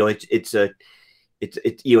about, it's a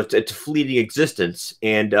fleeting existence,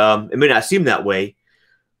 and it may not seem that way,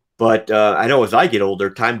 but I know as I get older,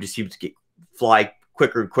 time just seems to fly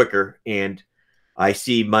quicker and quicker, and I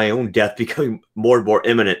see my own death becoming more and more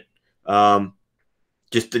imminent.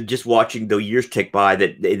 Just watching the years tick by,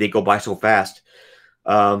 that they go by so fast.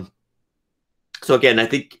 So again, I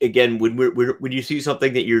think when you see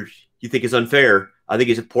something that you think is unfair, I think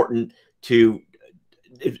it's important to,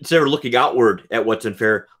 instead of looking outward at what's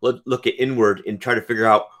unfair, look at inward and try to figure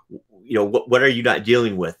out, what are you not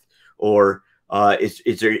dealing with, or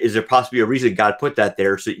is there possibly a reason God put that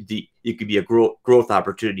there, so it could be a growth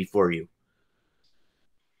opportunity for you.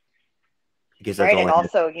 I guess that's right, all. and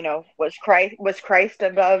also, was Christ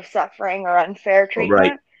above suffering or unfair treatment?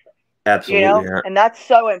 Right, absolutely. Yeah. And that's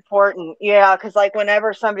so important. Yeah, because like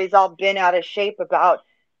whenever somebody's all been out of shape about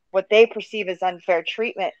what they perceive as unfair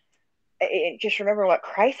treatment, just remember what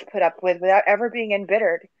Christ put up with without ever being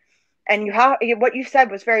embittered. And what you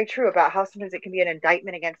said was very true about how sometimes it can be an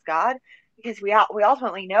indictment against God, because we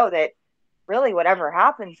ultimately know that really whatever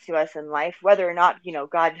happens to us in life, whether or not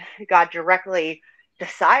God directly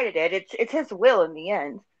decided it's His will in the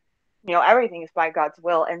end. Everything is by God's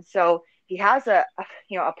will, and so He has a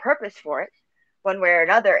purpose for it, one way or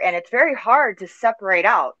another. And it's very hard to separate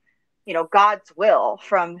out God's will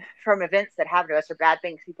from events that happen to us or bad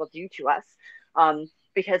things people do to us,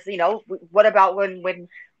 because what about when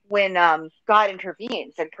God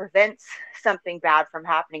intervenes and prevents something bad from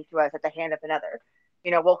happening to us at the hand of another?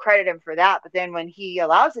 We'll credit Him for that, but then when He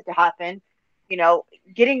allows it to happen,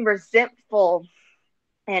 getting resentful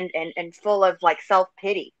and full of like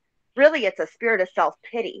self-pity, really it's a spirit of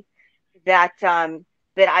self-pity that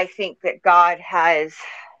I think that God has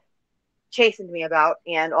chastened me about,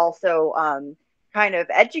 and also kind of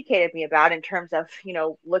educated me about, in terms of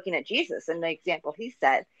looking at Jesus and the example He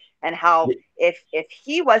set, and how if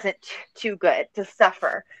He wasn't too good to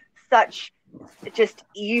suffer such just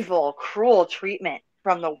evil, cruel treatment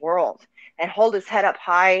from the world, and hold His head up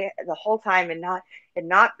high the whole time, and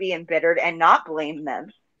not be embittered and not blame them,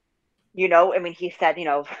 He said,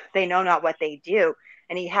 they know not what they do,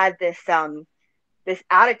 and He had this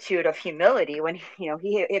attitude of humility when he,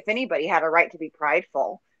 if anybody had a right to be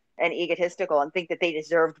prideful and egotistical and think that they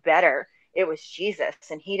deserved better, it was Jesus.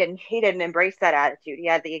 And he didn't embrace that attitude. He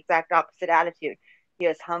had the exact opposite attitude. He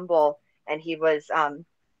was humble, and he was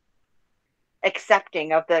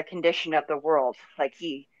accepting of the condition of the world. Like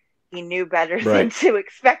he knew better than to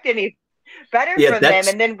expect any better from them.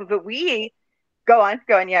 And then, but we Go on.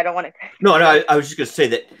 Yeah, I don't want to. No, I was just going to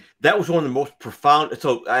say that was one of the most profound.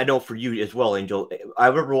 So I know for you as well, Angel. I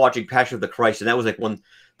remember watching Passion of the Christ, and that was like one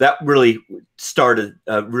that really started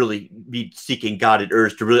really me seeking God and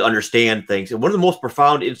earth to really understand things. And one of the most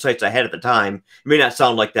profound insights I had at the time, it may not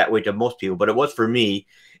sound like that way to most people, but it was for me.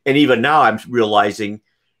 And even now, I'm realizing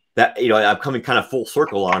that I'm coming kind of full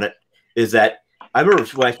circle on it. Is that I remember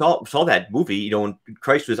when I saw that movie, when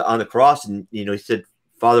Christ was on the cross, and he said,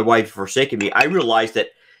 "Father, why have you forsaken me?" I realized that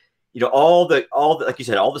all the like you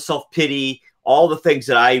said, all the self-pity, all the things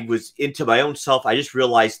that I was into my own self, I just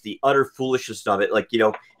realized the utter foolishness of it. Like,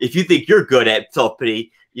 if you think you're good at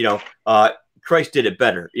self-pity, Christ did it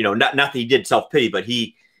better. Not that he did self-pity, but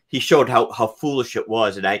he showed how foolish it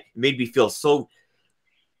was. And it made me feel so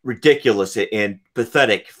ridiculous and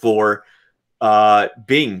pathetic for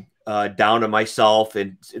being down on myself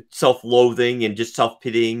and self-loathing and just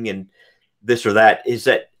self-pitying and this or that. Is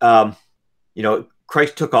that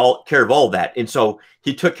Christ took care of all that, and so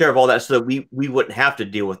he took care of all that so that we wouldn't have to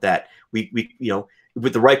deal with that. We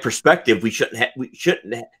with the right perspective, we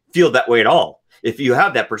shouldn't feel that way at all. If you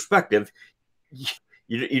have that perspective,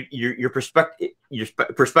 your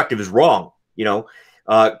perspective is wrong.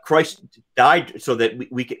 Christ died so that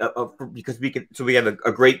we can because we can, so we have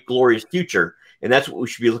a great glorious future, and that's what we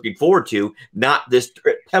should be looking forward to, not this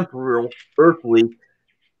temporal earthly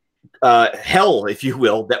hell, if you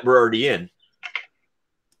will, that we're already in.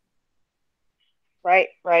 Right.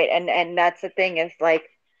 And that's the thing, is like,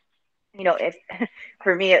 if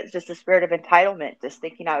for me it's just a spirit of entitlement, just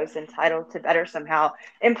thinking I was entitled to better somehow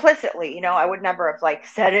implicitly. I would never have like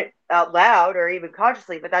said it out loud or even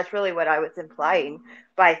consciously, but that's really what I was implying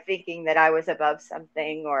by thinking that I was above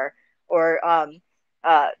something or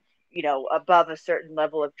above a certain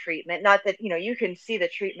level of treatment. Not that you can see the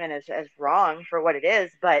treatment as wrong for what it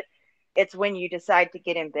is, but it's when you decide to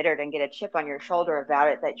get embittered and get a chip on your shoulder about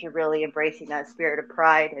it that you're really embracing that spirit of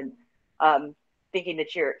pride and thinking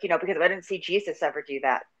that you're, because I didn't see Jesus ever do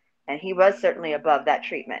that. And he was certainly above that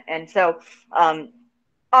treatment. And so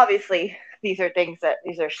obviously these are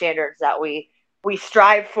standards that we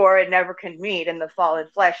strive for and never can meet in the fallen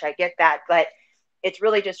flesh. I get that. But it's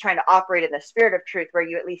really just trying to operate in the spirit of truth where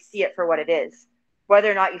you at least see it for what it is.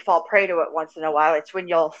 Whether or not you fall prey to it once in a while, it's when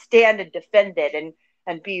you'll stand and defend it and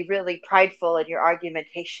be really prideful in your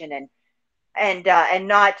argumentation and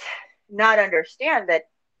not understand that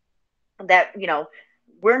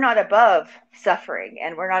we're not above suffering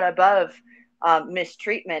and we're not above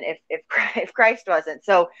mistreatment if Christ wasn't.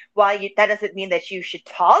 So while that doesn't mean that you should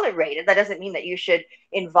tolerate it, that doesn't mean that you should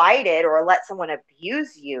invite it or let someone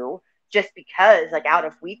abuse you just because, like, out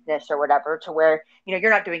of weakness or whatever, to where you're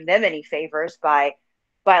not doing them any favors by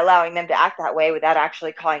allowing them to act that way without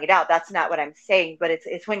actually calling it out. That's not what I'm saying, but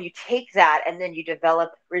it's when you take that and then you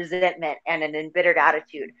develop resentment and an embittered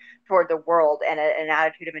attitude toward the world and an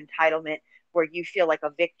attitude of entitlement where you feel like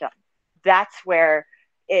a victim. That's where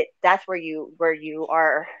you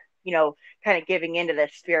are, kind of giving into the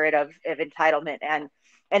spirit of entitlement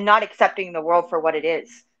and not accepting the world for what it is,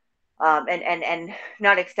 and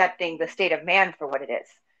not accepting the state of man for what it is,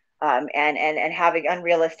 and having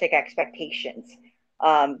unrealistic expectations.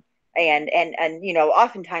 And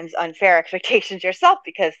oftentimes unfair expectations yourself,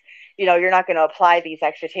 because you're not going to apply these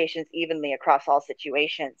expectations evenly across all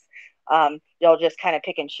situations. You'll just kind of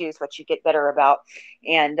pick and choose what you get better about.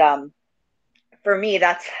 And for me,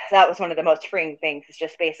 that was one of the most freeing things, is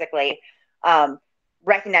just basically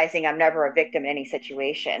recognizing I'm never a victim in any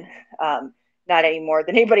situation, not any more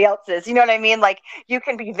than anybody else is. You know what I mean? Like, you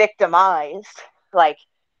can be victimized, like,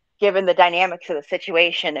 given the dynamics of the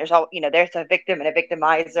situation. There's a victim and a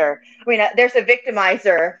victimizer. I mean, there's a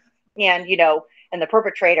victimizer and the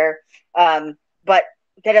perpetrator, but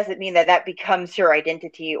that doesn't mean that becomes your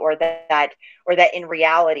identity, or that in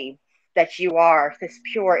reality that you are this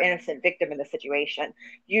pure innocent victim in the situation.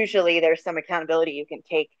 Usually there's some accountability you can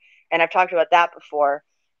take, and I've talked about that before,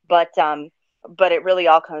 but it really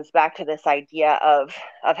all comes back to this idea of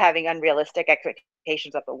having unrealistic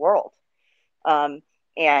expectations of the world.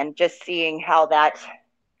 And just seeing how that,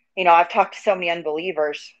 I've talked to so many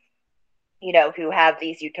unbelievers, who have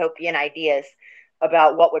these utopian ideas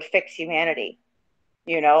about what would fix humanity,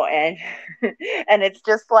 and and it's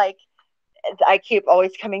just like, I keep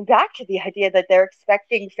always coming back to the idea that they're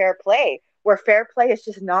expecting fair play, where fair play is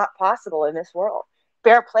just not possible in this world.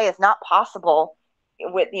 Fair play is not possible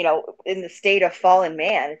with, in the state of fallen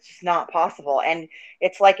man. It's just not possible. And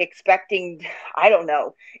it's like expecting, I don't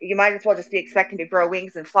know, you might as well just be expecting to grow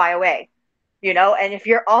wings and fly away, and if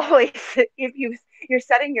you're always, you're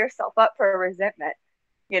setting yourself up for resentment,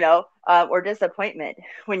 or disappointment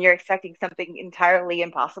when you're expecting something entirely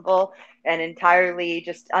impossible and entirely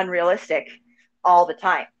just unrealistic all the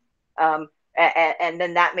time. And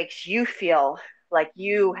then that makes you feel like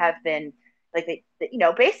you have been like,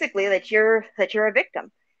 basically that you're a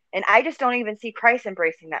victim. And I just don't even see Christ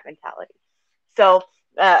embracing that mentality. So,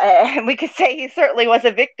 and we could say he certainly was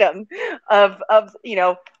a victim of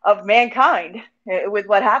mankind with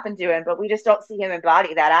what happened to him, but we just don't see him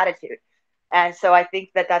embody that attitude. And so I think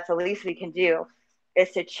that that's the least we can do,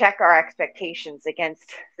 is to check our expectations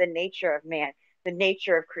against the nature of man, the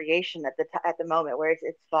nature of creation at the moment where it's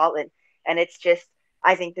fallen. And it's just,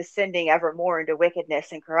 I think, descending ever more into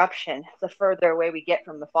wickedness and corruption the further away we get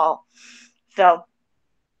from the fall. So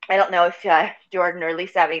I don't know if Jordan or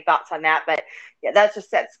Lisa have any thoughts on that, but yeah, that's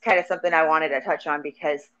kind of something I wanted to touch on,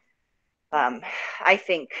 because I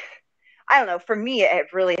think, I don't know, for me, it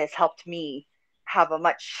really has helped me have a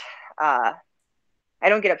much, I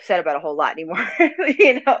don't get upset about a whole lot anymore.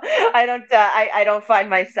 I don't find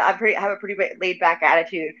myself, I have a pretty laid back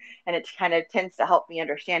attitude, and it kind of tends to help me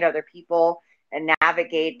understand other people and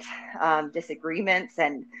navigate disagreements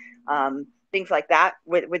and things like that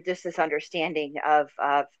with just this understanding of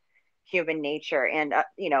human nature. And,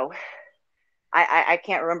 I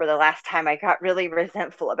can't remember the last time I got really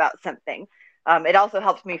resentful about something. It also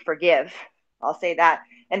helps me forgive. I'll say that.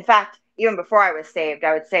 In fact, even before I was saved,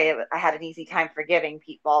 I would say I had an easy time forgiving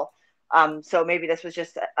people. So maybe this was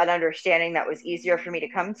just an understanding that was easier for me to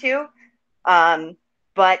come to.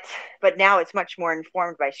 But now it's much more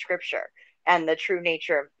informed by Scripture and the true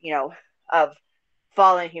nature of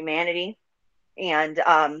fallen humanity. And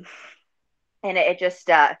it just,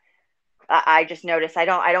 I just noticed I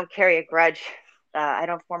don't carry a grudge. I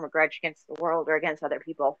don't form a grudge against the world or against other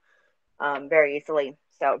people very easily.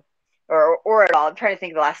 So, or at all. I'm trying to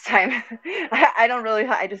think of the last time.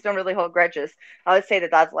 I just don't really hold grudges. I would say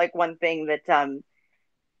that that's like one thing that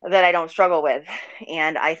I don't struggle with.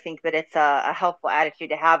 And I think that it's a helpful attitude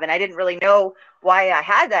to have. And I didn't really know why I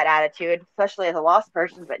had that attitude, especially as a lost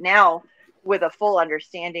person. But now, with a full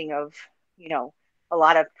understanding of, a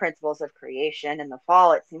lot of principles of creation and the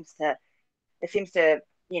fall, it seems to,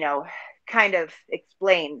 kind of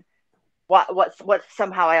explain what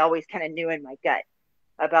somehow I always kind of knew in my gut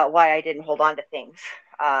about why I didn't hold on to things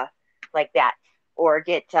like that, or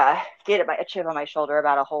get a chip on my shoulder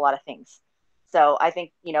about a whole lot of things. So I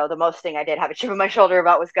think, the most thing I did have a chip on my shoulder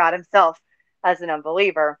about was God himself as an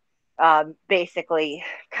unbeliever, basically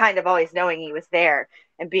kind of always knowing he was there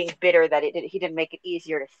and being bitter that he didn't make it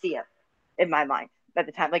easier to see him in my mind at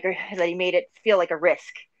the time, like that he made it feel like a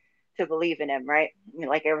risk to believe in him, right?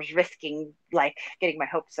 Like I was risking like getting my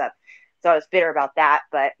hopes up. So I was bitter about that.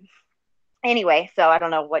 But anyway, so I don't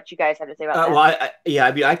know what you guys have to say about that.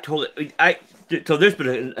 Well, so there's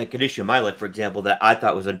been an issue in my life, for example, that I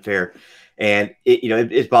thought was unfair, and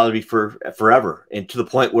it's bothered me for forever, and to the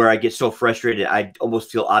point where I get so frustrated I almost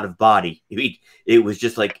feel out of body. It was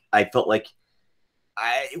just like I felt like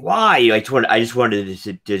I just wanted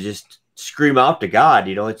to just scream out to God.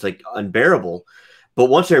 It's like unbearable. But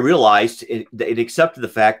once I realized it accepted the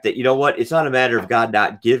fact that, it's not a matter of God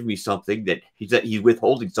not giving me something, that he's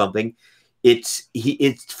withholding something. It's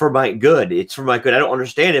for my good. It's for my good. I don't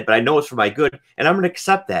understand it, but I know it's for my good, and I'm going to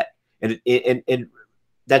accept that. And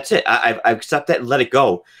that's it. I accept that and let it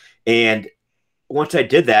go. And once I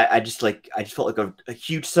did that, I just felt like a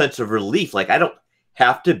huge sense of relief. Like I don't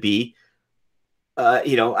have to be, I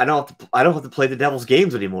don't have to play the devil's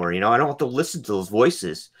games anymore. I don't have to listen to those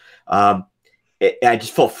voices. I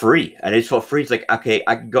just felt free. It's like, okay,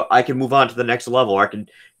 I can move on to the next level, or I can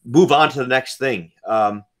move on to the next thing.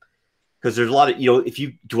 Because there's a lot of, if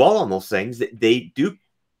you dwell on those things, they do,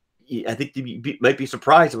 I think you might be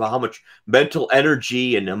surprised about how much mental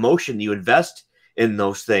energy and emotion you invest in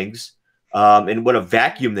those things, and what a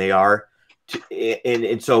vacuum they are.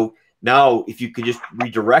 And so now, if you could just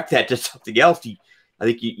redirect that to something else, I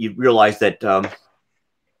think you realize that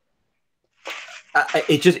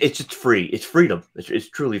it's just free. It's freedom. It's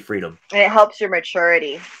truly freedom. And it helps your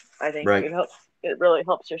maturity. I think right. It really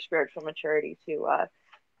helps your spiritual maturity too.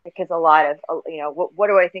 Because a lot of, what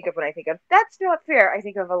do I think of when I think of that's not fair? I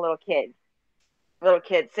think of a little kid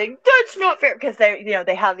saying that's not fair, because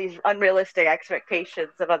they have these unrealistic expectations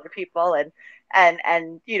of other people,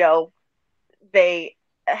 and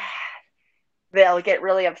they'll get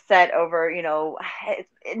really upset over, and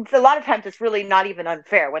a lot of times it's really not even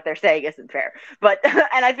unfair. What they're saying isn't fair, but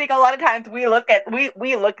and I think a lot of times we look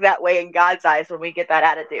that way in God's eyes when we get that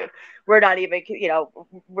attitude. We're not even,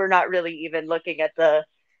 we're not really even looking at the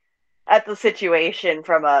at the situation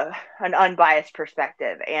from an unbiased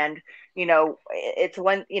perspective. And it's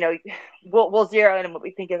when we'll zero in on what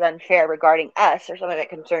we think is unfair regarding us or something that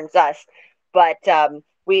concerns us, but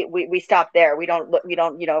we stop there. We don't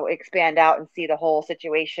expand out and see the whole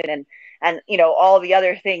situation and all the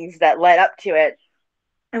other things that led up to it,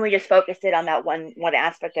 and we just focused it on that one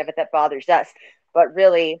aspect of it that bothers us. But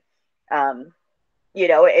really, um,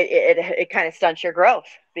 it kind of stunts your growth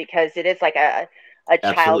because it is like a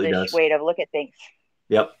Absolutely childish does. way to look at things.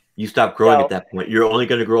 Yep. You stop growing at that point. You're only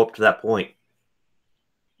going to grow up to that point.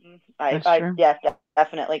 That's true. Yeah,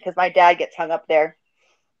 definitely. Because my dad gets hung up there.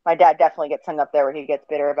 My dad definitely gets hung up there where he gets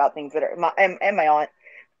bitter about things that are and my aunt,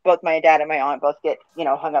 both my dad and my aunt both get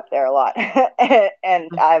hung up there a lot.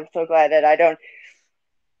 And I'm so glad that I don't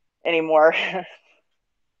anymore.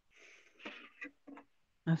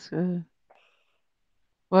 That's good.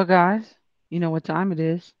 Well, guys, you know what time it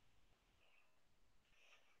is.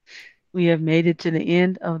 We have made it to the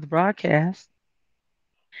end of the broadcast.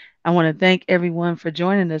 I want to thank everyone for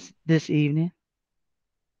joining us this evening.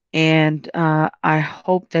 And I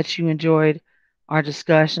hope that you enjoyed our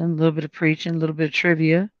discussion, a little bit of preaching, a little bit of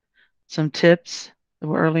trivia, some tips that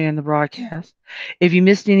were earlier in the broadcast. If you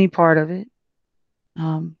missed any part of it,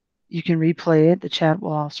 you can replay it. The chat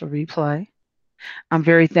will also replay. I'm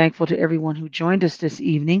very thankful to everyone who joined us this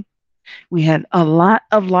evening. We had a lot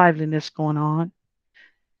of liveliness going on.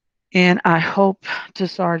 And I hope to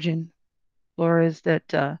Sergeant Flores that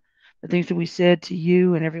the things that we said to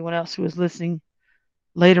you and everyone else who is listening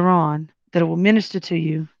later on, that it will minister to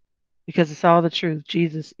you because it's all the truth.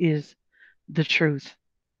 Jesus is the truth.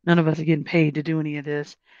 None of us are getting paid to do any of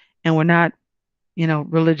this. And we're not,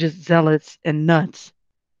 religious zealots and nuts.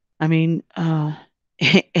 I mean,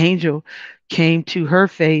 Angel came to her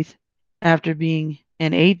faith after being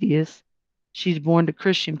an atheist. She's born to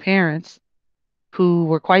Christian parents who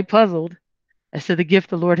were quite puzzled as to the gift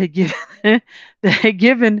the Lord had given that had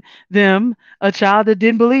given them a child that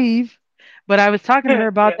didn't believe. But I was talking to her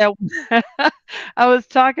about Yeah. that. I was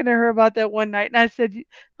talking to her about that one night, and I said,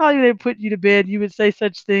 probably they put you to bed. You would say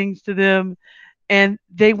such things to them, and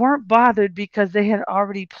they weren't bothered because they had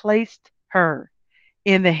already placed her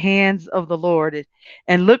in the hands of the Lord.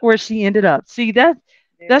 And look where she ended up. See,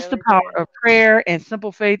 They that's the really power did. of prayer and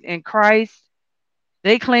simple faith in Christ.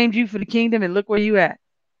 They claimed you for the kingdom, and look where you at.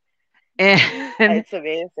 And It's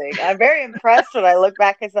amazing. I'm very impressed when I look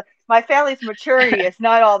back. Because my family's maturity is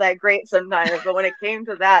not all that great sometimes, but when it came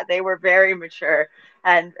to that, they were very mature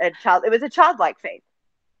and child. It was a childlike faith.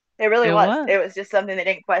 It really it was. was. It was just something they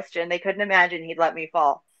didn't question. They couldn't imagine he'd let me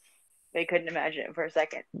fall. They couldn't imagine it for a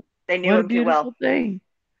second. They knew What a him too well. beautiful thing.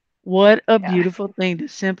 What a Yeah. beautiful thing to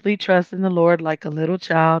simply trust in the Lord like a little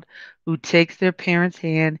child who takes their parents'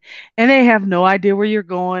 hand and they have no idea where you're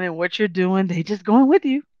going and what you're doing. They just going with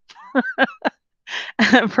you.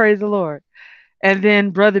 Praise the Lord. And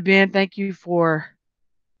then, Brother Ben, thank you for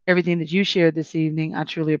everything that you shared this evening. I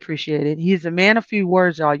truly appreciate it. He's a man of few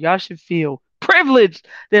words, y'all. Y'all should feel privileged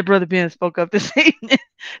that Brother Ben spoke up this evening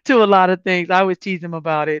to a lot of things. I always tease him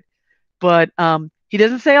about it. But he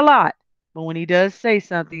doesn't say a lot. But when he does say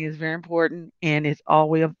something, it's very important and it's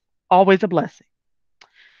always a blessing.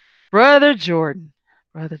 Brother Jordan,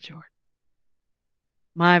 Brother Jordan,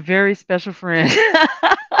 my very special friend,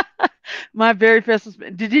 my very special.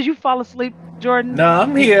 Did you fall asleep, Jordan? No,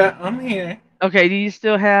 I'm here. I'm here. Okay. Do you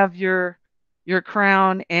still have your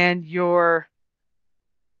crown and your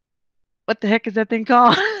what the heck is that thing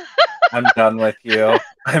called? I'm done with you.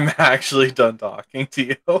 I'm actually done talking to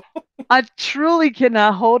you. I truly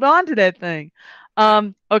cannot hold on to that thing.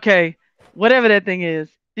 Okay, whatever that thing is.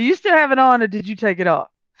 Do you still have it on or did you take it off?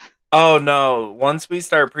 Oh no, once we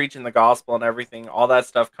start preaching the gospel and everything, all that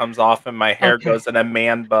stuff comes off and my hair Okay. goes in a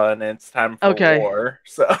man bun and it's time for Okay. war.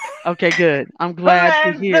 So Okay, good. I'm glad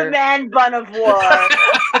to The hear. man bun of war.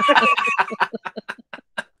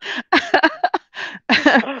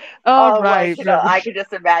 All Oh my right, god, brother. I could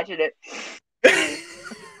just imagine it.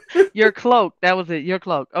 Your cloak. That was it. Your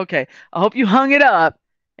cloak. Okay. I hope you hung it up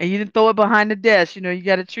and you didn't throw it behind the desk. You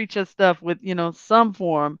got to treat your stuff with, some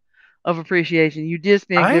form of appreciation. You did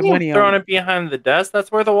spend I good ain't money on throwing it. it behind the desk.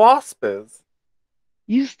 That's where the wasp is.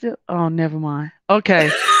 You still, oh, never mind. Okay.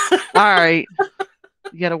 All right.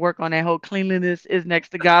 You got to work on that whole cleanliness is next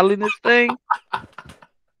to godliness thing.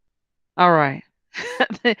 All right.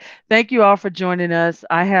 Thank you all for joining us.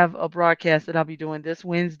 I have a broadcast that I'll be doing this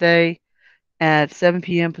Wednesday at 7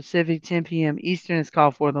 p.m. Pacific, 10 p.m. Eastern. It's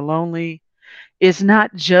called For the Lonely. It's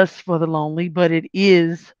not just for the lonely, but it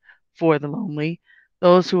is for the lonely.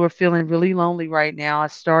 Those who are feeling really lonely right now.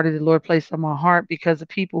 The Lord placed on my heart because of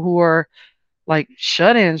people who are like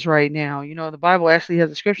shut-ins right now. You know, the Bible actually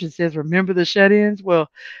has a scripture that says, "Remember the shut-ins." Well,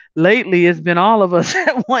 lately it's been all of us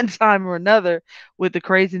at one time or another with the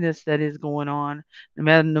craziness that is going on.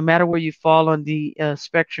 No matter where you fall on the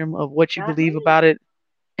spectrum of what you Not believe me. about it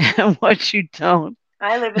and what you don't.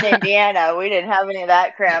 I live in Indiana. We didn't have any of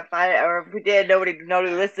that crap. Or if we did,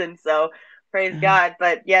 nobody listened. So praise God.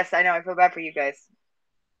 But yes, I know. I feel bad for you guys.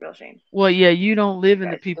 Real shame. Well, yeah, you don't live You in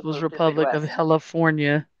the guys that People's moved to the Republic of Midwest.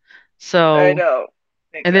 California. I So, know.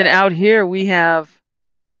 and then Exactly. out here we have,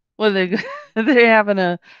 well, they're having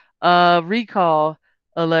a recall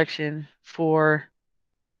election for,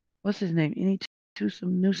 what's his name? Any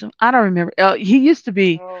Tucson Newsom? I don't remember. He used to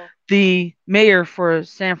be Oh, the mayor for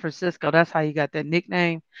San Francisco. That's how he got that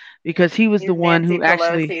nickname, because he was the he's one Nancy who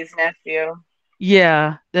actually, Pelosi's nephew.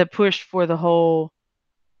 yeah, that pushed for the whole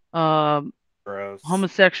um, Gross.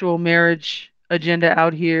 homosexual marriage agenda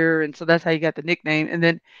out here, and so that's how he got the nickname. And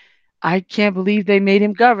then I can't believe they made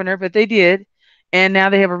him governor, but they did. And now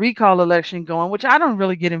they have a recall election going, which I don't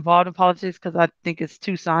really get involved in politics because I think it's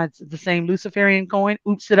two sides of the same Luciferian coin.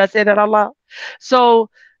 Oops, did I say that out loud? So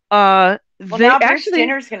Well, they now Bruce actually,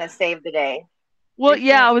 Jenner's gonna save the day. well, Bruce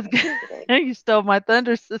yeah, I Jenner's was gonna save the day. you stole my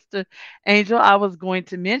thunder, sister Angel. I was going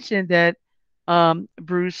to mention that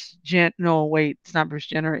no, wait, it's not Bruce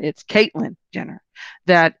Jenner, it's Caitlyn Jenner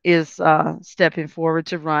that is stepping forward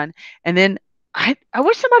to run. And then I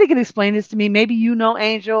wish somebody could explain this to me. Maybe you know,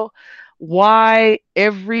 Angel, why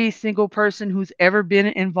every single person who's ever been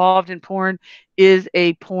involved in porn is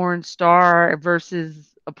a porn star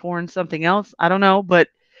versus a porn something else. I don't know, but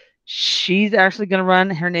she's actually going to run.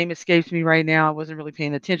 Her name escapes me right now. I wasn't really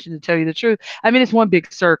paying attention, to tell you the truth. I mean, it's one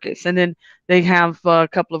big circus, and then they have a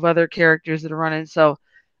couple of other characters that are running. So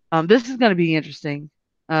this is going to be interesting.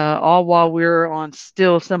 All while we're on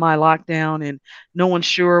still semi lockdown, and no one's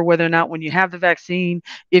sure whether or not, when you have the vaccine,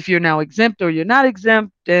 if you're now exempt or you're not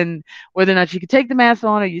exempt, and whether or not you can take the mask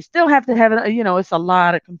on or you still have to have it. You know, it's a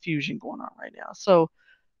lot of confusion going on right now. So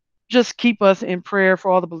just keep us in prayer for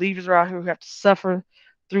all the believers out here who have to suffer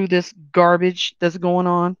through this garbage that's going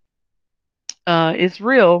on. It's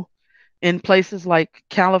real in places like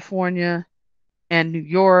California and New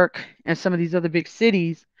York and some of these other big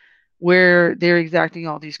cities where they're exacting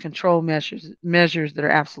all these control measures that are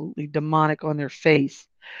absolutely demonic on their face.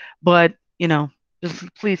 But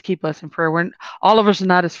just please keep us in prayer. All of us are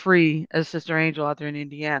not as free as Sister Angel out there in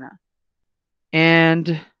Indiana.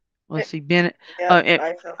 And let's see, Bennett. Yep, Uh,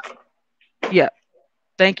 I feel. yeah,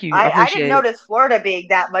 thank you. I I didn't appreciate it. notice Florida being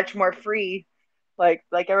that much more free. Like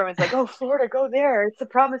everyone's like, oh, Florida, go there. It's the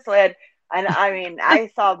promised land. And I mean, I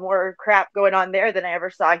saw more crap going on there than I ever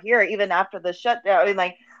saw here, even after the shutdown. I mean,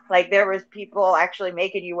 like there was people actually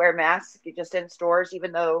making you wear masks just in stores,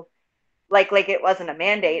 even though like it wasn't a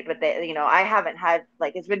mandate. But I haven't had,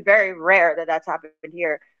 like, it's been very rare that that's happened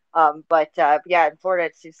here. But yeah, in Florida,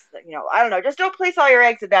 it's just, I don't know. Just don't place all your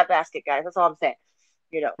eggs in that basket, guys. That's all I'm saying.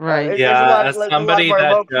 Right. There's a Yeah, lot, a lot more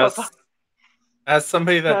low profile. as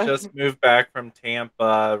somebody that just moved back from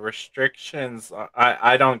Tampa, restrictions,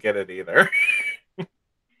 I don't get it either.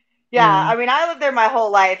 Yeah, I mean, I lived there my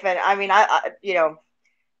whole life, and I mean,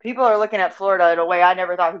 people are looking at Florida in a way I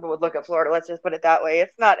never thought people would look at Florida. Let's just put it that way.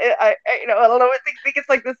 It's not, I don't know. I think it's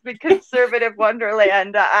like this big conservative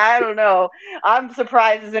wonderland. I don't know. I'm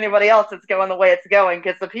surprised as anybody else it's going the way it's going,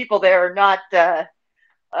 because the people there are not.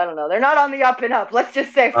 I don't know. They're not on the up and up. Let's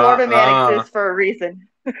just say Florida man exists for a reason.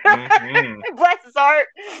 Mm-hmm. Bless his heart.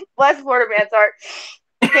 Bless Florida man's heart.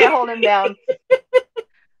 Can't hold him down.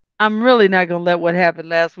 I'm really not going to let what happened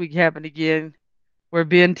last week happen again, where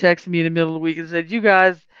Ben texted me in the middle of the week and said, "You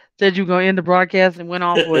guys said you were going to end the broadcast," and went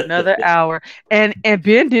on for another hour. And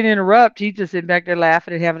Ben didn't interrupt. He just sitting back there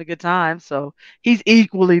laughing and having a good time. So he's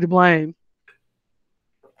equally to blame.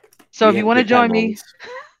 So We if you have want to good time join me,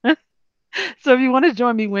 moments. so if you want to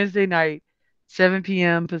join me Wednesday night, 7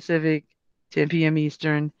 p.m. Pacific, 10 p.m.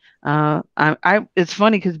 Eastern. It's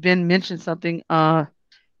funny because Ben mentioned something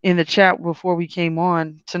in the chat before we came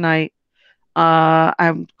on tonight.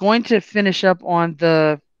 I'm going to finish up on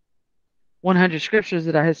the 100 scriptures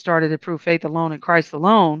that I had started to prove faith alone in Christ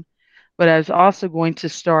alone, but I was also going to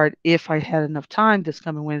start, if I had enough time this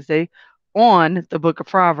coming Wednesday, on the book of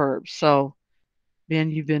Proverbs. So, Ben,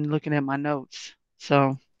 you've been looking at my notes.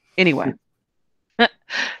 So, anyway,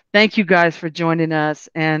 thank you guys for joining us,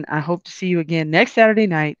 and I hope to see you again next Saturday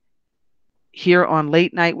night here on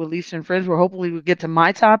Late Night with Lisa and Friends, where hopefully we'll get to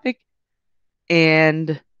my topic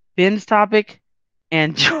and Ben's topic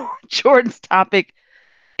and Jordan's topic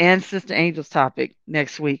and Sister Angel's topic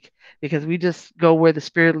next week, because we just go where the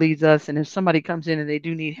Spirit leads us. And if somebody comes in and they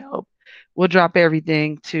do need help, we'll drop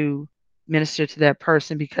everything to minister to that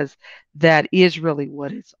person, because that is really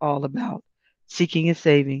what it's all about, seeking and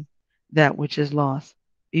saving that which is lost.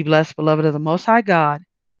 Be blessed, beloved of the Most High God,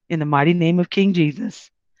 in the mighty name of King Jesus.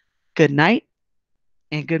 Good night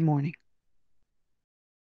and good morning.